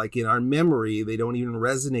them. Like in our memory, they don't even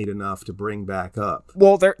resonate enough to bring back up.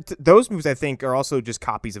 Well, those movies, I think, are also just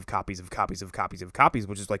copies of copies of copies of copies of copies,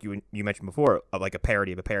 which is like you mentioned before, like a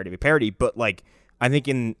parody of a parody of a parody. But like, I think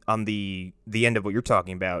on the end of what you're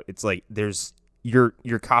talking about, it's like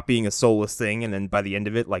you're copying a soulless thing, and then by the end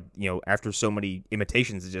of it, like, you know, after so many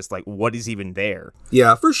imitations, it's just like, what is even there?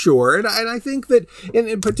 Yeah, for sure. And I think that,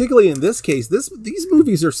 and particularly in this case, these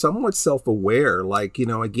movies are somewhat self-aware. Like, you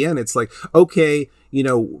know, again, it's like, okay, you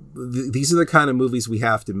know, these are the kind of movies we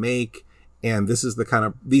have to make, and these are the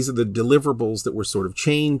deliverables that we're sort of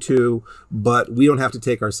chained to, but we don't have to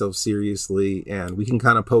take ourselves seriously, and we can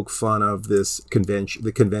kind of poke fun of the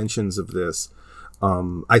conventions of this.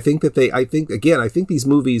 I think these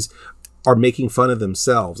movies are making fun of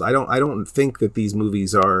themselves. I don't think that these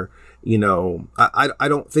movies are, you know, I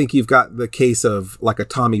don't think you've got the case of like a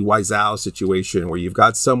Tommy Wiseau situation where you've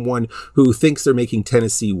got someone who thinks they're making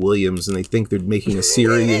Tennessee Williams and they think they're making a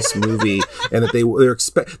serious movie, and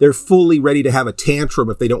that they're fully ready to have a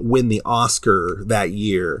tantrum if they don't win the Oscar that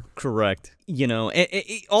year. Correct. You know,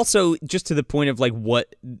 also just to the point of like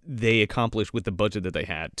what they accomplished with the budget that they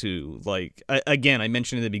had too. Like, again, I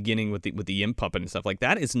mentioned in the beginning with the imp puppet and stuff, like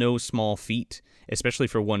that is no small feat, especially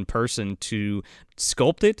for one person to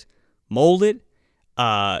sculpt it, mold it,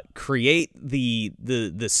 create the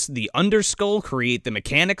underskull, create the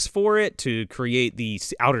mechanics for it, to create the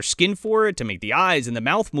outer skin for it, to make the eyes and the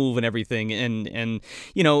mouth move and everything. And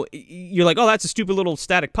you know, you're like, oh, that's a stupid little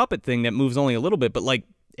static puppet thing that moves only a little bit, but like,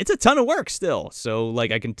 it's a ton of work still. So like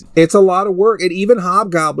it's a lot of work. And even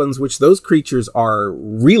hobgoblins, which those creatures are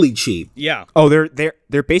really cheap. Yeah. Oh,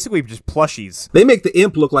 they're basically just plushies. They make the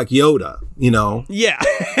imp look like Yoda, you know? Yeah.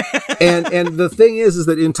 and the thing is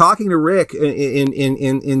that in talking to Rick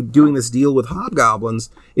in doing this deal with hobgoblins,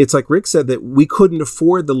 it's like Rick said that we couldn't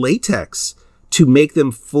afford the latex to make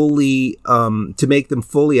them fully out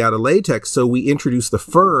of latex. So we introduced the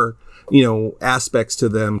fur, you know, aspects to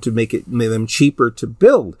them to make them cheaper to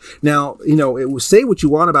build. Now, you know, say what you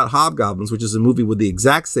want about Hobgoblins, which is a movie with the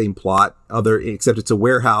exact same plot, except it's a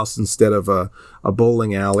warehouse instead of a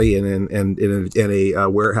bowling alley, and a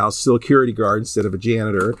warehouse security guard instead of a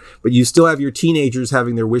janitor. But you still have your teenagers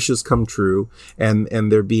having their wishes come true, and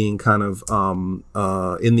they're being kind of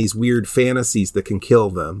in these weird fantasies that can kill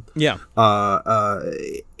them. Yeah.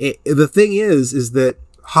 The thing is that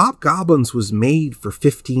Hobgoblins was made for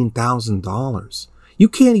 $15,000. You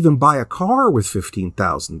can't even buy a car with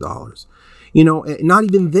 $15,000. You know, not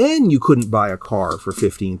even then you couldn't buy a car for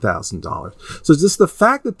 $15,000. So just the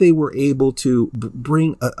fact that they were able to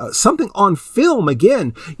bring something on film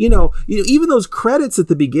again, you know, even those credits at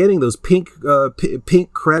the beginning, those pink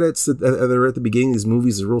credits that are at the beginning of these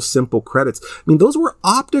movies, the real simple credits. I mean, those were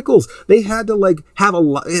opticals. They had to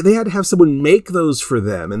they had to have someone make those for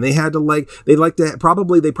them, and they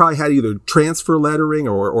probably had either transfer lettering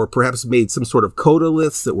or perhaps made some sort of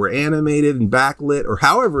codoliths that were animated and backlit, or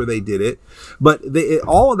however they did it. But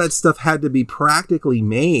all of that stuff had to be practically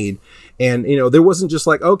made. And, you know, there wasn't just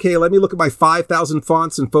like, okay, let me look at my 5,000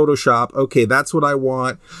 fonts in Photoshop. Okay, that's what I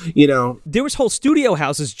want. You know, there was whole studio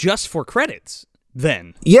houses just for credits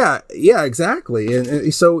then. Yeah, exactly.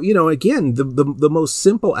 And so, you know, again, the most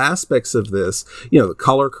simple aspects of this, you know, the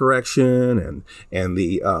color correction and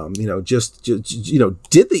the, you know, just you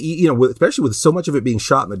know, especially with so much of it being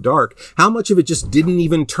shot in the dark, how much of it just didn't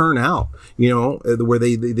even turn out, you know, where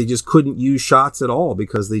they just couldn't use shots at all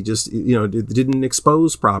because they just, you know, didn't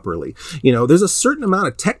expose properly. You know, there's a certain amount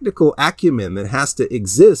of technical acumen that has to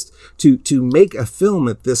exist to make a film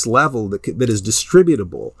at this level that is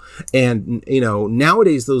distributable. And, you know,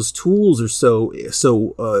 nowadays those tools are so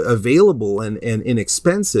available and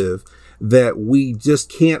inexpensive that we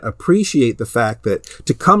just can't appreciate the fact that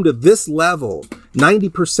to come to this level,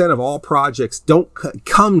 90% of all projects do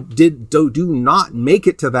not make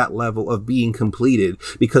it to that level of being completed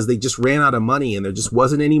because they just ran out of money and there just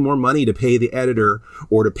wasn't any more money to pay the editor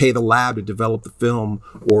or to pay the lab to develop the film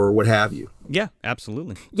or what have you. Yeah,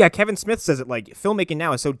 absolutely. Yeah, Kevin Smith says it like filmmaking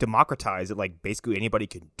now is so democratized that like basically anybody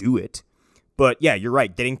can do it. But yeah, you're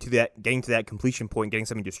right. Getting to that completion point, getting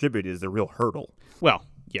something distributed is the real hurdle. Well,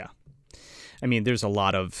 yeah. I mean, there's a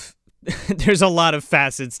lot of there's a lot of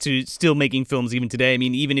facets to still making films even today. I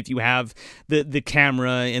mean, even if you have the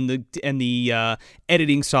camera and the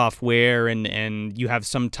editing software and you have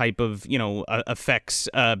some type of effects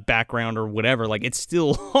background or whatever, like it's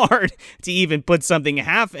still hard to even put something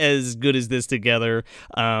half as good as this together.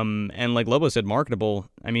 And like Lobo said, marketable.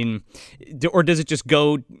 I mean, or does it just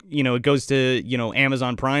go? It goes to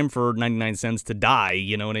Amazon Prime for 99 cents to die.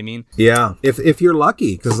 You know what I mean? Yeah, if you're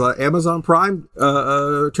lucky, because Amazon Prime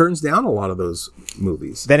turns down a lot of those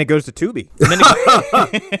movies. Then it goes to Tubi.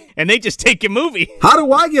 And they just take your movie. How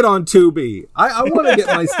do I get on Tubi? I want to get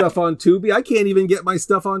my stuff on Tubi. I can't even get my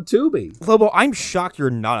stuff on Tubi. Lobo, I'm shocked you're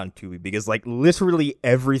not on Tubi because like literally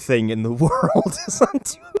everything in the world is on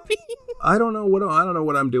Tubi. I don't know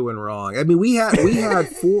what I'm doing wrong. I mean,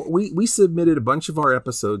 we submitted a bunch of our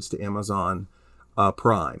episodes to Amazon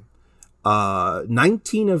Prime.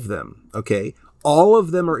 19 of them, okay? All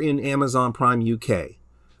of them are in Amazon Prime UK.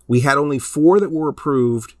 We had only 4 that were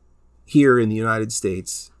approved here in the United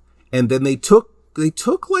States, and then they took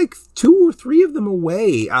like 2 or 3 of them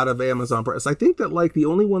away out of Amazon Prime. So I think that like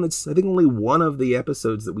only one of the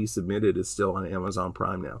episodes that we submitted is still on Amazon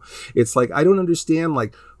Prime now. It's like, I don't understand,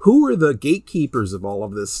 like, who are the gatekeepers of all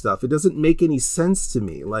of this stuff? It doesn't make any sense to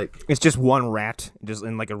me. Like, it's just one rat just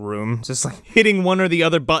in like a room, just like hitting one or the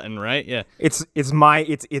other button, right? Yeah. It's actually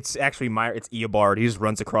Eobard. He just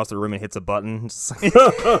runs across the room and hits a button.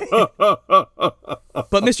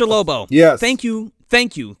 But Mr. Lobo, yes. Thank you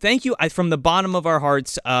from the bottom of our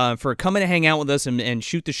hearts for coming to hang out with us and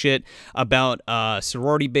shoot the shit about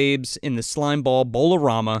Sorority Babes in the Slimeball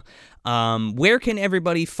Bowl-O-Rama. Where can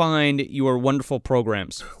everybody find your wonderful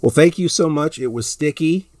programs? Well, thank you so much. It was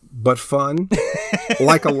sticky but fun,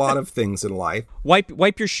 like a lot of things in life.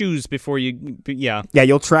 Wipe your shoes before you. Yeah.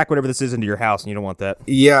 You'll track whatever this is into your house, and you don't want that.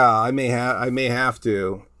 Yeah, I may have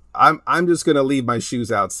to. I'm just gonna leave my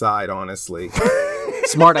shoes outside, honestly.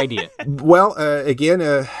 Smart idea. Well,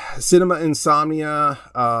 again, Cinema Insomnia.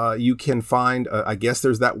 You can find. I guess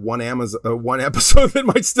there's that one episode that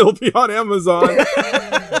might still be on Amazon.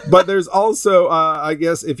 But there's also, I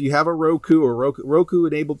guess, if you have a Roku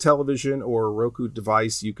enabled television or a Roku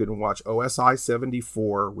device, you can watch OSI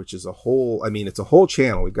 74, which is it's a whole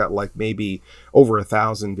channel. We've got like maybe over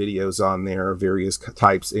 1,000 videos on there of various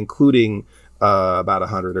types, including about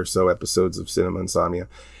 100 or so episodes of Cinema Insomnia.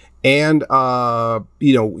 And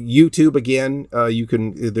YouTube again.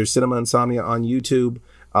 There's Cinema Insomnia on YouTube.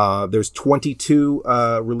 There's 22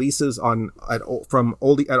 releases from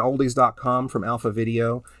oldies.com from Alpha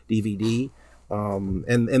Video DVD.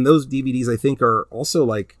 And those DVDs I think are also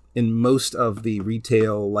like in most of the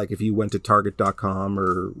retail, like if you went to Target.com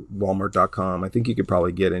or Walmart.com, I think you could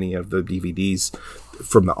probably get any of the DVDs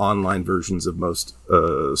from the online versions of most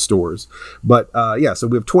stores. But so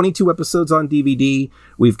we have 22 episodes on DVD.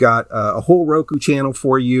 We've got a whole Roku channel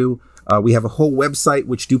for you. We have a whole website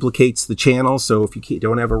which duplicates the channel. So if you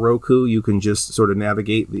don't have a Roku, you can just sort of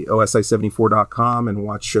navigate the osi74.com and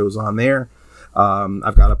watch shows on there.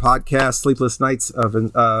 I've got a podcast, Sleepless Nights of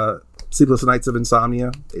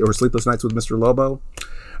Insomnia, or Sleepless Nights with Mr. Lobo.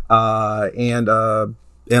 And on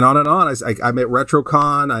and on. I'm at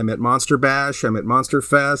RetroCon, I'm at Monster Bash, I'm at Monster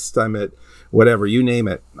Fest, I'm at whatever, you name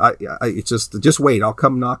it. It's just wait, I'll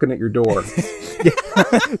come knocking at your door.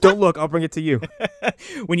 Don't look, I'll bring it to you.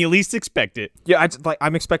 When you least expect it. Yeah,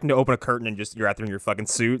 I'm expecting to open a curtain and just you're out there in your fucking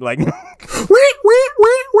suit, like.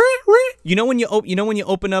 You know when you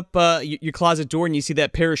open up your closet door and you see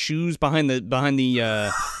that pair of shoes behind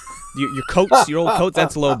the your coats, your old coats,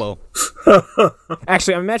 that's Lobo.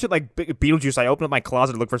 Actually, I imagine like Beetlejuice. I open up my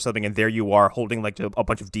closet to look for something, and there you are holding like a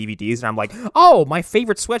bunch of DVDs, and I'm like, "Oh, my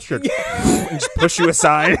favorite sweatshirt," and just push you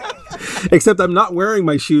aside. Except I'm not wearing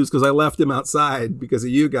my shoes because I left them outside because of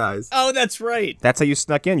you guys. Oh, that's right. That's how you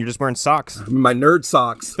snuck in. You're just wearing socks. My nerd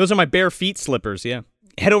socks. Those are my bare feet slippers. Yeah.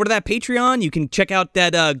 Head over to that Patreon. You can check out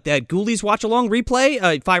that Ghoulies watch along replay.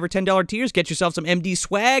 $5 or $10 tiers. Get yourself some MD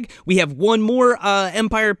swag. We have one more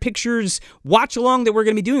Empire Pictures watch along that we're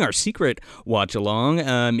going to be doing, our secret watch along.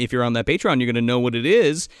 If you're on that Patreon, you're going to know what it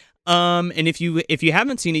is. And if you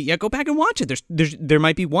haven't seen it yet, go back and watch it. There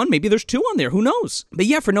might be one, maybe there's 2 on there. Who knows? But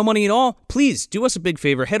yeah, for no money at all, please do us a big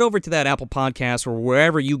favor. Head over to that Apple Podcast or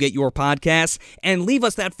wherever you get your podcasts and leave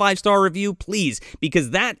us that 5-star review, please,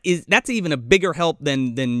 because that's even a bigger help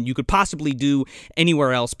than you could possibly do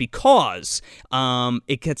anywhere else, because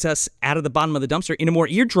it gets us out of the bottom of the dumpster into more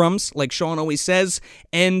eardrums, like Sean always says,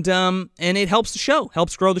 and it helps the show,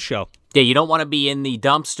 helps grow the show. Yeah, you don't want to be in the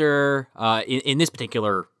dumpster in this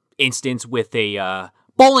particular instance with a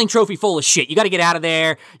bowling trophy full of shit. You got to get out of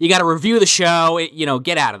there. You got to review the show.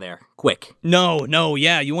 Get out of there quick. No,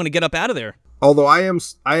 yeah, you want to get up out of there. Although I am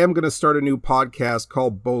going to start a new podcast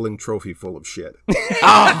called Bowling Trophy Full of Shit.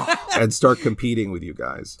 And start competing with you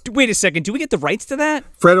guys. Wait a second. Do we get the rights to that?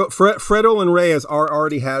 Fredo Reyes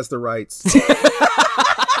already has the rights.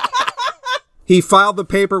 He filed the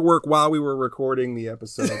paperwork while we were recording the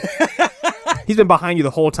episode. He's been behind you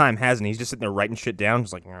the whole time, hasn't he? He's just sitting there writing shit down.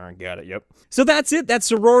 Just like, I got it, yep. So that's it. That's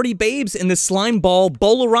Sorority Babes in the Slimeball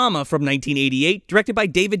Bowl-O-Rama from 1988, directed by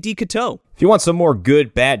David DeCoteau. If you want some more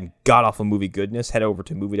good, bad, and god-awful movie goodness, head over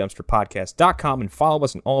to MovieDumpsterPodcast.com and follow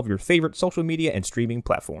us on all of your favorite social media and streaming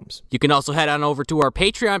platforms. You can also head on over to our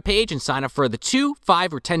Patreon page and sign up for the $2,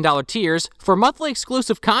 $5, or $10 tiers for monthly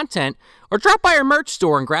exclusive content, or drop by our merch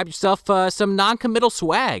store and grab yourself some non-committal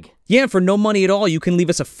swag. Yeah, and for no money at all, you can leave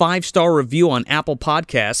us a 5-star review on Apple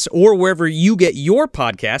Podcasts or wherever you get your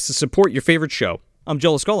podcasts to support your favorite show. I'm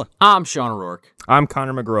Joe Lascola. I'm Sean O'Rourke. I'm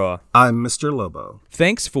Connor McGraw. I'm Mr. Lobo.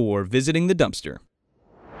 Thanks for visiting the dumpster.